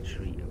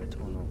artery of a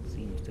tunnel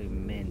seems to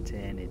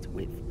maintain its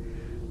width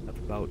of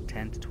about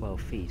 10 to 12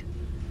 feet.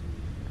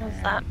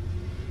 What's that?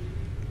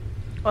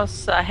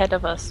 What's ahead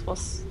of us?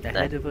 What's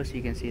Ahead of us,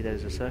 you can see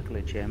there's a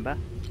circular chamber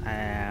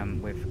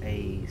with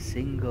a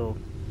single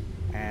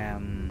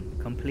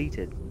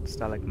completed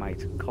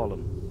stalagmite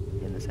column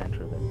in the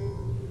center of it.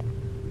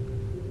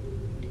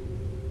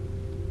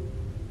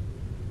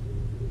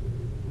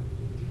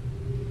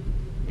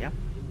 Yeah,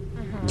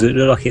 Does it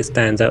look like it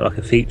stands out like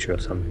a feature or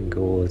something,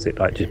 or is it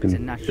like just it's a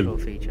been natural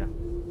feature.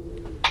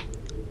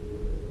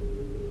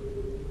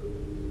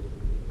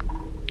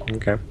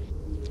 Okay.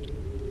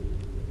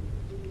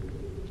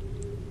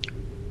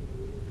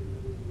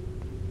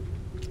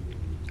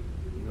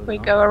 We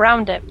go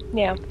around it.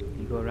 Yeah.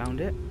 You go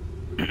around it,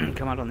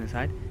 come out on this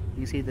side.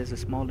 You can see there's a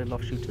small little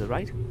offshoot to the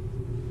right.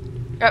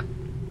 Yep.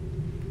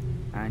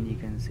 And you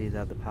can see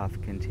that the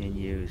path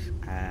continues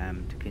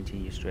to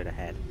continue straight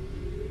ahead.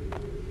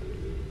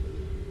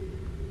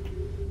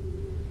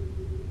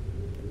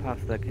 The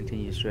path that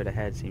continues straight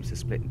ahead seems to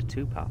split into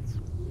two paths.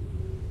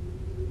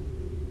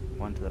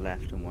 One to the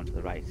left and one to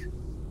the right.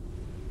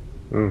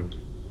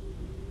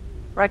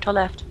 Right or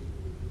left?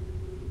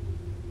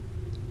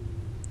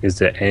 Is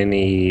there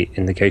any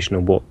indication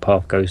of what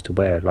path goes to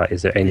where? Like,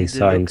 is there any They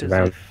signs look as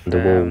around if, the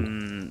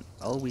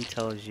wall? Olwe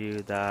tells you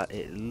that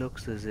it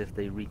looks as if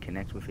they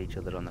reconnect with each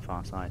other on the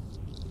far side.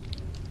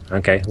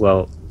 Okay,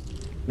 well,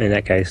 in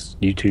that case,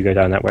 you two go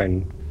down that way,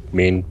 and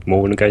me and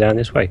Morgan go down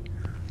this way.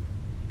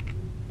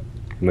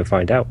 And we'll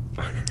find out.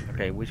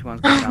 Okay, which one's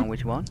going down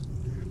which one?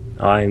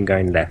 I'm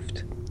going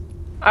left.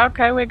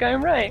 Okay, we're going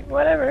right.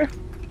 Whatever.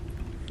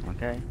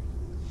 Okay.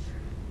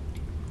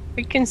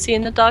 We can see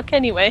in the dark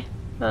anyway.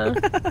 Wait.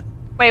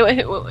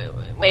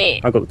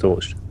 I got the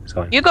torch. It's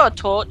fine. You got a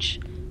torch,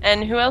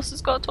 and who else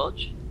has got a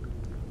torch?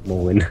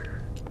 Morgan.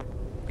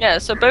 Yeah,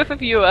 so both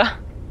of you are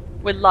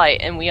with light,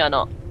 and we are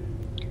not.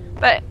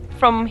 But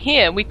from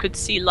here, we could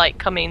see light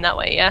coming that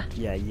way. Yeah.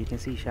 Yeah, you can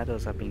see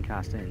shadows have been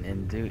cast in,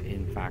 and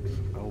in fact,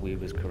 Olwe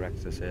was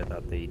correct to say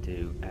that they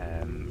do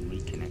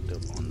reconnect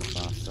up on the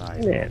far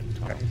side. Yeah,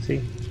 okay,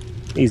 see?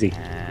 Easy. What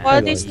are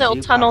Hello. these little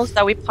You tunnels pass-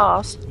 that we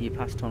pass? You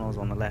pass tunnels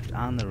on the left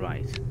and the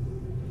right.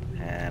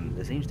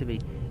 There seems to be,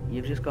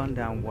 You've just gone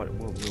down what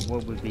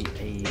would be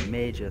a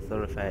major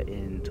thoroughfare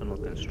in tunnel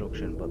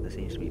construction, but there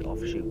seems to be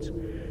offshoots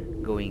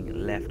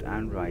going left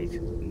and right,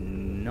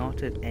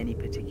 not at any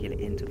particular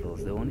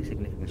intervals. The only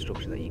significant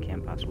structure that you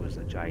came past was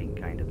a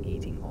giant kind of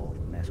eating hall,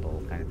 mess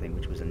hall kind of thing,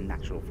 which was a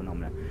natural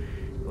phenomenon,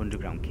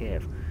 underground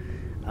cave.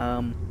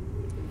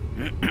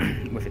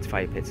 With its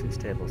fire pits and its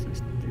tables and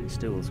its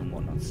stools and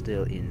whatnot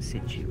still in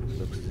situ.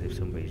 Looks as if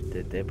somebody's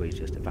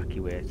just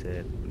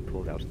evacuated and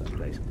pulled out of that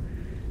place.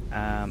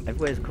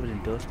 Everywhere's covered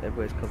in dust,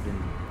 everywhere's covered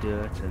in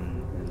dirt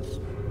and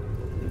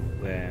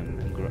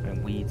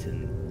weeds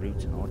and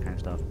roots and all that kind of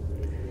stuff.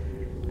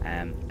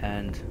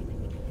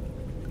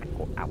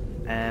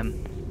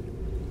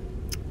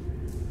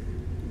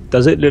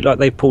 Does it look like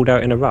they pulled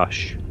out in a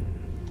rush?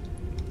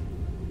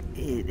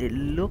 It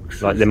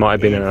looks like there might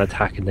have been an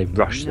attack and they've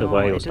rushed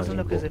away or something. It doesn't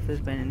look as if there's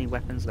been any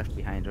weapons left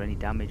behind or any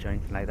damage or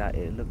anything like that.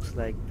 It looks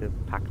like they've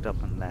packed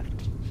up and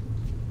left.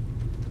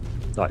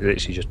 Like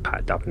literally just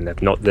packed up and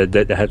left. Not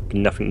they had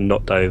nothing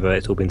knocked over.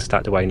 It's all been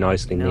stacked away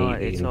nicely, neatly. No,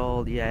 it's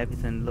all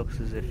everything looks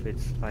as if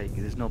it's like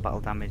there's no battle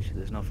damage,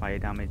 there's no fire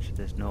damage,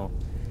 there's no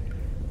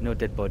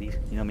dead bodies.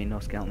 You know what I mean? No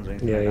skeletons or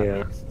anything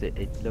like that.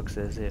 It looks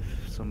as if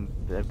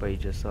everybody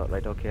just thought,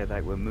 right, okay,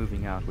 like we're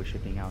moving out, we're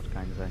shipping out,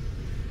 kind of thing.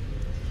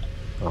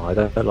 Oh, I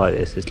don't like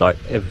this. It's like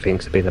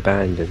everything's been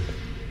abandoned.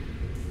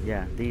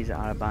 Yeah, these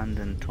are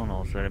abandoned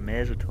tunnels. They're a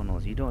maze of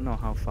tunnels. You don't know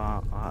how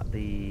far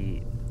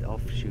the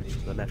offshoots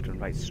to the left and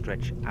right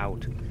stretch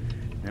out.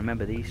 And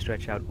remember, these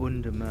stretch out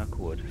under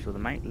Mirkwood, so they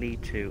might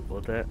lead to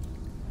other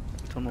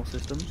tunnel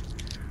systems,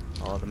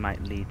 or they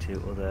might lead to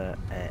other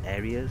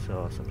areas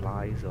or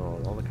supplies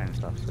or all that kind of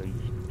stuff. So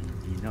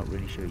you're not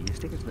really sure. You're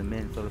sticking to the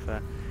main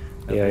thoroughfare.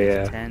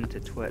 It's a 10 to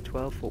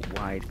 12 foot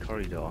wide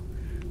corridor,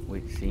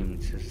 which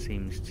seems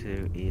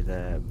to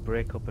either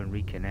break up and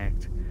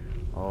reconnect,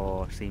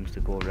 or seems to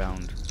go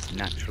around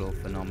natural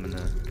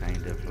phenomena,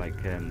 kind of like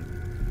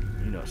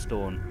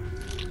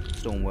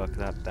stonework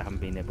that they haven't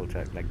been able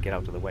to like get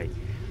out of the way.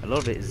 A lot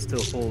of it is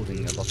still holding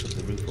a lot of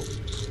the roof up.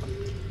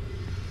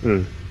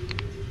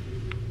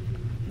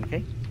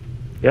 Okay.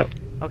 Yep.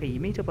 Okay, you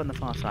meet up on the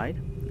far side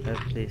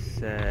of this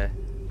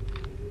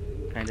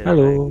kind of.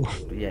 Hello.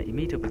 You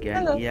meet up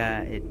again. Hello.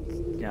 Yeah,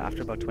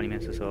 after about 20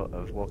 minutes or so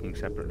of walking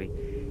separately,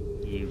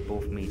 you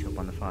both meet up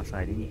on the far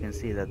side, and you can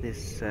see that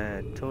this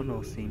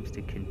tunnel seems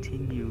to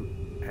continue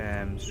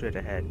straight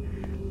ahead,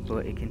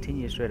 but it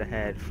continues straight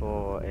ahead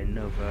for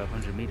another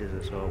 100 meters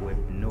or so with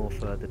no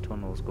further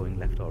tunnels going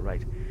left or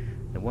right.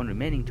 The one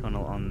remaining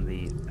tunnel on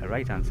the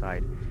right hand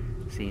side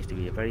seems to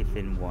be a very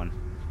thin one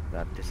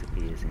that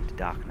disappears into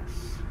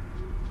darkness.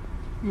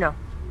 No.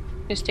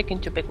 You're sticking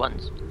to big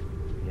ones.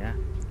 Yeah,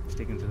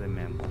 sticking to the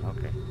main one,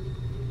 okay.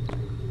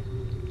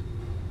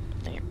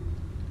 There.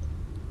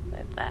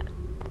 Like that.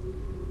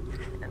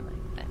 And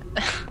like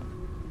that.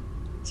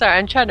 Sorry,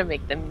 I'm trying to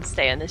make them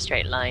stay on the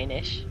straight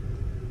line-ish.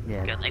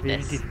 Yeah, Go like very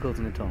this. difficult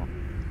in the tunnel.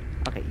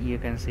 Okay, you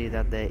can see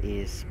that there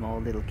is small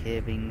little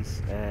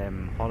cavings,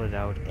 hollowed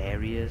out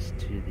areas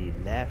to the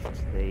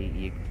left.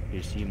 You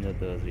assume that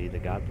those are either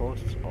guard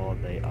posts or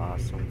they are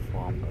some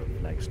form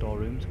of like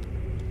storerooms.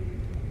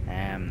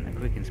 A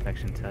quick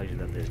inspection tells you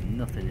that there's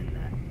nothing in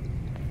there.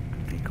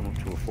 You come up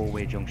to a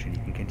four-way junction.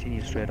 You can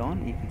continue straight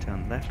on, you can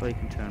turn left, or you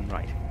can turn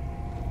right.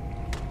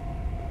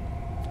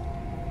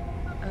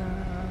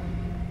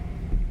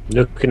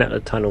 Looking at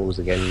the tunnels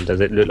again, does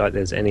it look like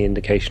there's any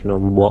indication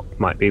on what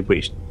might be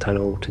which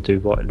tunnel to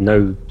do what?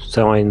 No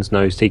signs,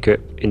 no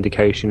secret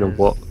indication of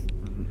what?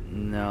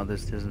 No, there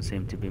doesn't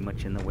seem to be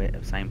much in the way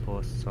of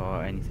signposts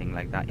or anything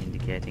like that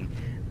indicating.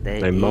 There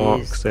No is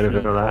marks, three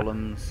anything like that?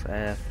 columns,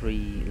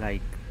 three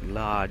like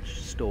large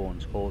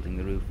stones holding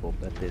the roof up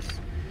at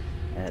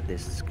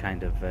this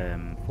kind of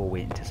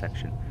four-way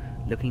intersection.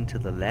 Looking to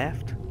the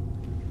left,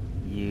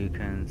 you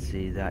can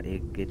see that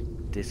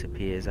it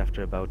disappears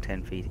after about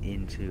 10 feet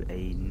into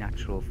a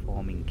natural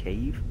forming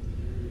cave,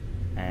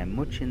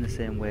 much in the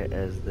same way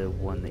as the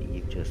one that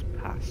you've just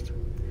passed.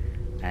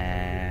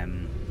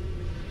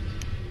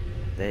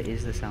 There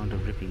is the sound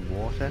of dripping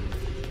water.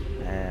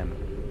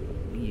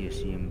 You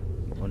assume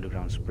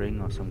underground spring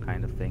or some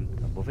kind of thing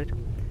above it.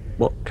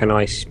 What can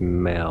I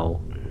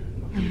smell?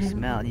 What can you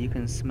smell? You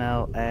can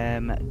smell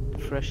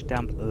fresh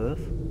damp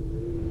earth,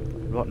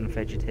 rotten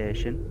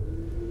vegetation,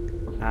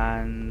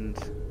 and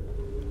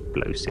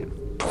Explosive.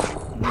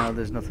 no,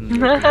 there's nothing.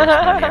 There's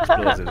any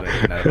explosives or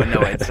anything like that. But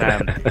no, it's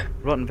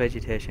rotten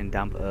vegetation,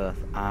 damp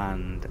earth,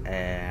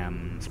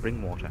 and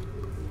spring water.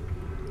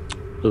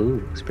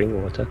 Ooh,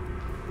 spring water.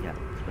 Yeah,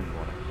 spring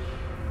water.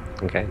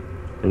 Okay.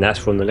 And that's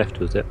from the left,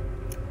 was it?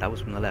 That was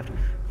from the left.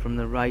 From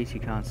the right, you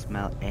can't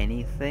smell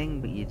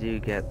anything, but you do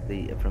get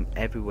from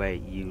everywhere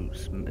you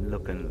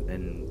look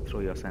and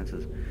through your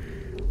senses.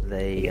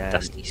 They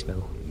Dusty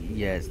smell.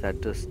 Yeah, it's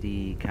that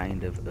dusty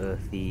kind of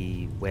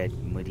earthy, wet,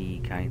 muddy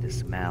kind of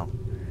smell.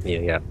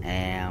 Yeah.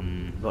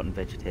 Rotten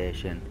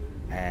vegetation,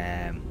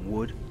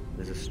 wood.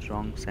 There's a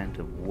strong scent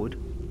of wood.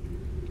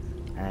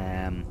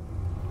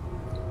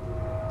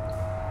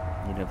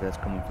 You know if that's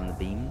coming from the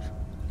beams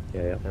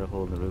Yeah. that are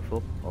holding the roof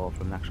up, or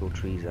from actual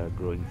trees that are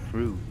growing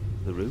through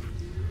the roof.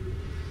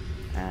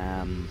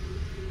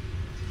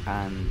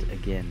 And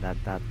again, that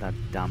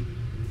damp,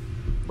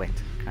 wet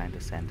kind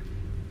of scent,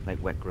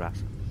 like wet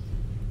grass.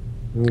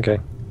 Okay.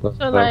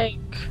 So, like,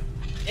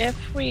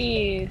 if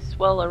we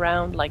swirl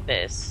around like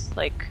this,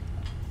 like,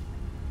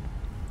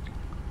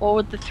 what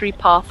would the 3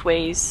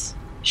 pathways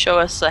show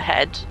us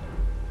ahead?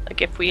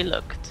 Like, if we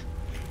looked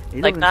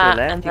You like look to the that,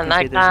 left, and you then can see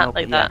like there's an that,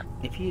 open, like yeah. that.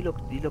 If you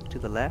look to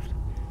the left,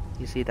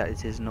 you see that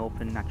it is an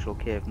open natural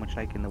cave, much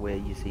like in the way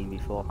you've seen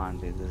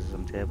beforehand. There's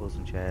some tables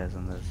and chairs,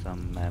 and there's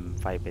some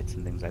fire pits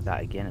and things like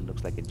that. Again, it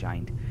looks like a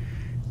giant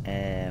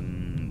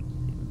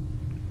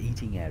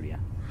eating area.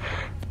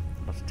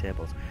 Lots of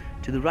tables.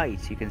 To the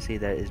right, you can see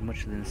there is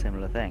much of a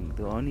similar thing.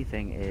 The only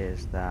thing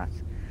is that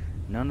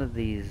none of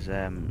these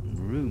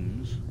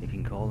rooms, if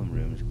you can call them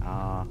rooms,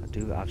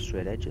 do have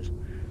straight edges.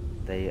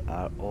 They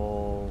are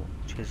all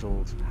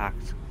chiseled,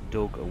 hacked,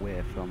 dug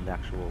away from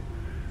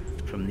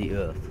the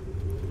earth.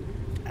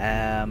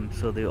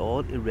 So they're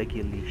all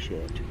irregularly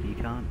shaped. You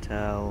can't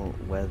tell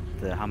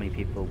how many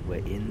people were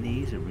in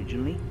these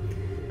originally,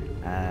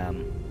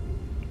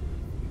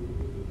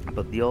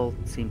 but they all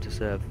seem to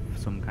serve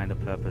some kind of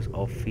purpose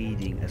of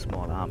feeding a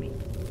small army.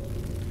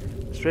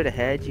 Straight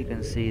ahead, you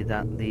can see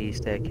that the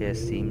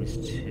staircase seems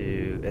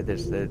to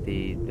there's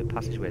the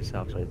passageway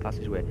itself. Sorry, the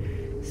passageway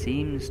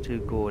seems to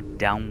go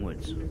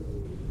downwards.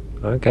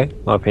 Okay.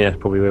 I think that's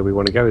probably where we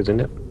want to go, isn't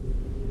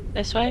it?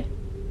 This way?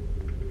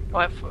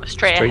 Or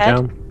straight Straight ahead?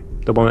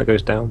 down. The one that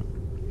goes down.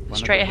 One that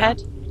Straight goes ahead?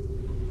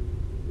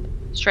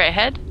 down. Straight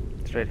ahead?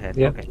 Straight ahead.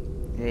 Yeah. Okay.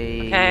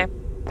 Okay.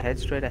 Head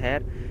straight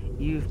ahead.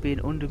 You've been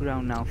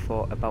underground now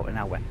for about an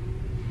hour,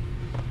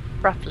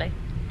 Roughly.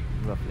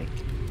 roughly.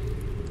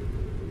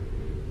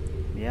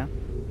 Yeah.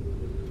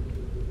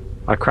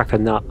 I crack a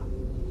nut.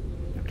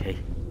 Okay.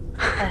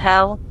 The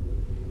hell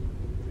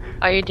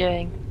are you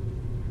doing?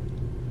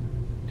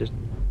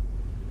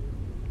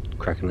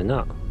 Cracking a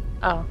nut.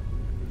 Oh.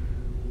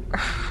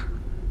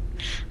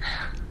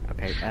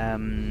 Okay.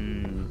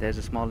 There's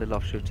a small little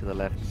offshoot to the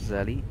left,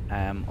 Zelly.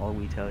 All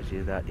we tells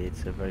you that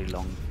it's a very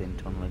long, thin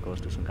tunnel that goes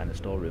to some kind of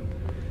storeroom.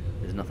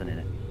 There's nothing in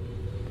it.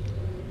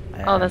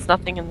 Oh, there's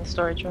nothing in the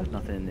storage room. There's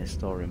nothing in this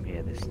storeroom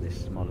here.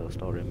 This small little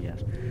storeroom.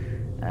 Yes.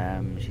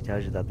 She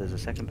tells you that there's a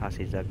second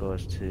passage that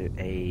goes to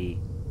a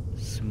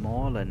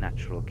smaller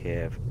natural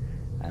cave,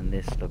 and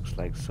this looks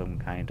like some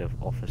kind of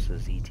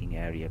officers' eating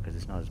area because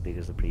it's not as big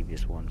as the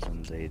previous ones,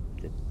 and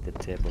the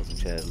tables and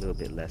chairs are a little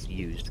bit less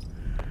used.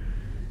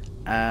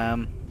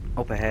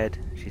 Up ahead,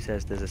 she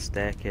says there's a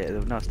staircase.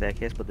 Not a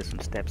staircase, but there's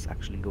some steps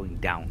actually going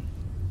down.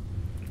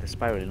 They're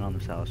spiraling on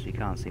themselves, so you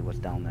can't see what's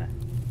down there.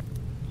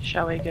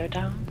 Shall we go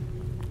down?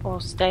 Or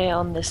stay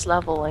on this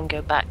level and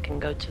go back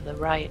and go to the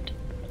right?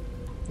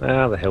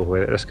 Ah, the hell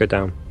with it. Let's go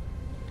down.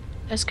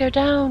 Let's go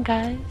down,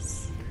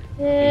 guys.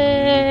 You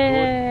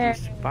Yeah.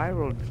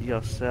 spiral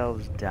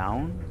yourselves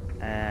down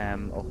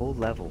a whole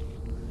level.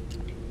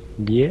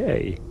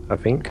 Yay. I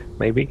think.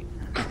 Maybe.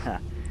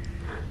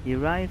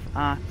 You arrive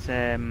at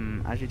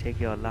as you take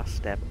your last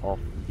step off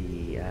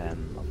the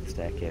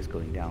staircase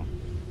going down.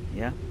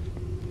 Yeah.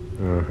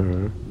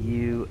 Mm-hmm.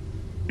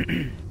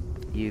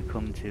 You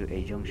come to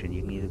a junction.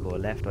 You can either go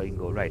left or you can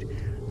go right.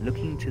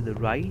 Looking to the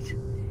right,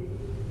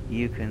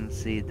 you can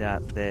see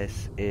that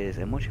this is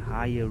a much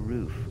higher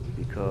roof,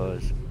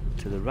 because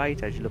to the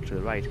right, as you look to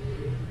the right,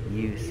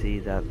 you see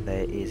that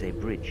there is a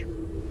bridge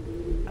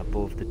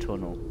above the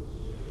tunnel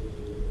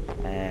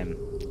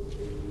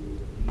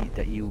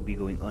that you will be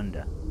going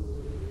under.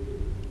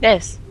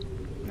 Yes.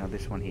 Now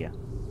this one here,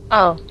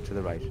 Oh. to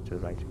the right,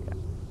 yeah.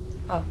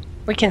 Oh.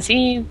 We can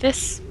see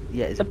this.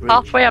 Yeah, it's The a bridge.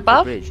 pathway It's a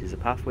above? bridge. There's a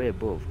pathway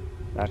above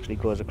that actually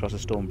goes across a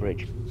stone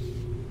bridge.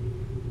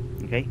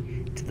 Okay,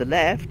 to the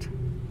left,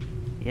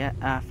 yeah,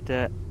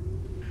 after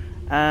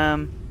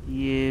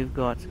you've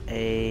got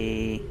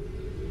a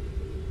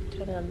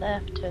To the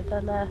left, to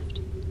the left.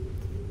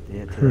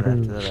 yeah, to the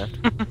left, to the left.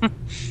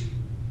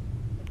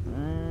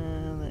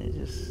 Let me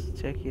just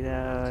check it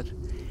out.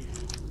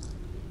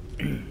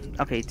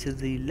 Okay, to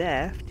the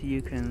left,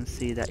 you can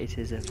see that it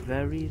is a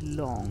very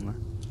long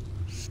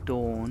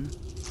stone,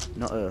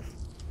 not earth,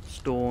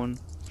 stone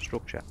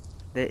structure.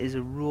 There is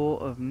a row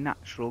of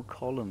natural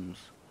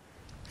columns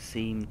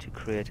seem to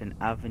create an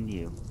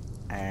avenue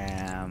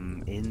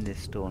in this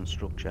stone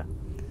structure.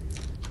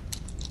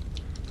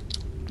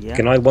 Yeah.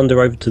 Can I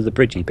wander over to the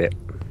bridgey bit?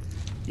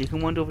 You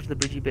can wander over to the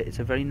bridgey bit. It's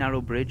a very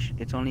narrow bridge.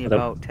 It's only I don't-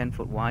 about 10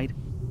 foot wide.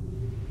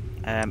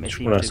 It Just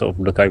seems want to to, sort of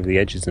look over the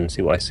edges and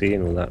see what I see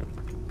and all that.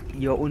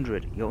 you're under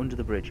it. You're under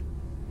the bridge.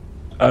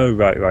 Oh,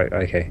 right,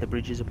 okay. The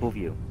bridge is above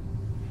you.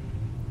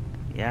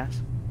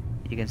 Yes.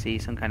 You can see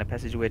some kind of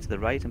passageway to the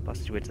right and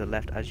passageway to the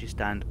left as you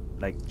stand,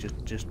 like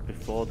just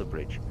before the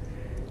bridge.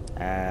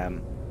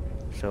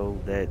 So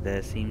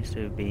there seems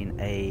to have been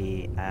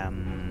a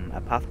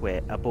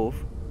pathway above,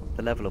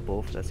 the level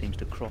above, that seems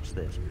to cross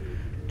this.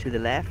 To the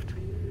left,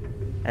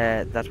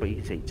 that's what you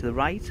can see. To the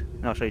right,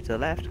 no, sorry, to the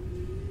left,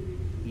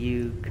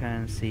 you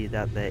can see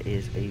that there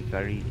is a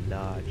very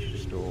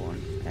large stone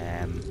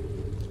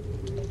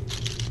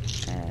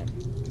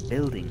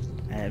building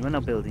Well,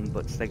 not building,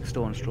 but it's like a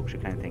stone structure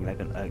kind of thing, like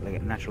a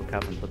natural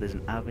cavern. But there's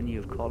an avenue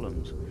of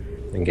columns.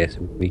 I guess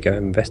we go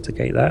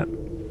investigate that.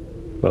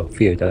 Well,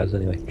 Theo does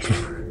anyway.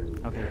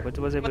 Okay, what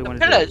does everyone With the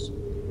want to pillars.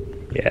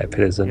 do? Yeah,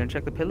 pillars You want and to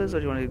check the pillars, or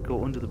do you want to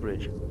go under the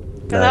bridge?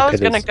 Because I was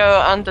going to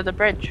go under the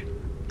bridge.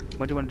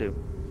 What do you want to do?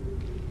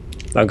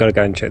 I've got to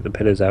go and check the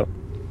pillars out.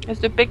 It's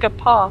the bigger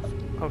path.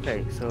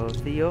 Okay, so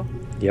Theo,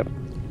 Yep.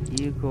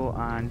 you go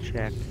and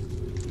check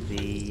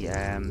the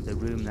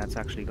room that's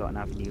actually got an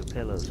avenue of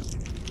pillars.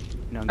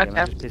 No, I'm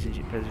Okay. just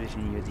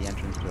positioning you at the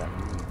entrance to that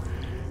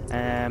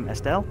room.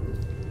 Estelle?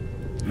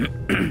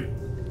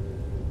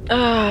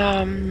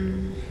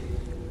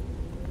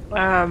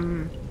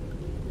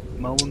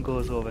 Moen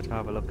goes over to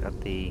have a look at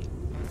the...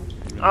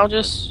 I'll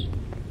just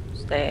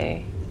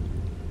stay.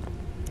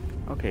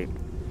 Okay,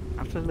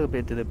 after a little bit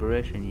of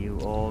deliberation, you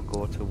all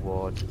go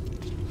towards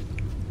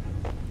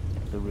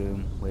the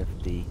room with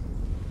the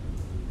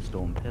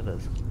stone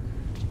pillars.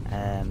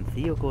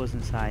 Theo goes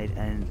inside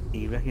and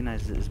he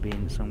recognises it as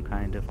being some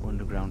kind of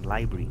underground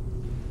library.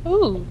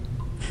 Ooh.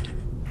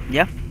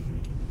 Yeah,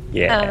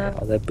 Yeah.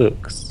 Are there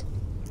books?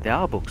 there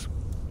are books.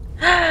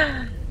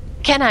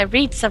 Can I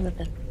read some of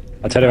them?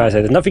 I tell you, I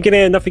said, there's nothing in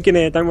here, nothing in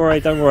here. Don't worry,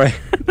 don't worry.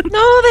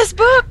 No, there's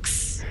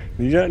books!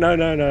 You don't.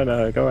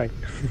 No. Go away.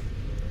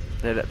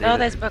 No,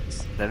 there's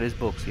books. There is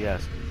books,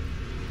 yes.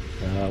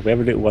 We have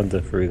a little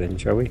wander through then,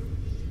 shall we?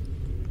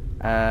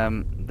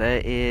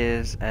 There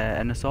is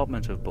an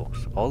assortment of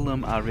books. All of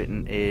them are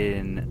written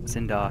in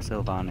Sindar,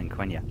 Sylvan, and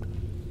Quenya.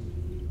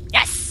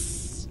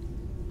 Yes!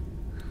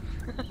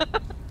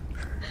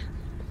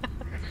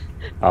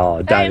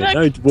 Oh, damn Hey, it!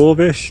 No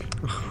dwarvish.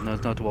 No,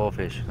 it's not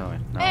dwarfish. No.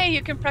 Hey,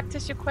 you can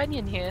practice your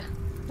Quenyan here.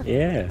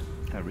 Yeah.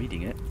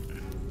 Reading it.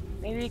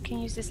 Maybe you can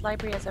use this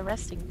library as a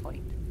resting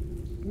point.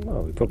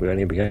 Well, we probably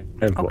only be going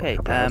for Okay. a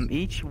couple of hours.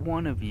 Each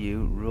one of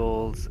you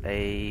rolls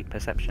a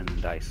perception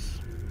dice.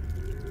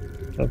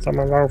 Can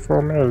someone roll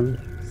for me?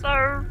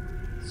 So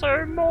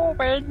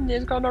Morwen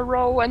is gonna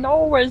roll and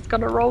always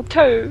gonna roll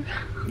 2.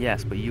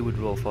 Yes, but you would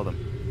roll for them.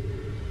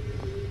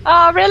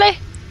 Oh, really?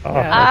 Oh,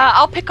 Yeah.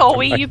 I'll pick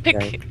Olwe. You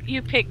Okay.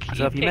 pick.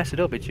 So if you mess it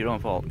up, it's your own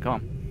fault. Come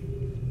on.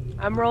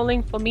 I'm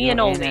rolling for me You're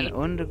and in an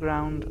Olwe.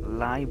 underground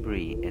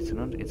library. It's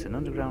an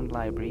underground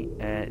library.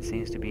 It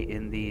seems to be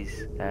in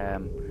these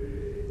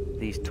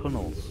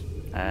tunnels,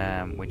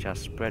 which are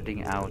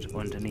spreading out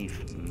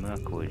underneath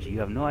Mirkwood. You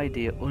have no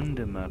idea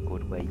under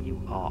Mirkwood where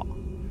you are.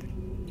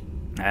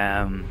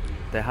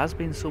 There has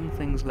been some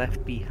things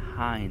left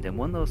behind, and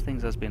one of those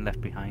things that's been left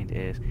behind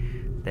is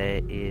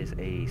there is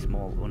a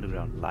small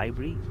underground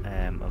library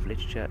of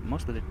literature.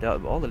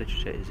 All the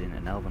literature is in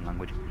an Elven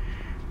language.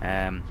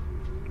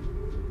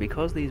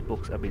 Because these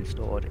books have been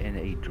stored in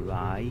a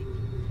dry,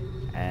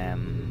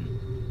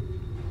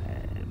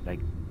 like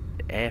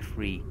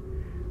air-free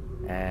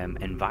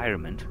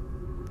environment,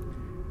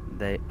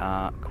 they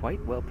are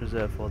quite well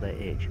preserved for their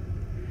age.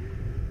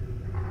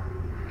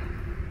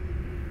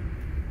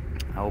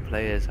 Our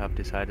players have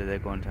decided they're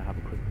going to have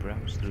a quick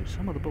browse through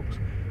some of the books,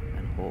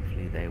 and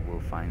hopefully they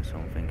will find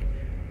something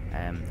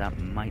that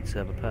might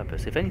serve a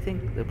purpose. If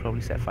anything, they'll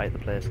probably set fire to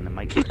the place and it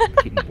might keep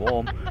them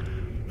warm.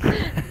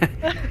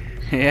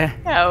 Yeah,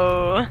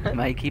 Oh.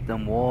 might keep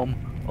them warm,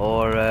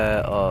 or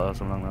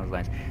something along those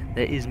lines.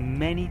 There is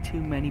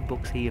too many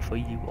books here for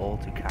you all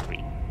to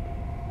carry.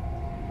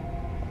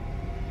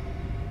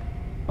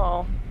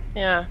 Oh,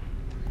 yeah.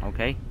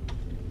 Okay.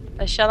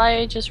 Shall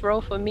I just roll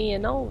for me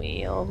and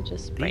Olwe, or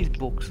just These break?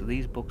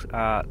 books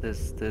are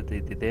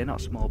they're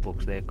not small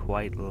books. They're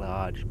quite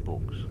large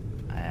books.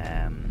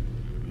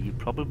 You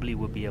probably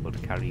would be able to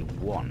carry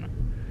one.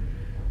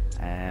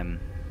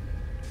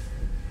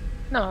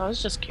 No, I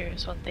was just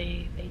curious what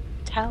they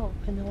tell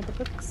in all the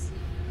books.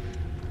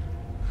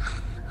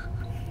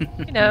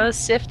 You know,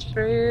 sift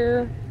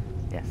through.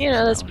 Yes, You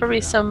know, there's that one probably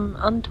too. some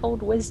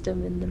untold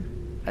wisdom in them.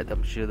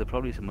 I'm sure there's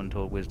probably some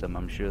untold wisdom.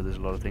 I'm sure there's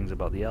a lot of things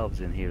about the elves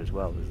in here as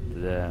well.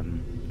 There's,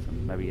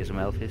 maybe some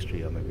elf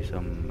history, or maybe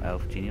some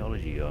elf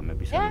genealogy, or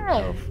maybe some Yeah.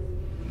 elf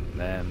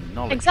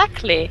knowledge.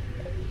 Exactly.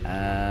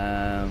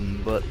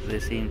 But they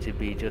seem to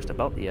be just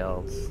about the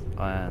elves,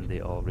 and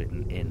they're all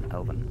written in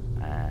Elven,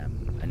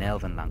 an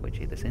Elven language,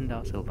 either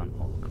Sindar, Sylvan,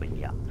 or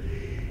Quenya.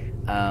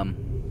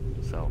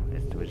 So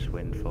we're just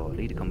waiting for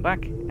Lee to come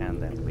back,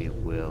 and then we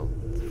will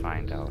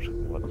find out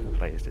what the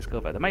players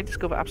discover. They might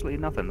discover absolutely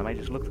nothing. They might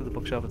just look through the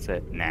bookshelf and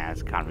say, "Nah, I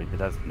can't read it.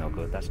 That's no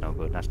good. That's no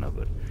good. That's no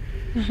good."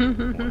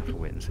 We'll have to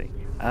wait and see.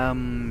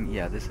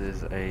 Yeah, this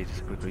is just a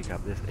quick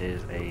recap. This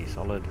is a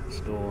solid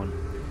stone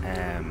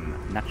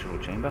natural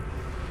chamber.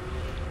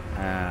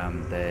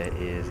 There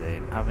is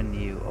an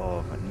avenue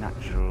of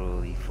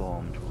naturally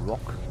formed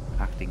rock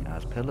acting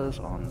as pillars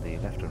on the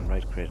left and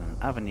right, creating an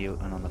avenue,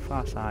 and on the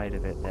far side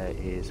of it there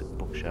is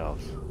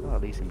bookshelves. Oh,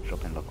 these seem to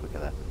drop in a lot quicker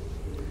there.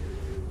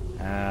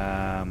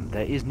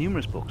 There is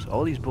numerous books.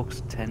 All these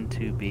books tend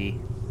to be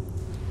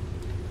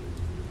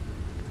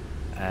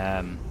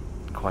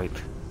quite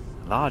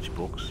large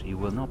books. You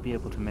will not be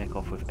able to make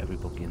off with every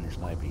book in this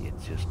library.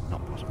 It's just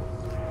not possible.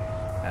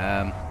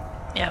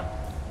 Yeah.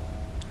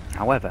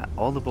 However,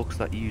 all the books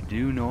that you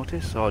do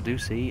notice or do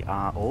see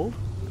are old.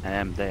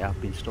 They have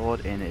been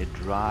stored in a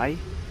dry,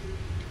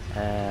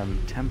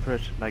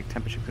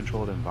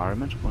 temperature-controlled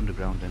environment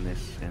underground in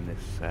this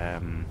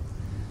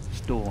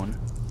stone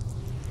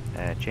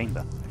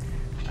chamber.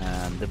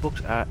 The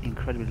books are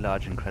incredibly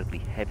large and incredibly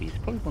heavy. It's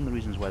probably one of the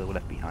reasons why they were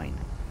left behind.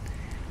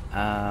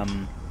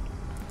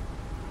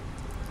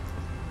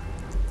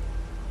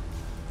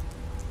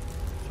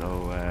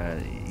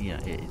 You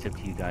know, it's up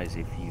to you guys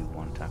if you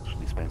want to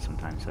actually spend some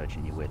time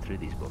searching your way through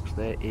these books.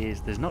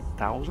 There's not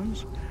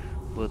thousands,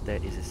 but there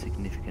is a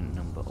significant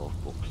number of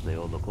books. They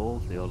all look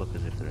old. They all look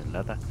as if they're in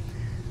leather,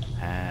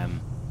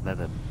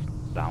 leather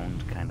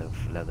bound kind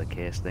of leather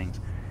case things.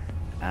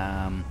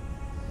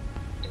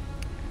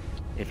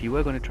 If you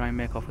were going to try and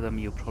make off with them,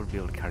 you'll probably be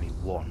able to carry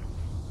one.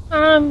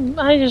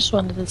 I just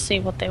wanted to see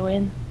what they were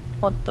in,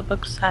 what the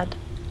books had.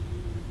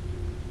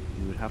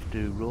 You would have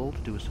to roll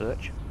to do a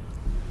search.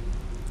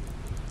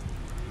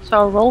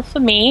 So roll for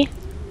me.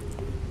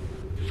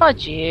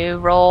 Fudge you,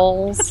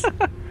 rolls.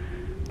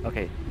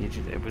 Okay,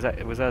 was that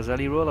a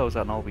Zelly roll or was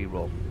that an Olby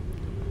roll?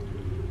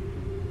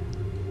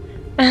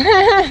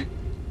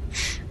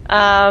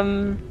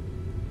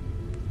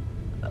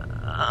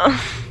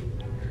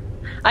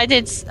 I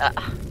did.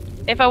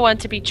 If I want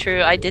to be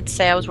true, I did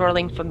say I was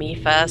rolling for me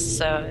first,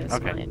 so it's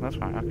Okay, fine. that's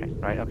fine. Okay,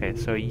 right. Okay,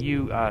 so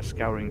you are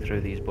scouring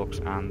through these books,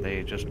 and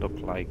they just look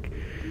like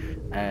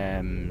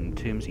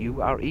tombs.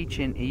 You are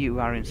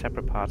in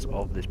separate parts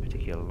of this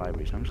particular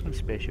library. So I'm just going to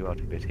space you out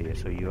a bit here.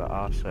 So you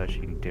are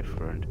searching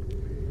different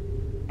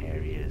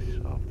areas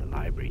of the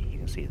library. You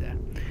can see there.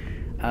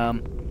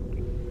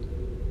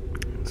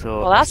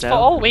 So Well, that's for Estelle-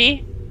 all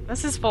we.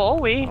 This is for all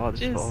we. Oh,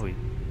 this is Jeez. for Olby.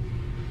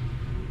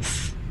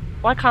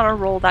 Why can't I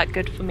roll that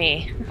good for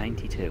me?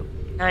 92.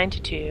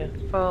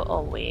 92 for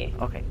all we.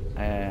 Okay.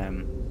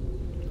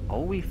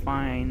 Olby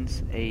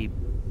finds a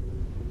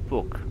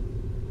book,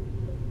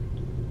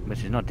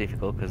 which is not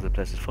difficult because the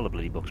place is full of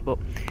bloody books, but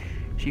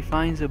she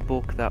finds a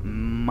book that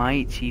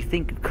she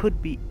think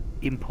could be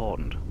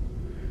important.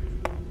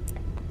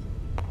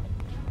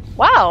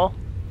 Wow.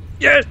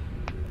 Yes!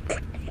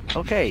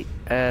 Okay,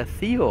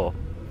 Theo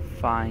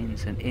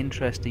finds an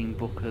interesting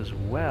book as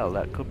well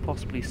that could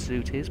possibly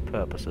suit his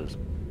purposes.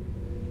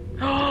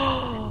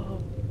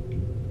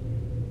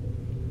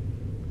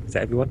 Is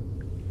that everyone?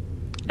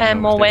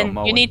 And No, we've still got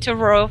Morwen. You Morwen. need to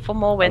roll for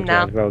Morwen Oh,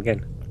 now. do I roll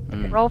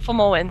again. Roll for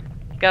Morwen.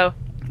 Go.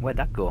 Where'd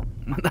that go?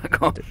 Where'd that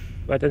go?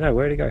 I don't know.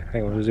 Where'd it go?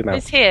 Hang on, I'll zoom out.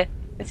 It's here.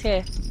 It's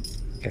here.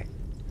 Okay.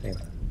 Hang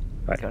on.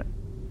 Right. Got it.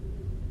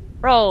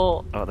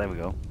 Roll. Oh, there we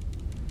go.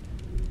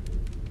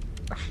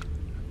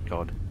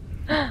 God.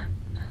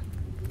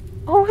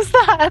 What was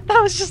that?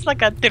 That was just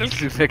like a.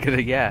 Look at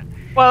it, yeah.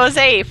 Well, it was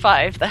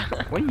 85 there.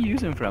 What are you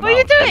using for a What are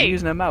mouse? you Are doing? you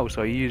using a mouse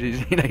or are you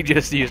using,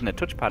 just using a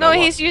touchpad? No, or what?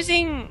 he's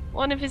using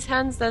one of his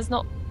hands that's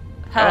not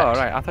Oh, hurt.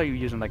 right. I thought you were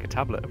using like a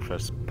tablet for a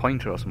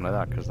pointer or something like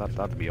that, because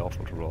that'd be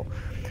awful to roll.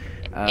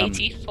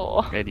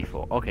 84.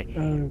 84. Okay.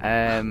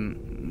 Um,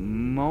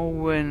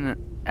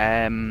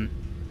 Morwen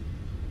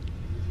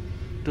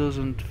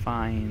doesn't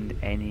find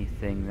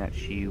anything that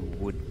she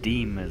would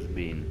deem as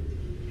being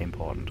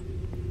important.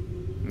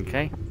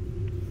 Okay.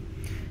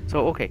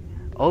 So okay,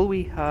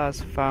 Olwe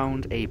has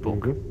found a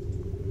book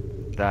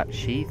that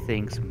she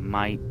thinks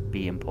might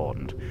be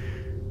important.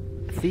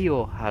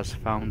 Theo has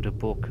found a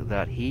book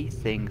that he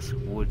thinks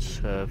would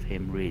serve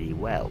him really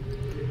well.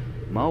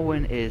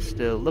 Morwen is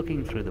still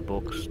looking through the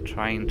books,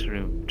 trying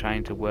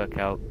to work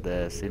out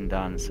the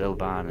Sindan,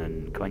 Sylvan,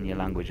 and Quenya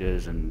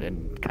languages, and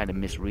kind of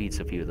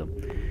misreads a few of them.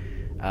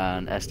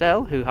 And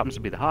Estelle, who happens to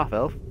be the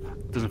half-elf,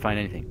 doesn't find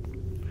anything.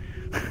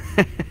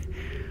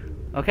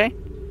 Okay?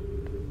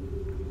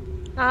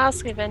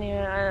 Ask if any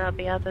of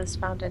the others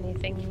found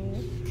anything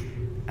new.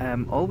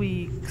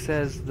 Olwe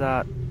says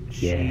that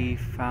she Yeah.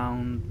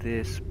 found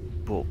this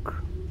book.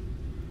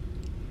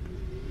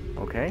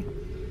 Okay?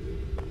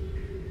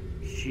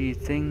 She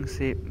thinks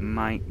it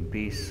might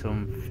be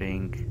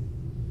something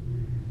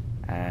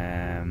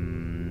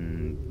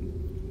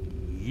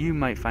you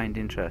might find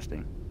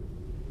interesting.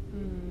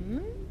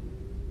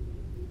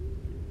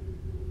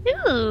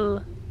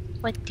 Ooh,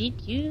 what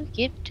did you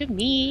give to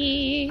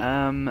me?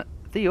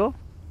 Theo?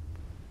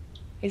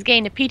 He's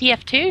getting a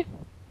PDF too.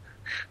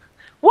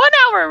 1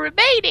 hour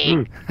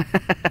remaining.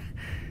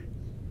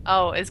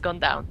 Oh, it's gone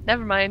down.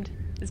 Never mind.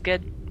 It's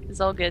good. It's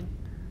all good.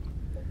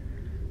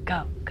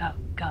 Go, go,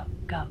 go,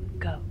 go,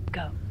 go,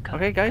 go, go.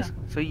 Okay, guys, go.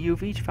 so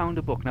you've each found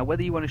a book. Now,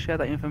 whether you want to share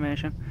that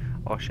information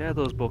or share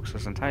those books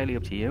is entirely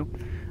up to you.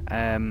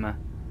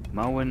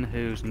 Morwen,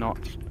 who's not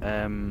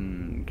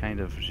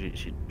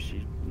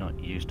she's not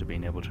used to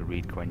being able to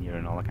read Quenya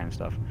and all that kind of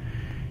stuff.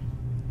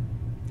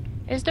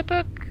 Is the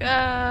book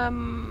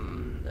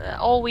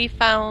all we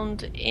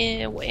found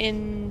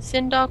in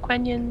Sindar,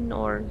 Quenyan,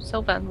 or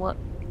Sylvan? What?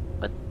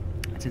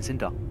 It's in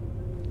Sindar.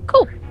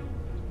 Cool.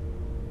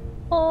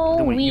 Oh,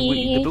 Don't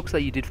worry, the books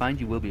that you did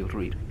find, you will be able to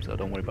read, so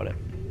don't worry about it.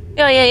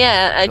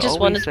 Yeah. I So just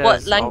Olwe wondered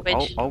what says-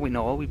 language.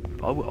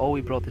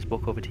 Olwe brought this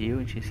book over to you,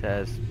 and she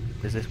says,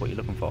 "Is this what you're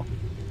looking for?"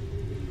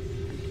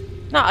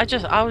 No,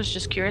 I was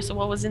just curious of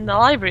what was in the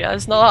library.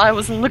 I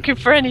wasn't looking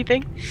for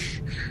anything.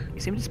 You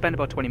seem to spend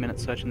about 20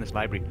 minutes searching this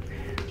library.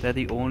 They're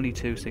the only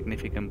two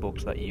significant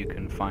books that you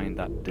can find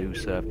that do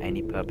serve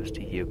any purpose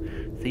to you.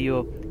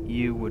 Theo,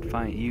 you would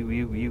find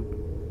you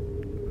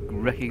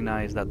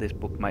recognize that this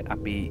book might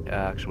not be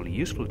actually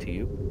useful to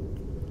you.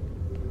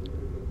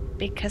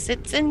 Because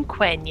it's in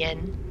Quenya.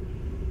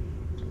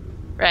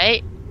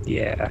 Right?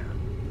 Yeah,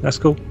 that's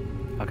cool.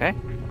 Okay.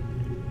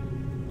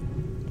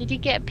 Did you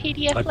get a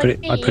PDF I like put it.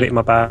 me? I put it in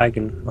my bag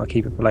and I'll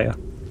keep it for later.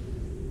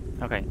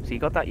 Okay. So you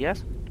got that?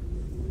 Yes.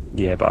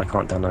 Yeah, but I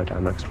can't download it.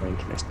 I'm not explaining.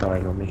 It's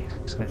dying on me.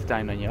 So. It's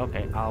down on you.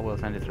 Okay. I will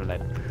send it through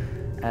later.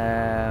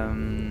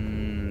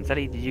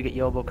 Sally, did you get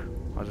your book?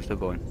 Or is it still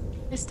going?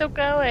 It's still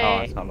going. Oh,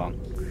 it's not long.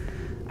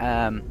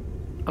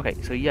 Okay,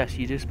 so yes,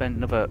 you do spend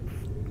another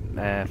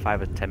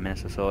 5 or 10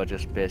 minutes or so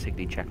just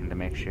basically checking to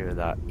make sure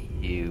that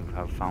you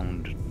have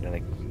found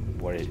like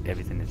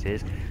everything it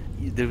is.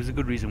 There was a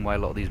good reason why a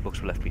lot of these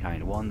books were left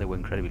behind. One, they were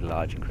incredibly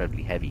large,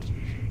 incredibly heavy.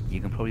 You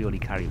can probably only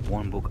carry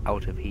one book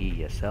out of here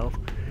yourself,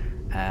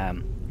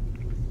 and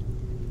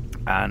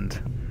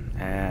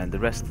the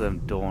rest of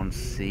them don't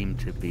seem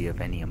to be of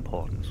any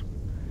importance.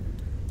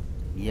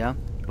 Yeah,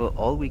 but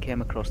all we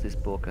came across this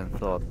book and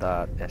thought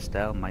that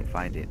Estelle might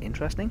find it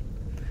interesting,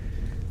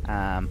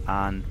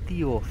 and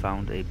Theo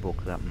found a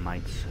book that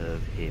might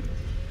serve him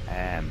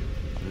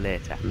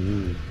later,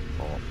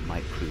 or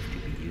might prove to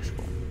be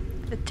useful.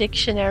 The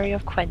Dictionary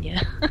of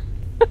Quenya.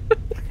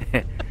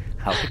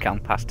 How to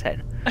count past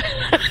 10.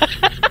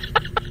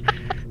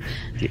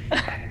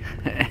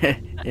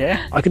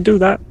 Yeah? I can do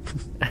that.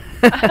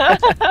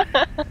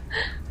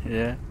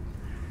 Yeah.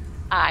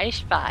 I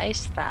spy.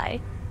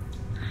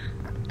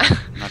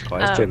 Not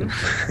quite. German.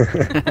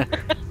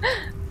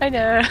 I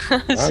know. It's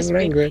I'm just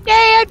me. angry. Yay,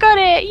 I got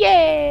it!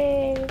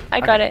 Yay! I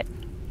got it.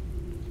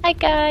 I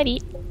got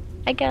it.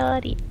 I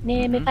got it.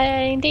 Let me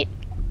find it.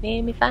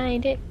 Let me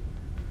find it.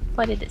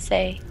 What did it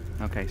say?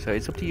 Okay, so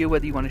it's up to you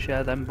whether you want to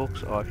share them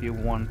books or if you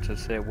want to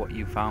say what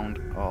you found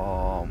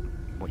or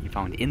what you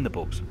found in the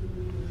books.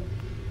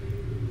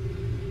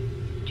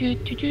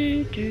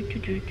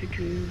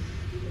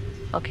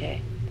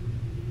 Okay.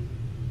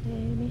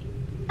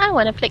 I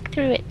want to flick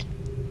through it.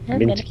 I'm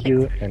gonna flick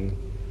Mintigue and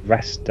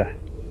Rasta.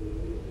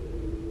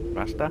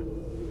 Rasta?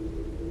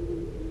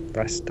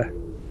 Rasta.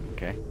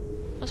 Okay.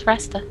 What's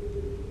Rasta?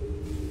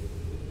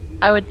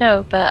 I would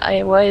know, but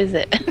what is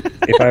it?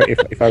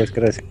 if I was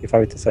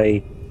to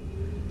say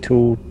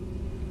tool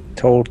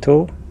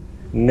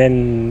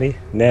nenni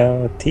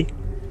nauti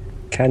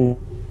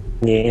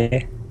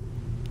kanye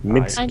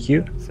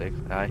mintigue 6.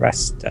 Aye.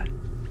 Rasta.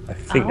 I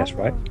think that's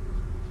right.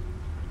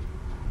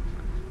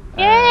 I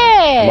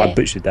Yay! might have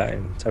butchered that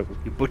in total.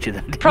 You butchered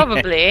that.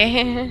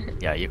 Probably.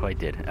 Yeah, you quite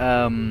did.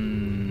 Where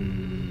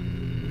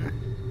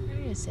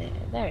is it?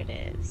 There it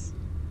is.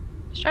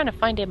 I was trying to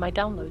find it in my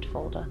download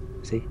folder.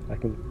 See,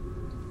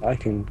 I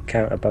can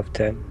count above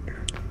 10.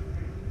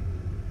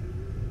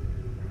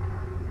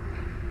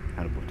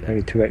 How about that?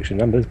 Only 2 extra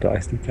numbers, but I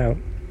still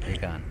count. You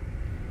can.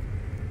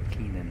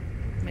 Keenan,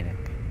 minute,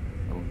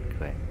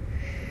 okay.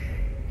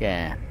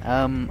 Yeah.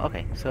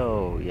 Okay.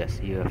 So yes,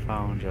 you have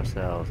found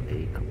yourselves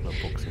a couple of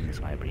books in this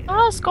library.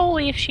 I'll ask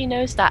Ollie if she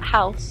knows that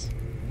house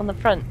on the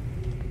front.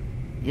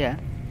 Yeah.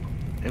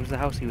 It was the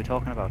house you were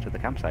talking about at the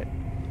campsite.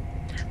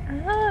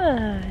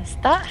 Ah, it's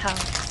that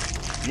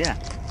house. Yeah.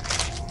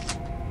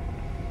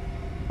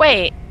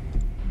 Wait,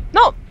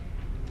 not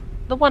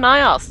the one I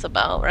asked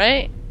about,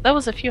 right? There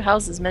was a few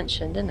houses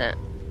mentioned, didn't it?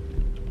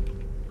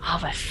 Oh,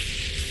 the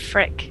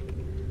frick.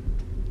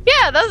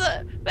 Yeah,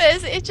 but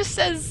it just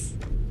says...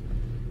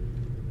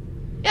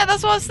 Yeah,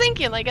 that's what I was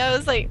thinking. Like, I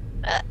was like,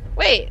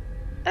 wait,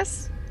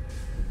 that's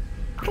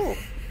cool.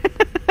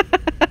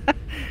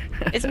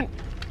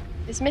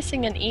 It's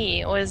missing an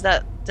E, or is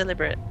that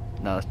deliberate?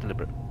 No, it's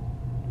deliberate.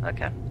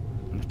 Okay.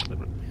 It's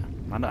deliberate.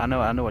 Yeah. I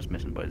know what's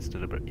missing, but it's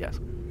deliberate. Yes.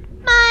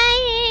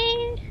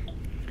 Mine.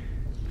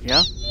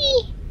 Yeah.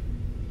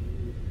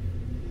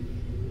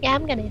 Yeah,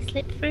 I'm gonna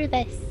slip through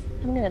this.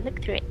 I'm gonna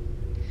look through it.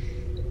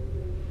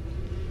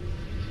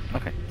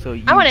 Okay. So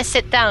you. I want to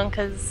sit down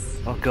because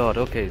Oh God.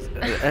 Okay.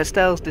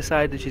 Estelle's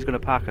decided she's going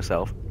to park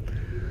herself.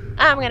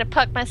 I'm gonna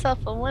park myself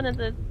on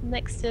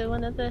next to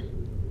one of the.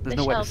 There's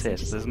the nowhere to shelves sit. and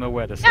just- There's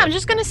nowhere to sit. Yeah, I'm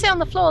just gonna sit on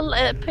the floor,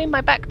 putting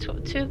my back to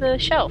the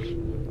shelf.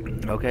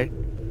 Okay.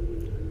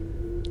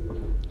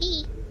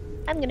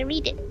 I'm gonna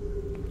read it.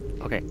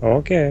 Okay.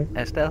 Okay.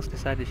 Estelle's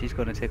decided she's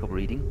going to take up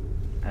reading.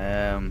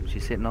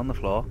 She's sitting on the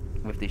floor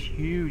with this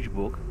huge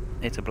book.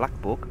 It's a black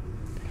book,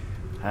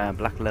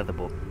 black leather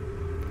book.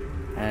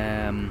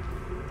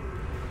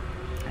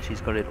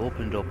 She's got it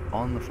opened up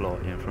on the floor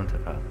in front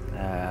of her.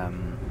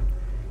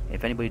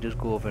 If anybody does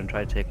go over and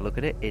try to take a look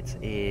at it, it's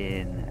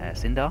in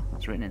Sindar.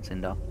 It's written in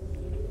Sindar.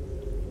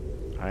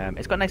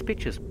 It's got nice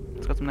pictures.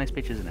 It's got some nice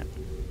pictures in it.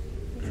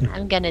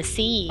 I'm gonna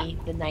see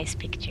the nice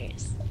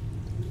pictures.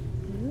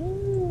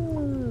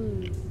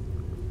 Ooh.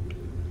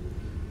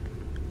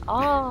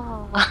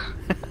 Oh.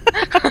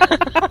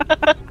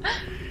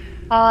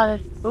 Oh.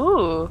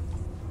 Ooh.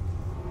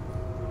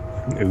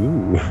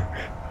 Ooh.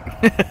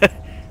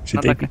 Should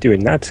Not they like be a-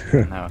 doing that?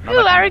 No, not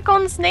Ooh, like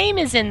Aragon's name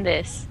is in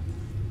this.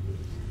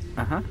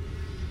 Uh-huh.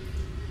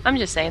 I'm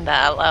just saying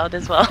that out loud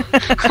as well.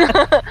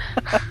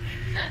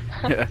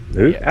 Yeah.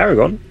 Ooh, Yeah.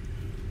 Aragon.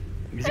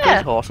 Is he got Yeah.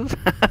 his horses?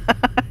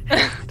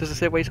 Does it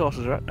say where his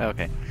horses are at?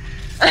 Okay.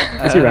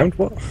 Is he around?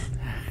 What?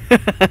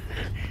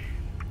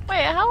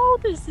 Wait, how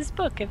old is this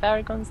book if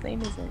Aragon's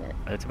name is in it?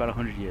 It's about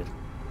 100 years.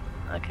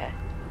 Okay.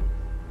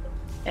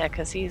 Yeah,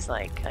 because he's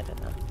like, I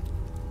don't know.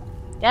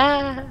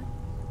 Yeah.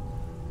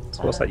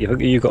 So what's that?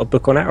 You got a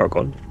book on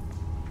Aragon?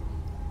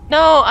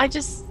 No, I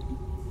just.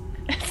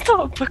 It's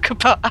not a book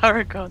about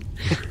Aragon.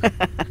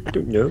 I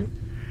don't know.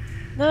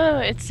 No,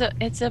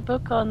 it's a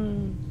book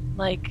on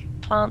like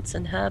plants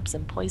and herbs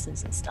and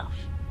poisons and stuff.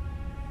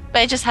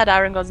 But it just had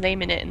Aragon's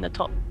name in it in the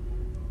top,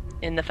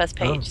 in the first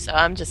page. So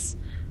I'm just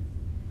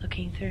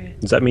looking through.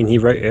 Does that mean he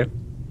wrote it?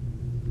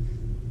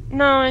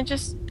 No, I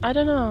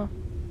don't know.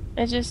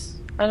 I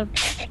don't.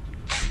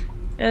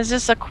 It's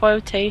just a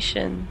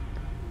quotation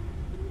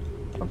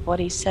of what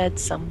he said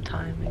some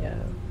time ago.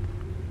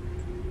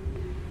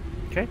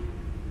 Okay.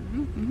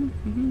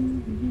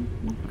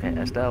 Okay,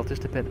 Estelle,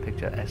 just to paint the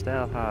picture,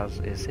 Estelle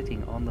is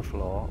sitting on the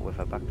floor with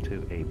her back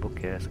to a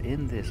bookcase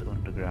in this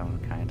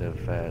underground kind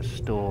of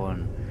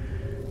stone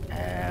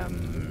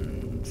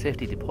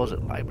safety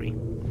deposit library.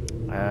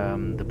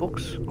 The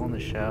books on the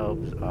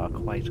shelves are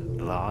quite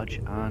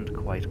large and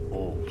quite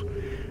old.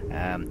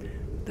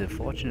 They're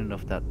fortunate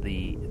enough that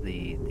the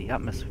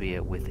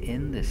atmosphere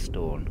within this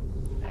stone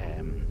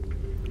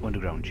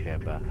underground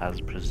chamber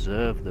has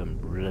preserved them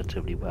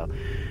relatively well.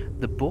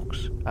 The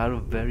books are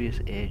of various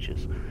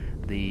ages.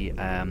 The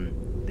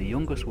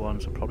youngest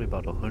ones are probably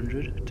about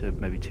 100 to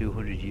maybe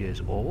 200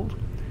 years old.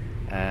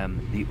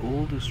 The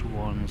oldest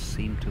ones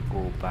seem to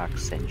go back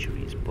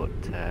centuries, but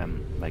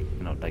like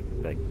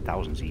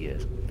thousands of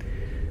years.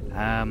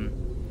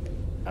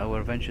 Our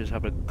adventurers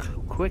have a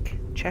quick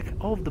check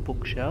of the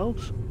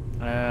bookshelves.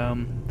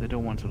 They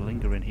don't want to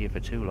linger in here for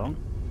too long.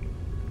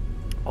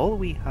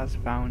 Olwe has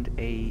found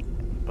a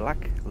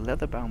black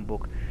leather-bound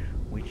book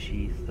which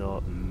he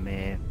thought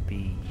may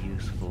be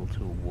useful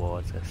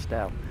towards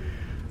Estelle.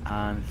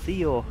 And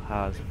Theo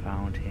has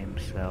found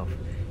himself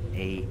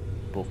a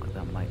book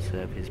that might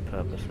serve his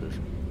purposes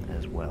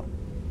as well.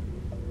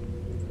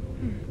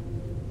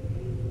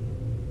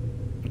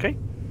 Okay.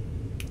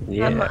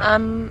 Yeah.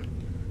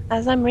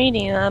 As I'm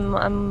reading,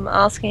 I'm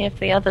asking if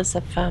the others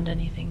have found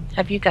anything.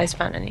 Have you guys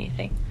found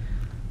anything?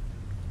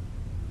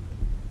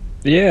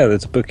 Yeah,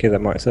 there's a book here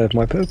that might serve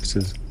my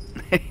purposes.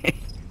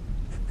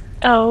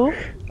 Oh.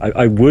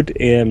 I would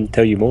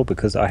tell you more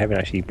because I haven't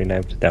actually been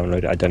able to download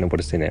it. I don't know what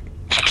is in it.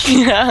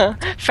 Yeah,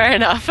 fair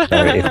enough. So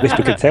if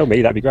Whisper could tell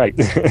me, that'd be great.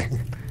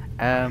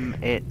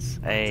 It's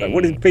a. So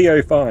what did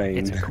Theo find?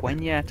 It's a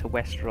Quenya to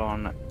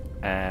Westron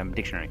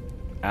dictionary,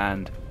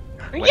 and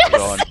Yes,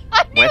 Westron,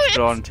 I knew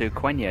Westron it! to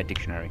Quenya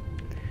dictionary.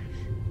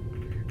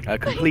 A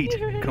knew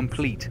it.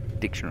 complete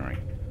dictionary.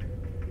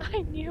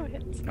 I knew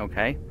it.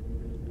 Okay.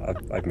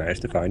 I've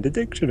managed to find a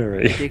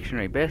dictionary.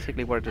 Dictionary.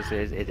 Basically, what it does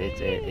is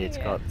it's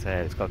got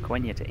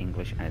Quenya to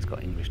English and it's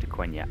got English to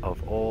Quenya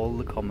of all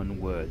the common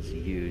words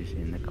used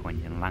in the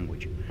Quenyan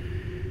language.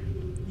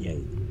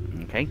 Yay.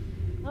 Okay.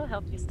 I'll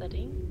help you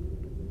studying.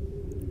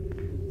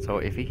 So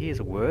if he hears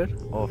a word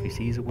or if he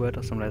sees a word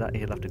or something like that,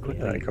 he'll have to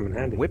quickly that'd come in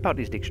handy. whip out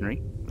his dictionary,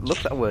 look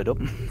that word up.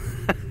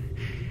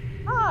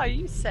 Ah,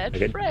 you said I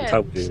get friend.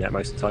 told doing that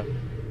most of the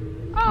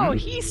time. Oh,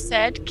 he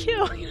said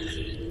kill.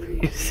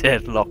 He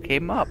said lock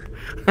him up.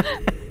 Wait.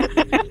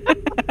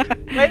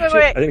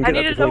 I didn't I get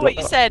need that to know before what you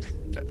you got said.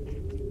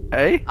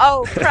 Hey?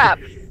 Oh, crap.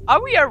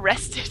 Are we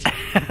arrested?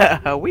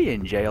 Are we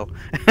in jail?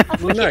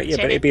 Well, no, yeah,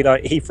 but it'd be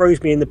like he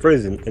throws me in the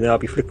prison, and then I'll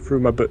be flicking through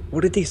my book.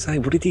 What did he say?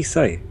 What did he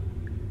say?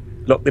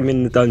 Lock them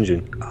in the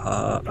dungeon.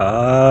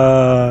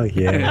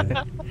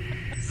 Yeah.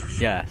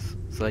 Yes.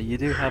 So you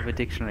do have a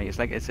dictionary. It's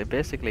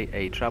basically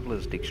a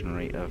traveller's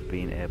dictionary of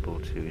being able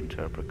to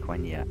interpret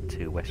Quenya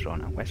to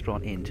Westron and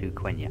Westron into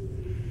Quenya.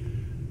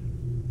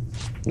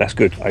 That's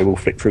good. I will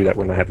flick through that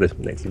when I have the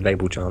next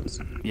available chance.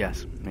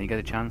 Yes. When you get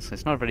a chance,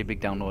 it's not a very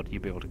big download.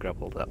 You'll be able to grab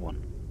hold of that one.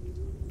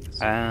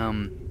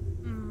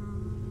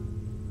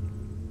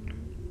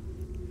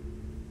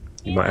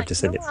 You might have to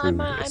send it through I a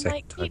might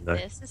second time, keep though.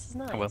 this. This is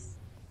nice. well.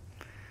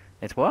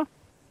 It's what?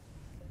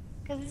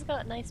 Because it's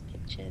got nice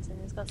pictures and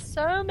it's got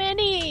so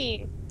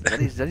many. That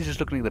is just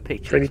looking at the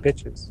pictures. Pretty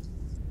pictures.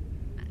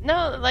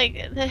 No,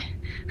 like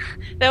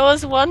there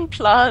was one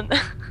plant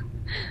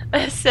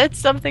that said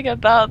something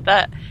about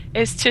that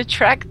is to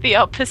attract the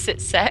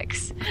opposite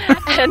sex,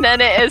 and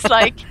then it is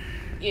like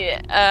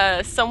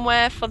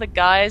somewhere for the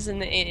guys,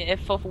 and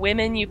for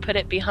women you put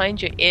it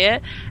behind your ear,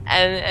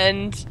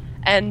 and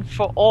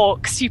for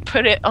orcs you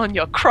put it on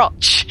your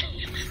crotch.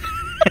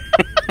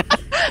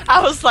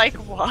 I was like,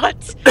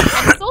 what?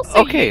 And it's also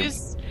Okay,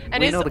 used,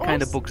 and we it's know the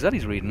kind of also- books that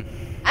he's reading.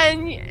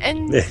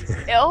 and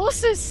it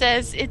also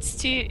says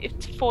it's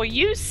for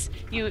use.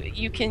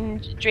 You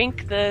can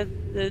drink as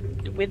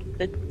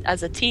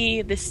a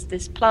tea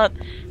this plant,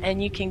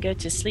 and you can go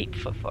to sleep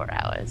for 4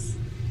 hours.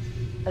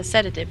 A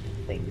sedative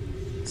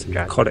thing. It's a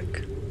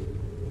narcotic.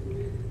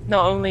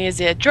 Not only is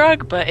it a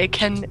drug, but it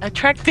can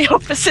attract the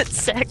opposite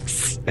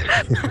sex.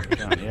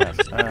 Yes.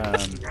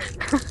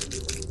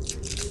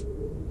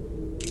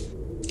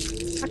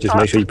 Just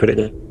make sure you put it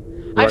in the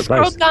right I've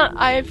scrolled place. down.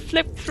 I've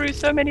flipped through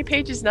so many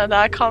pages now that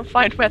I can't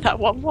find where that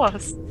one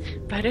was.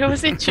 But it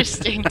was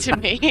interesting to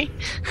me.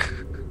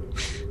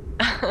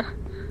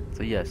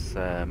 So yes,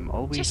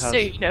 Olwe Just has so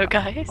you know,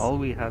 guys.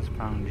 Olwe has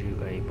found you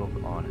a book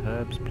on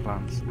herbs,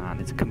 plants,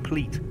 and it's a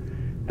complete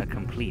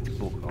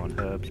book on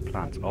herbs,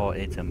 plants, or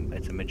it's a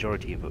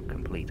majority of a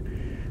complete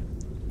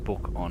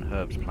book on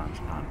herbs, plants,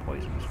 and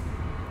poisons.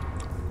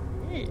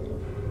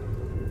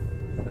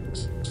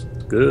 That's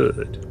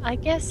good. I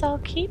guess I'll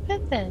keep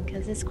it then,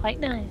 because it's quite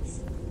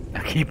nice.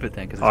 I keep it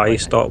then because I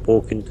start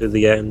walking to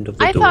the end of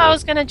the I door. thought I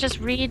was gonna just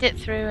read it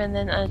through and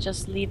then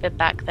just leave it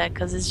back there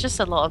because it's just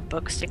a lot of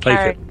books to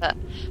carry.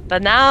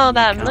 But now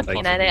that I'm can't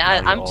looking at basically it,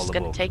 carry I'm all just the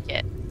gonna books. take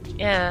it.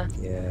 Yeah,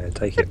 Yeah,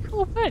 take it's a it.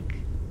 cool book.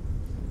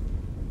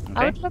 I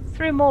Okay. would look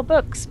through more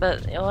books,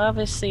 but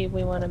obviously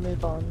we want to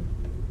move on.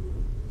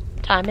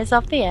 Time is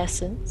of the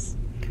essence.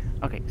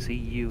 Okay, so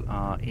you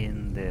are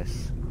in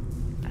this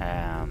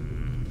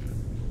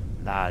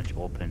large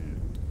open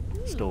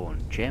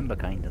stone chamber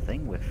kind of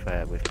thing with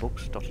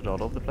books dotted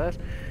all over the place.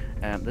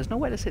 There's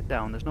nowhere to sit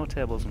down, there's no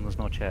tables and there's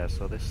no chairs,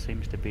 so this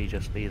seems to be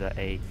just either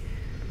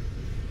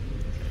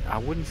I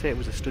wouldn't say it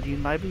was a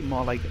studying library,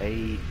 more like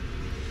a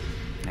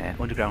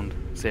underground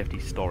safety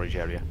storage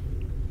area.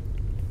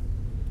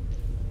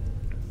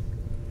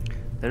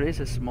 There is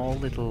a small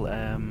little,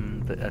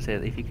 I say,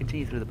 if you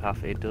continue through the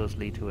path, it does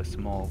lead to a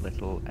small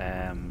little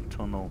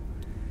tunnel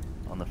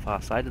on the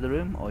far side of the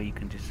room, or you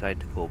can decide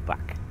to go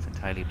back. It's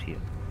entirely up to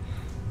you.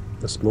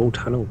 A small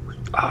tunnel.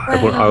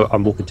 Well-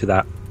 I'm walking to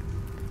that.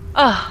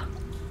 Oh.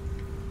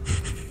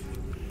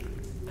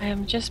 I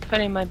am just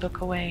putting my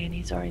book away and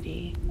he's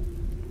already...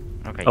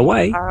 Okay.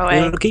 Away? Far away.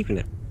 You're not keeping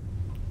it.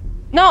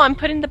 No, I'm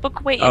putting the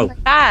book away Oh. in my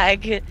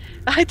bag.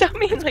 I don't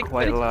mean It's like...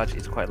 quite a large.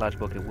 It's quite a large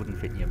book. It wouldn't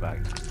fit in your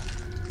bag.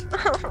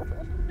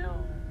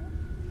 No.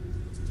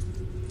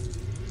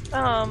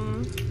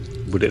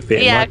 Would it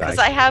fit Yeah, in my because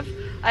bag?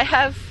 I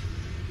have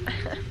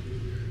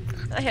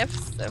I have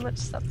so much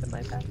stuff in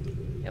my bag.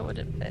 It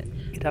wouldn't fit.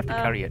 You'd have to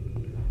carry it.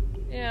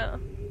 Yeah.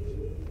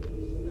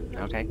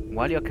 Okay.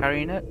 While you're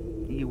carrying it,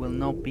 you will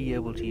not be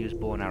able to use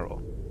bow and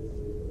arrow.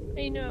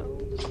 I know.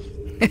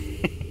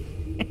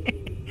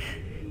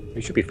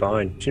 We should be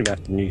fine. Shouldn't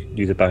have to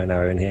use a bow and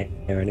arrow in here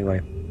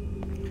anyway.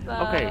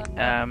 Okay.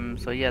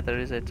 So yeah, there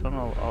is a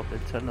tunnel.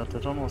 The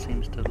tunnel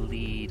seems to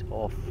lead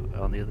off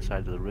on the other side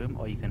of the room,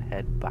 or you can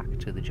head back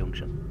to the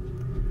junction.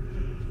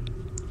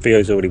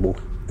 Theo's already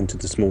walked into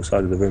the small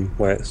side of the room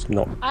where it's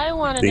not. I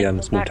wanted The, to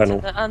go small back tunnel.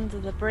 to the under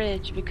the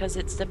bridge because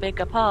it's the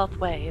bigger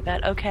pathway,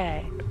 but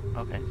okay.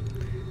 Okay.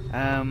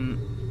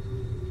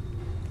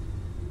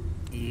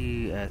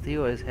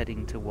 Theo is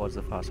heading towards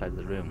the far side of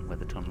the room where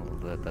the tunnel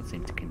that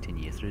seems to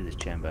continue through this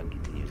chamber and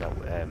continues out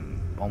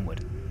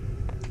onward.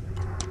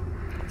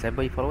 Is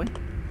everybody following?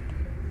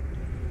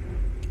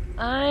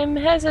 I'm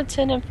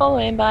hesitant in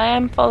following, but I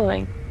am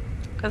following.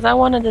 Because I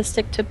wanted to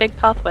stick to big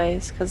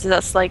pathways, because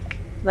that's like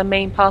the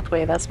main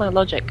pathway, that's my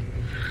logic.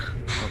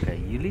 Okay,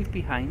 you leave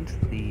behind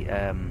the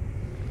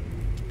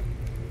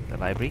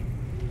library,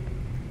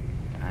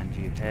 and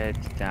you head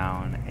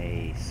down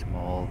a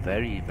small,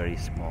 very, very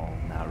small,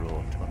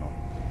 narrow tunnel.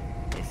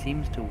 It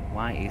seems to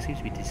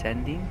be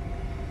descending.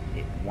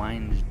 It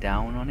winds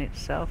down on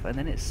itself, and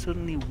then it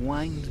suddenly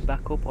winds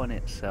back up on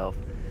itself,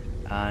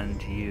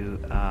 and you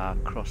are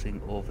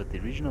crossing over the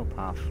original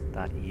path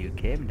that you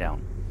came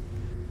down.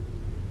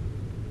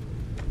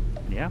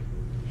 Yeah?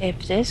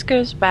 If this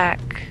goes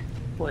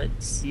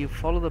backwards... You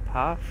follow the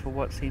path for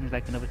what seems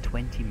like another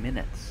 20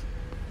 minutes.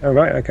 Oh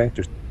right, okay.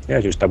 Just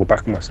double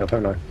back on myself,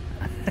 don't I?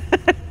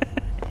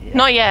 Yeah.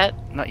 Not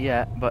yet. Not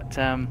yet, but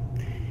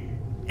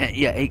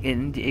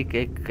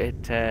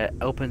it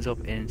opens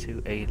up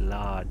into a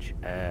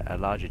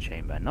larger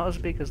chamber, not as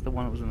big as the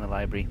one that was in the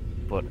library,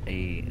 but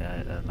a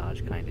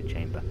large kind of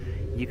chamber.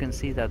 You can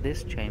see that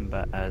this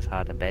chamber has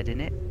had a bed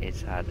in it,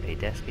 it's had a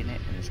desk in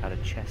it, and it's had a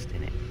chest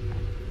in it.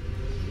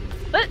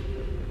 But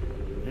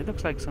It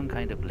looks like some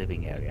kind of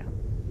living area.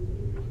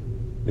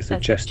 Is the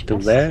That's chest still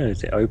chest. there?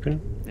 Is it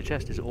open? The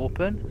chest is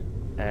open.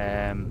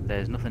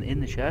 There's nothing in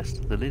the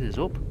chest. The lid is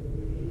up.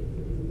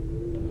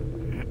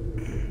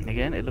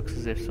 Again, it looks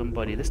as if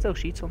there's still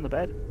sheets on the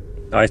bed.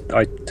 I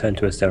turned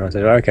to Estelle and I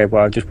said, okay,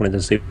 well, I just wanted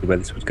to see where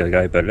this was going to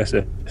go, but let's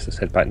just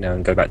head back now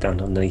and go back down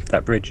underneath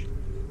that bridge.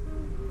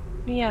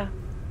 yeah.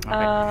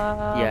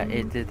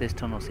 Okay. This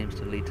tunnel seems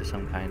to lead to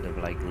some kind of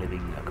like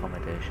living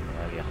accommodation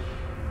area.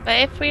 But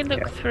if we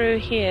look Yeah. through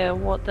here,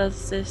 what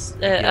does this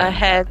Yeah,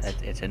 ahead?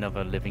 It's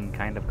another living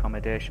kind of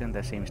accommodation.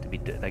 There seems to be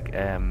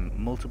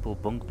multiple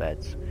bunk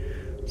beds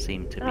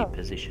seem to be Oh.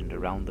 positioned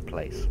around the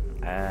place.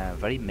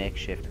 Very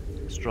makeshift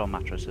straw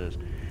mattresses.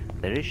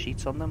 There is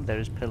sheets on them. There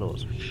is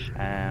pillows,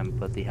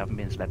 but they haven't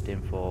been slept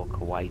in for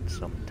quite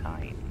some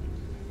time.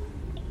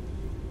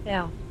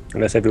 Yeah.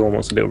 Unless everyone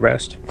wants a little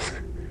rest.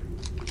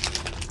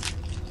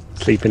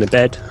 Sleep in a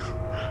bed.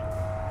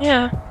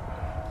 Yeah.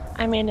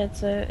 I mean,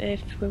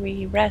 if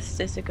we rest,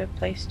 it's a good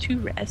place to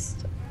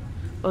rest.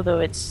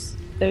 Although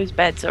those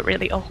beds are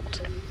really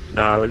old.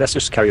 No, let's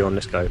just carry on.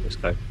 Let's go.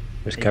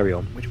 Let's carry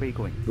on. Which way are you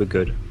going? We're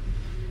good.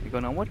 You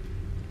going onward?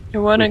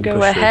 You want to We can go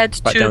push through,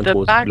 ahead back to down the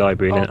towards back? the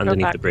library or and go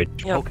underneath back? the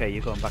bridge. Yeah. Okay,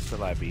 you're going back to the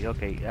library.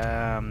 Okay.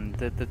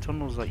 The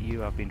tunnels that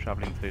you have been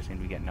travelling through seem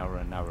to be getting narrower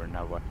and narrower and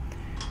narrower.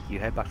 You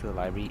head back to the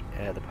library.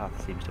 The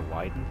path seems to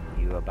widen.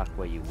 You are back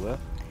where you were.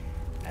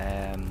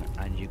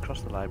 And you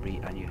cross the library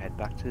and you head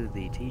back to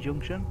the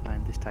T-junction,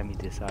 and this time you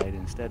decide,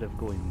 instead of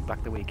going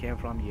back the way you came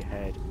from, you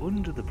head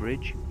under the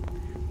bridge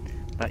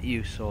that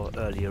you saw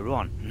earlier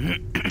on.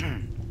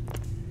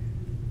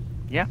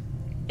 Yeah?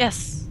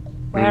 Yes.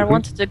 Where I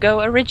wanted to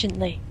go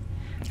originally.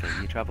 Okay,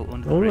 you travel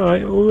under the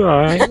bridge. All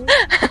right.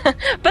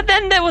 But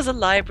then there was a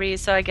library,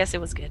 so I guess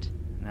it was good.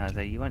 Now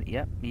there you went.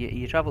 Yeah,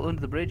 you travel under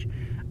the bridge,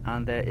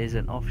 and there is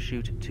an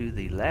offshoot to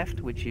the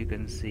left, which you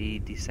can see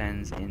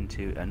descends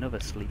into another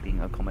sleeping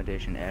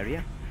accommodation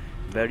area.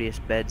 Various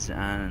beds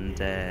and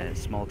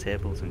small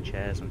tables and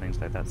chairs and things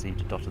like that seem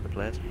to dot the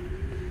place.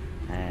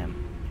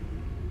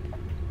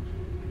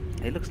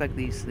 It looks like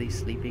these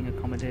sleeping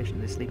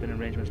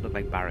arrangements look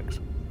like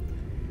barracks.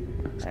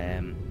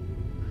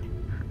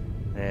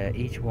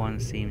 Each one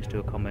seems to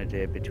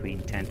accommodate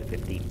between 10 to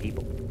 15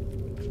 people.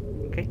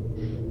 Okay.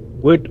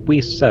 Would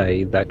we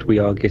say that we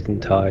are getting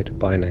tired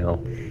by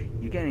now?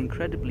 You get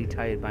incredibly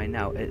tired by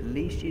now. At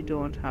least you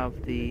don't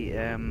have the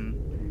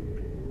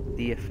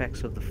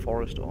effects of the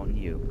forest on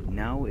you.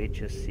 Now it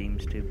just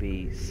seems to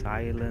be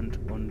silent,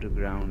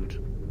 underground,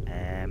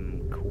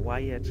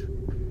 quiet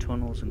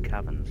tunnels and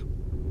caverns.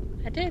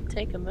 I did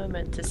take a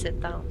moment to sit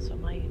down, so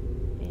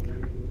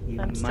You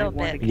I'm might still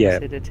want to bit. Yeah.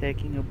 consider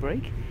taking a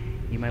break.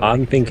 You might want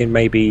I'm to thinking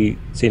maybe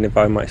seeing if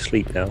I might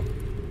sleep now.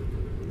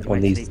 consider- on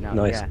might these sleep now,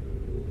 nice-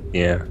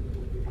 yeah. Yeah.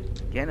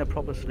 Getting a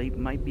proper sleep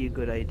might be a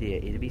good idea.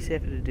 It'd be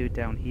safer to do it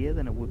down here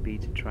than it would be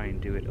to try and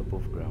do it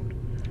above ground.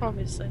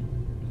 obviously.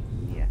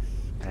 Yes.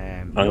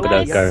 I'm you gonna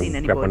haven't go seen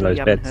and grab one of anybody, those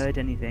you haven't beds. heard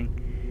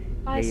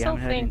anything. I you still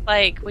haven't heard think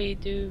like we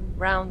do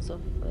rounds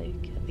of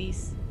like at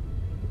least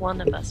one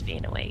of us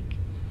being awake,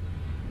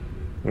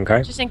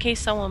 Okay. just in case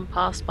someone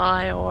passed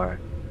by or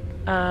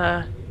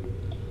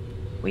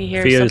we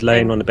hear Theo's something.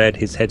 laying on the bed.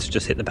 His head's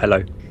just hit the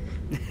pillow.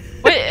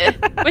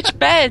 Which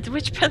bed?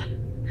 Which bed?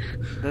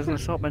 There's an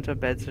assortment of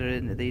beds that are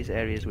in these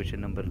areas which are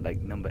numbered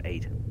like number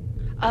 8.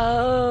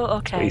 Oh, He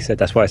okay. said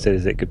that's why I said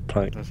is it good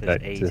point This is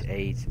to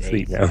 8.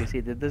 sleep So now. you see,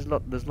 there's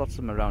lots of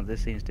them around.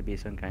 This seems to be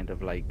some kind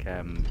of like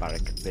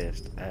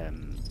barrack-based.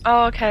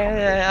 Oh, okay.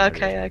 Yeah,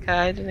 accommodation okay.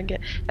 I didn't get.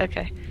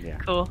 Okay, Yeah.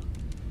 cool.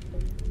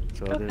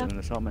 So Okay. there's an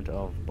assortment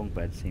of bunk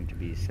beds seem to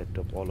be set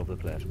up all over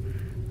the place.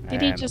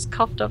 Did he just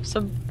coughed up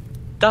some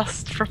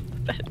dust from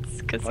the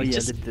beds? Because Oh he yeah,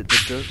 just.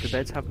 the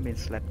beds haven't been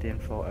slept in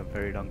for a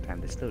very long time.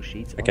 There's still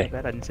sheets on Okay. the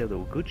bed. I didn't say they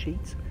were good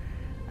sheets.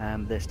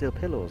 They're still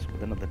pillows, but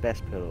they're not the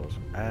best pillows.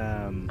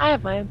 I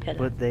have my own pillow.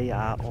 But they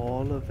are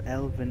all of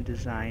elven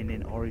design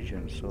in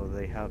origin, so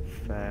they have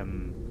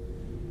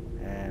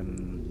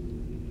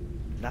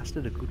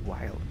lasted a good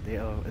while. They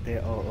are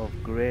of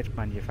great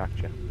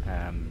manufacture.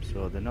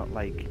 So they're not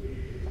like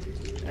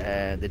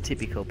the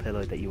typical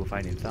pillow that you will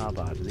find in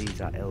Tharbad.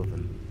 These are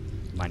elven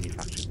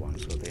manufactured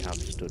ones, so they have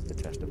stood the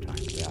test of time.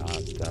 They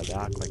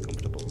are quite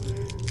comfortable,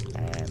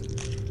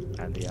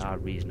 and they are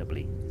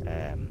reasonably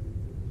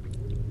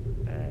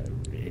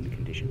in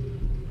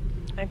condition.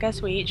 I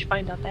guess we each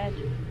find our bed.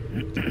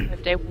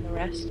 If they want to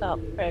rest up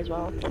as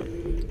well.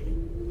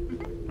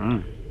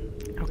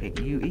 Okay,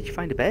 you each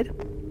find a bed.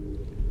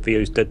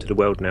 Theo's dead to the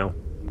world now.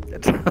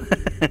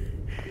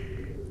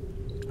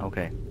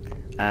 Okay.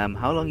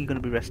 How long are you going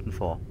to be resting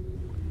for?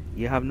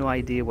 You have no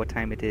idea what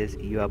time it is.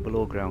 You are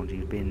below ground.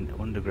 You've been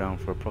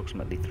underground for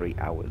approximately 3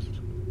 hours.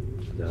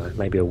 No,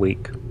 maybe a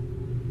week.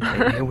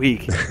 Maybe a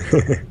week.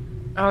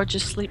 I'll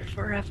just sleep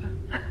forever.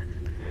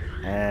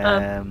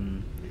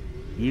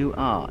 You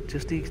are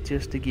just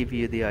to give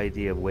you the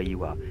idea of where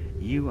you are.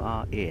 You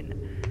are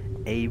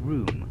in a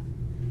room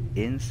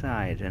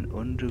inside an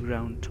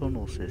underground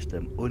tunnel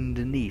system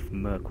underneath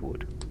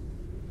Mirkwood.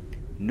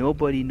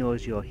 Nobody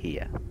knows you're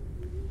here.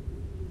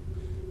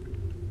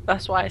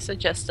 That's why I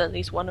suggest at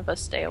least one of us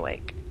stay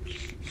awake.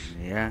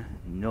 Yeah,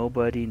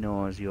 nobody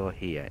knows you're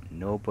here.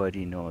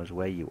 Nobody knows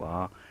where you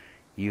are.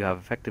 You have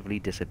effectively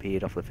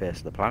disappeared off the face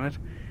of the planet.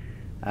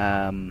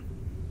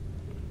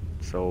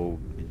 So,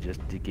 just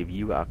to give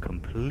you are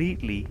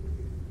completely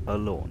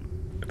alone.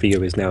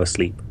 Theo is now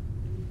asleep.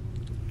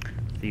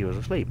 Theo's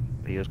asleep.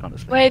 Theo's gone to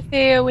sleep. Wait,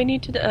 Theo, we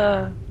need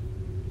to.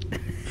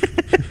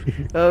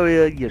 Oh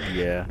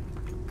yeah.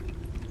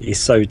 He's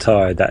so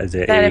tired, that is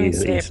it. Let him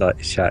He's sleep.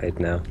 like shattered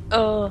now.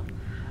 Oh,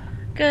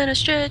 gonna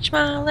stretch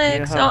my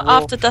legs. Yeah, Oh,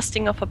 after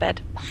dusting off a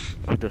bed.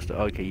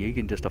 Okay, you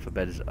can dust off a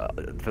bed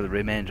for the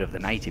remainder of the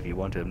night if you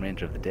want, the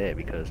remainder of the day,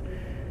 because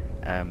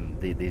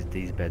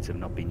these beds have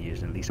not been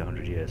used in at least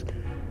 100 years.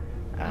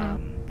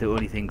 The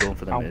only thing going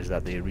for them is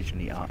that they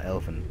originally are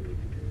elven,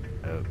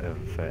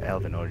 of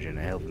elven origin,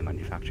 elven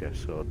manufacture,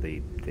 so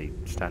they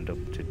stand up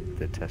to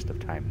the test of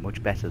time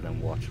much better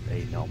than what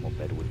a normal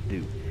bed would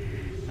do.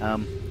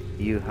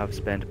 You have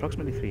spent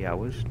approximately 3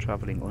 hours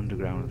travelling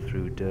underground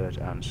through dirt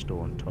and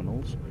stone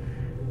tunnels,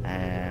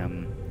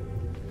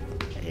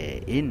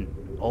 in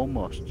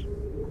almost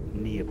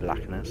near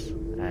blackness.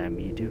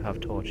 You do have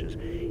torches.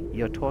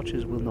 Your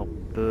torches will not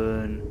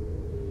burn.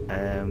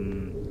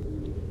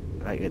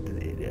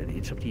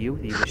 It's up to you.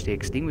 You wish to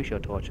extinguish your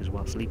torches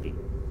while sleeping.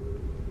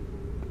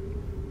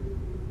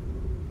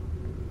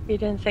 You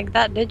didn't think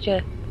that, did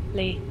you,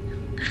 Lee?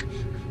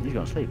 He's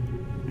gonna sleep.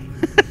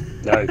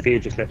 No, Theo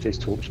just left his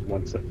torch on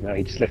one side. No,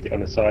 he just left it on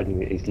the side,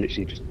 and he's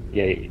literally just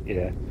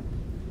yeah.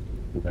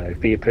 No,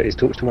 Theo put his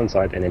torch to one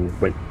side and then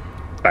went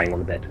bang on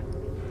the bed.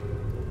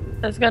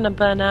 It's gonna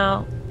burn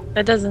out.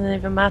 It doesn't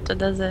even matter,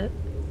 does it?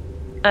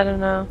 I don't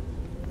know.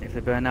 If they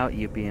burn out,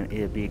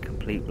 it'd be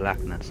complete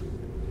blackness.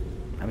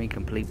 I mean,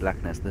 complete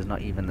blackness. There's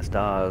not even the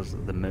stars,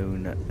 the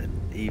moon,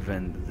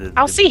 even the.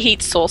 I'll see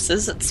heat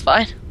sources. It's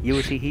fine. You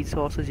will see heat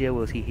sources. Yeah,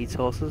 we'll see heat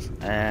sources.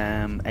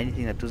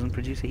 Anything that doesn't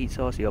produce a heat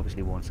source, you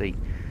obviously won't see.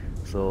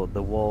 So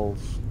the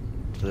walls,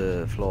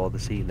 the floor, the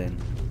ceiling,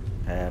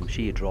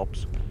 sheer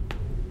drops.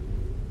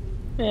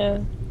 Yeah,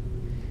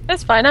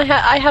 it's fine.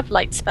 I have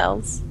light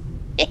spells.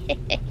 Yeah.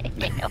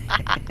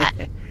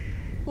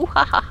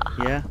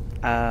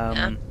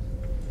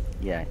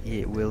 Yeah.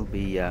 It will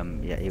be.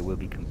 It will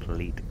be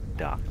complete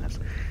darkness.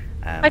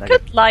 I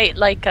could light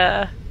like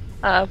a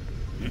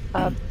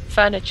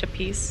furniture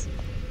piece.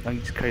 Oh, you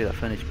just carry that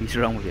furniture piece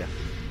around with you.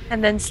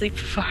 And then sleep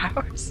for 4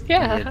 hours.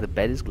 Yeah. The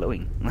bed is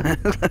glowing.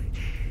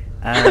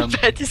 The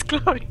bed is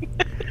glowing.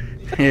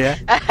 Yeah.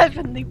 A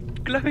heavenly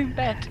glowing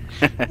bed.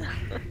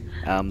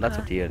 That's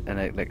up to you. And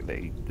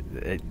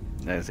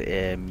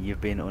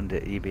you've been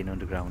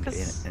underground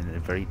in a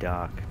very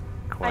dark,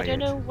 quiet. I don't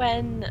know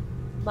when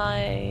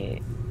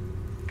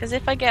because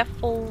if I get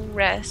full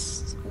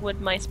rest,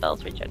 would my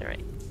spells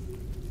regenerate?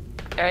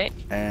 Alright?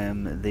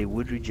 They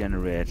would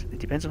regenerate. It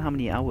depends on how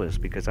many hours,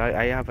 because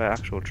I have an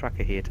actual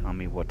tracker here telling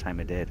me what time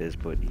of day it is,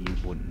 but you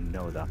wouldn't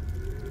know that.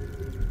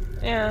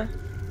 Yeah.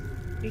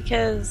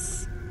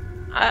 Because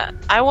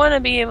I want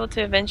to be able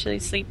to eventually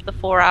sleep the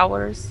 4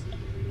 hours.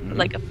 Mhm.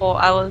 Like a 4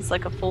 hours,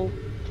 like a full,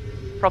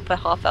 proper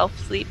half-elf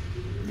sleep.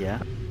 Yeah.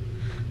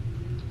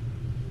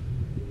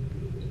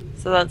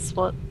 So that's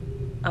what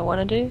I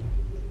want to do.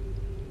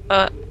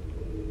 But,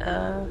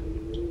 I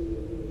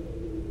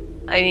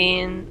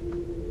mean,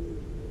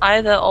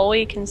 either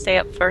Ollie can stay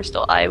up first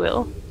or I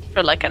will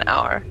for like an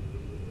hour.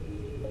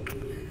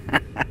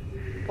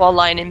 While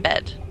lying in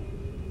bed.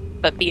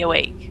 But be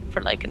awake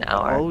for like an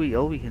hour. All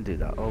we can do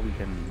that.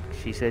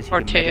 She says she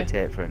Or can 2.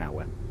 meditate for an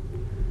hour.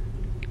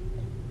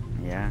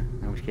 Yeah.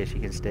 In which case she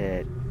can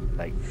stay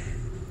like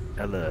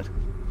alert.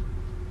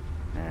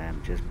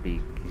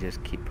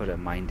 Put her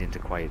mind into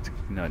quiet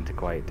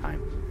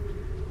time.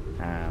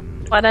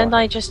 Why don't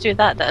I just do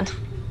that then?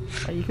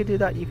 You could do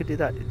that.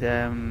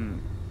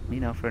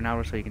 For an hour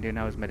or so, you can do an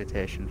hour's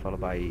meditation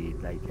followed by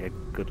like a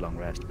good long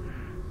rest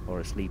or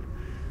a sleep.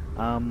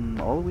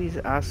 Always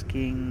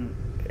asking,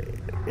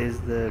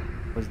 was the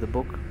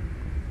book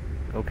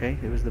okay?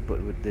 It was the book.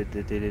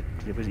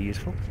 Was it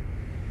useful?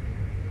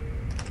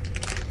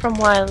 From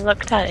what I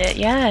looked at it,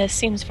 yeah, it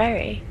seems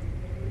very.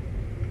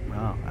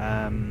 Oh,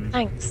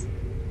 Thanks.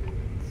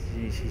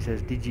 She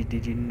says,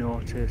 did you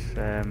notice?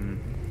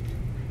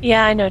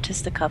 Yeah, I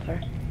noticed the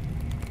cover.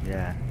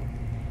 Yeah.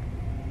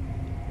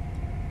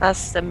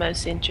 That's the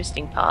most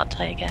interesting part,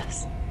 I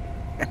guess.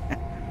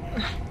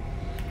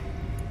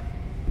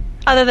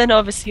 Other than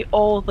obviously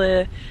all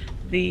the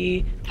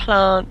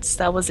plants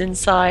that was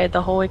inside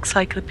the whole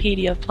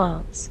encyclopedia of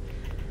plants,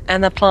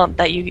 and the plant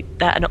that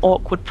an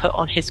orc would put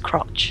on his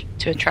crotch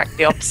to attract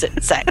the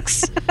opposite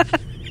sex.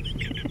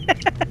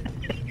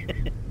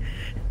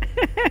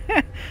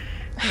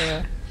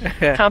 Yeah.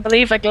 Can't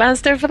believe I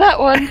glanced over that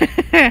one.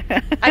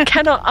 I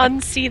cannot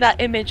unsee that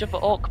image of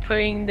an orc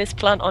putting this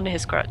plant on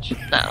his crotch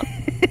now.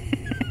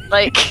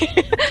 Like,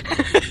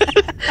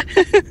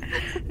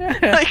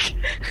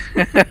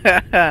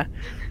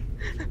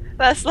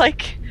 that's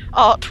like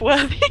art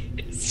worthy.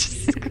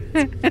 It's just...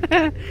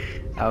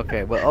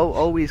 Okay, well,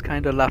 always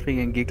kind of laughing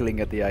and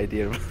giggling at the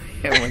idea of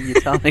when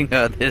you're telling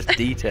her this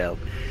detail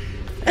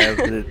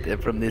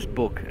from this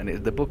book, and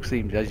the book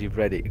seems, as you've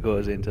read it,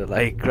 goes into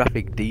like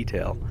graphic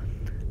detail,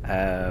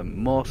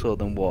 more so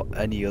than what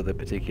any other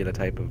particular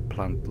type of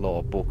plant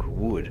lore book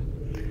would.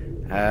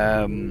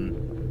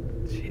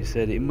 She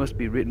said it must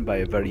be written by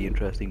a very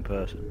interesting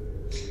person.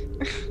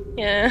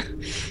 Yeah.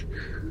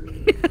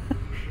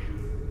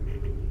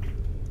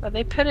 But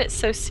they put it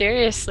so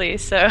seriously,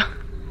 so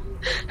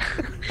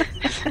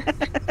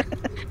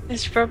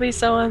it's probably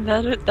someone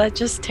that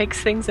just takes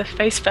things at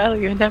face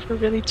value and never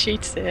really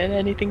cheats it in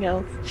anything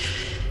else.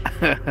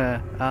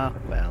 Ah,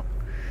 well.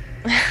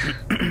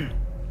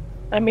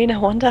 I mean, I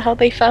wonder how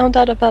they found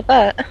out about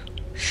that.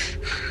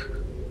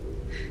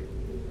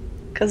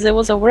 Because it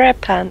was a rare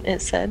plant,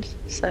 it said,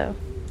 so.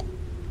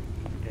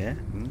 Yeah.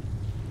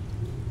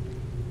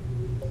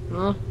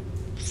 Mm.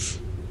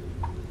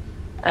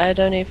 I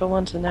don't even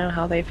want to know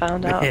how they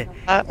found out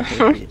about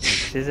that.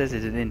 She says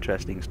it's an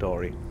interesting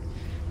story.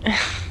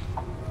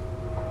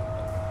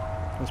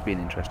 Must be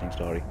an interesting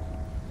story.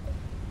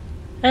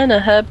 And a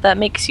herb that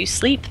makes you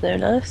sleep, no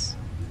less.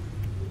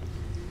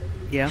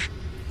 Yeah.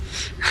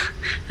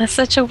 That's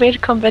such a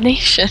weird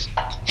combination.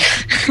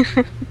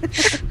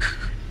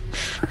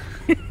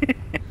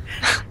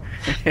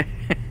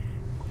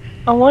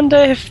 I wonder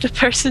if the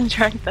person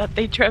drank that,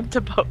 they dreamt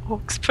about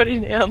orcs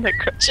putting it on their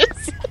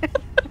crutches.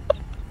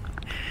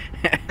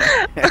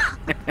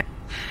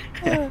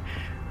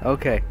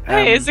 Okay.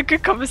 Hey, it's a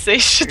good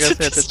conversation Like I to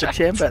said, distract.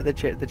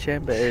 the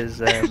chamber is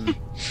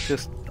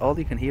just all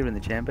you can hear in the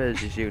chamber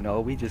is just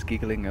we just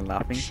giggling and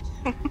laughing.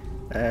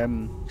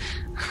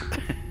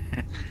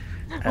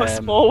 What's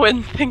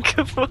Morwen think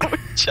of what we're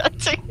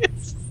chatting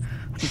is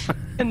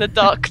in the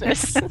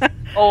darkness,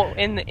 or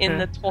in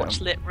the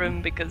torch-lit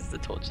room because the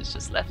torch is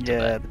just left.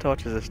 Yeah, the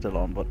torches are still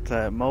on, but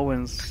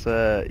Mowen's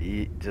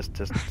just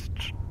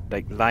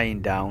like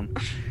lying down,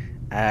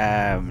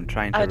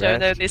 trying to I don't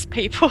know rest. these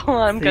people.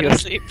 I'm gonna Theo-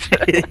 sleep.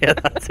 Yeah,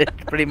 that's it.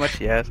 Pretty much,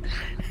 yes.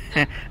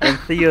 And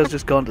Theo's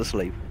just gone to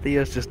sleep.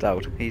 Theo's just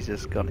out. He's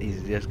just gone to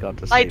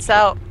sleep. Lights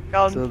out.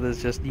 Gone. So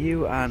there's just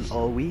you and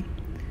Olwe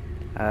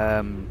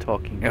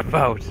talking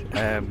about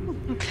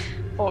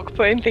Orc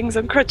putting things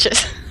on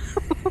crutches.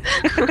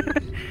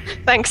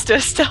 Thanks to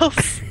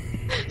Estelle's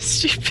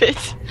stupid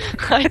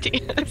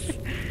ideas.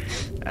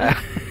 I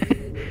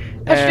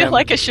feel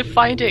like I should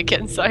find it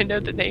again so I know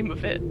the name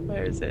of it.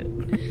 Where is it?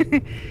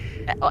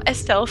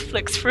 Estelle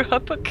flicks through her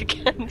book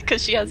again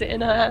because she has it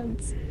in her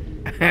hands.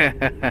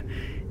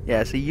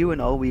 Yeah, so you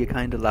and Olwe are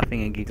kind of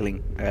laughing and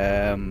giggling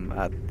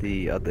at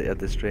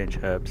the strange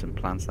herbs and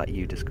plants that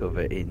you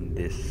discover in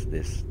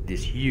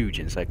this huge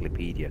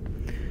encyclopedia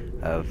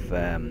of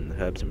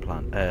herbs and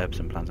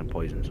plants and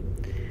poisons.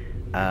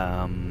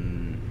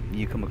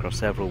 You come across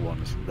several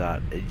ones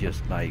that are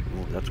just like,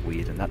 oh, that's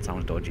weird, and that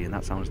sounds dodgy, and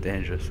that sounds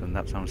dangerous, and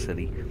that sounds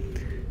silly.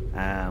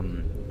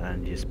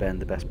 And you spend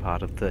the best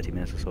part of 30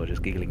 minutes or so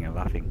just giggling and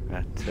laughing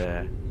at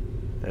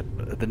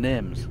the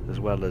names, as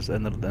well as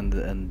and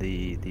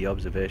the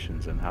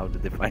observations, and how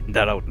did they find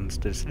that out, and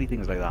silly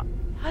things like that.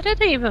 How did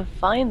I even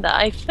find that?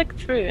 I flicked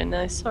through and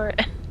I saw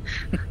it.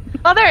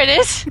 Oh, there it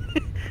is!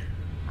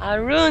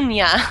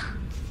 Arunya.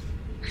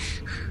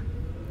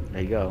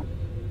 There you go.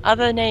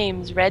 Other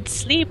names: Red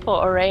Sleep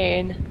or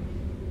Orain.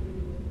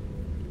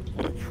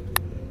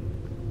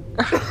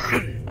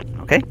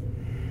 Okay.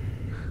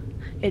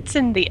 It's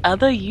in the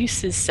other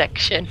uses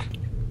section.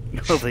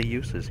 Other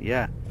uses,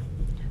 yeah.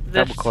 The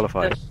That would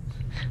qualify.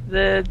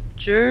 The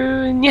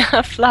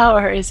Drunia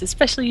flower is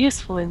especially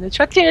useful in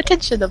attracting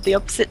attention of the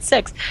opposite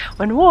sex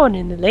when worn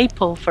in the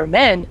lapel for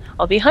men,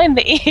 or behind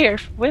the ear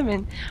for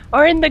women,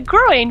 or in the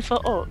groin for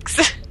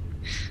orcs.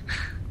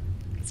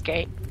 It's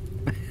great.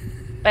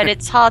 But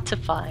it's hard to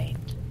find.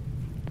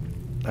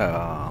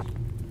 Oh.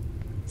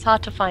 It's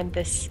hard to find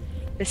this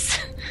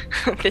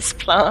this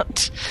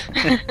plant.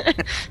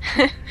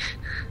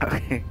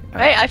 Okay.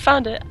 Right, I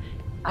found it.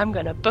 I'm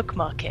gonna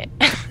bookmark it.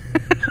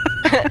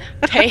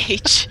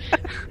 Page,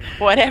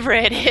 whatever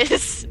it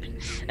is.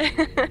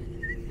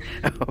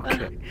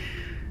 Okay.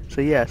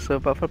 So yeah, so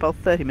for about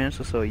 30 minutes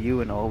or so,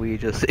 you and Olwe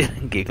just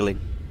giggling,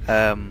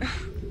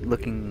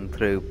 looking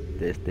through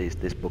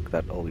this book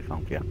that Olwe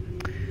found for you.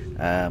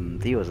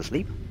 Theo's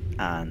asleep,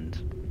 and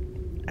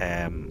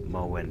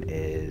Morwen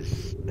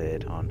is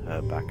laid on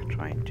her back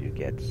trying to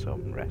get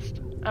some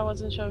rest. I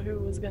wasn't sure who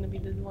was gonna be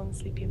the one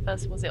sleeping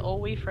first. Was it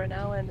Olwe for an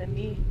hour and then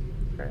me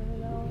for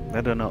an hour?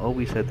 I don't know.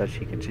 Olwe said that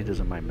she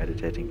doesn't mind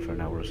meditating for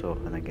an hour or so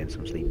and then getting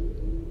some sleep.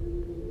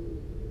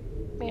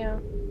 Yeah.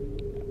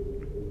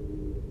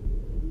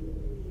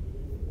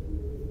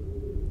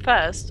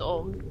 First,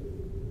 or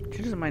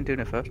She doesn't mind doing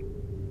it first.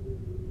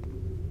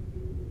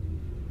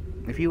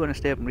 If you want to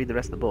stay up and read the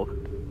rest of the book.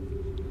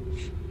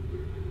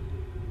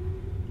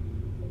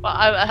 well,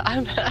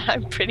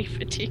 I'm pretty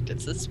fatigued at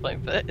this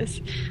point, but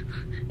it's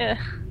yeah.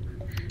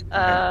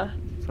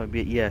 So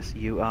yes,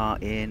 you are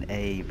in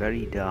a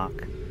very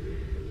dark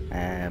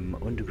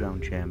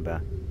underground chamber,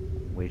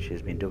 which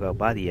has been dug out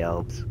by the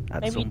elves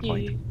at some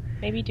point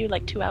maybe do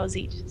like 2 hours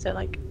each. So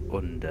like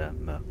under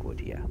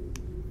Mirkwood. Yeah,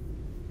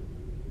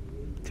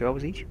 2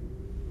 hours each.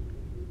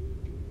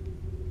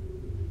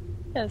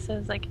 yeah. So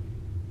it's like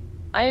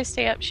I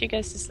stay up, she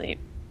goes to sleep,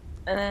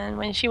 and then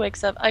when she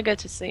wakes up, I go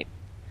to sleep,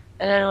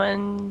 and then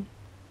when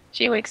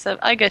she wakes up,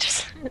 I go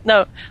to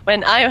no.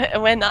 When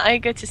I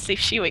go to sleep,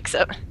 she wakes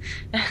up.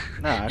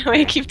 No,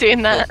 We keep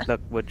doing that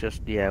Look, we'll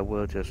just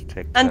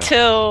take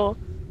until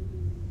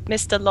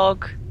Mr.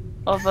 Log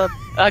of a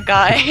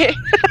guy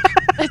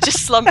that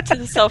just slumped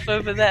himself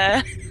over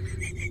there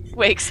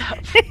wakes up.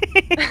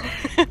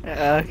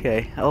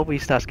 Okay,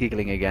 Olwe starts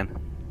giggling again.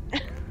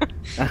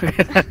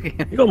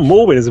 You got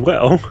Morwen as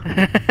well.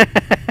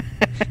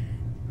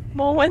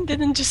 Morwen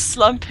didn't just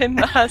slump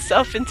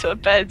herself into a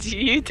bed.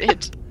 You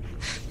did.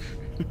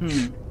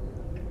 And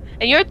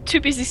you're too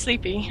busy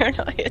sleeping. You're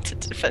not here to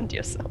defend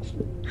yourself.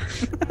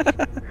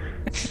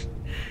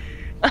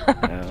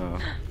 Oh.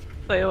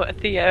 Theo.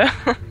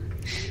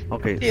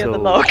 Okay, Theo so the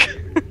log.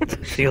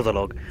 Theo the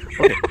log.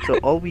 Okay, so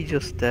Olwe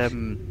just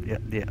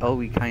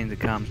Olwe kind of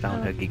calms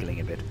down her giggling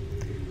a bit,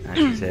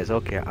 And she says,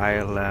 "Okay,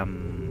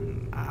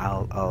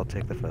 I'll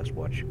take the first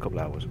watch, a couple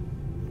hours."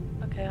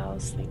 Okay, I'll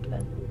sleep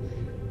then.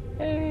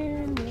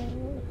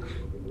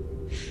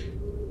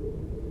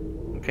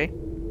 Okay.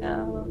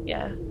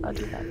 Yeah, I'll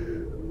do that.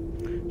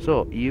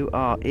 So you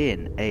are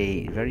in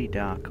a very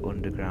dark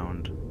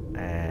underground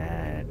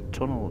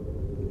tunnel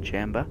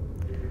chamber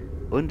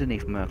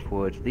underneath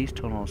Mirkwood. These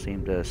tunnels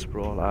seem to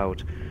sprawl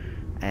out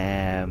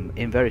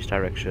in various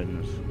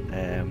directions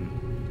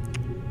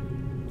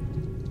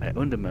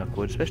under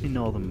Mirkwood, especially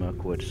northern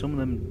Mirkwood. Some of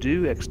them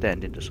do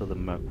extend into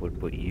southern Mirkwood,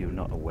 but you're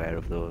not aware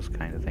of those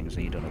kind of things,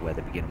 and you don't know where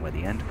they begin and where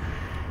they end.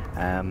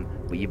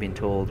 But you've been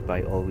told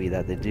by Olwe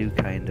that they do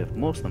kind of,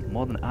 most of them,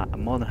 more than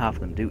half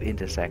of them, do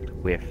intersect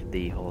with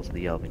the halls of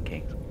the Elven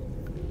Kings.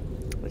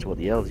 That's what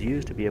the elves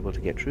use to be able to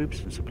get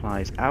troops and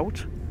supplies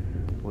out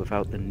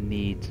without the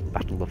need to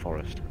battle the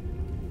forest.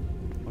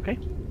 Okay?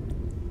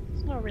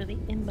 It's not really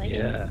in my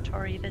Yeah.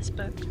 inventory, this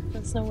book.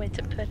 There's no way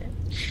to put it.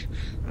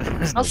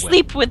 There's I'll no way.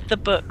 sleep with the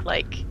book,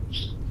 like.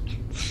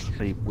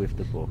 Sleep with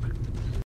the book.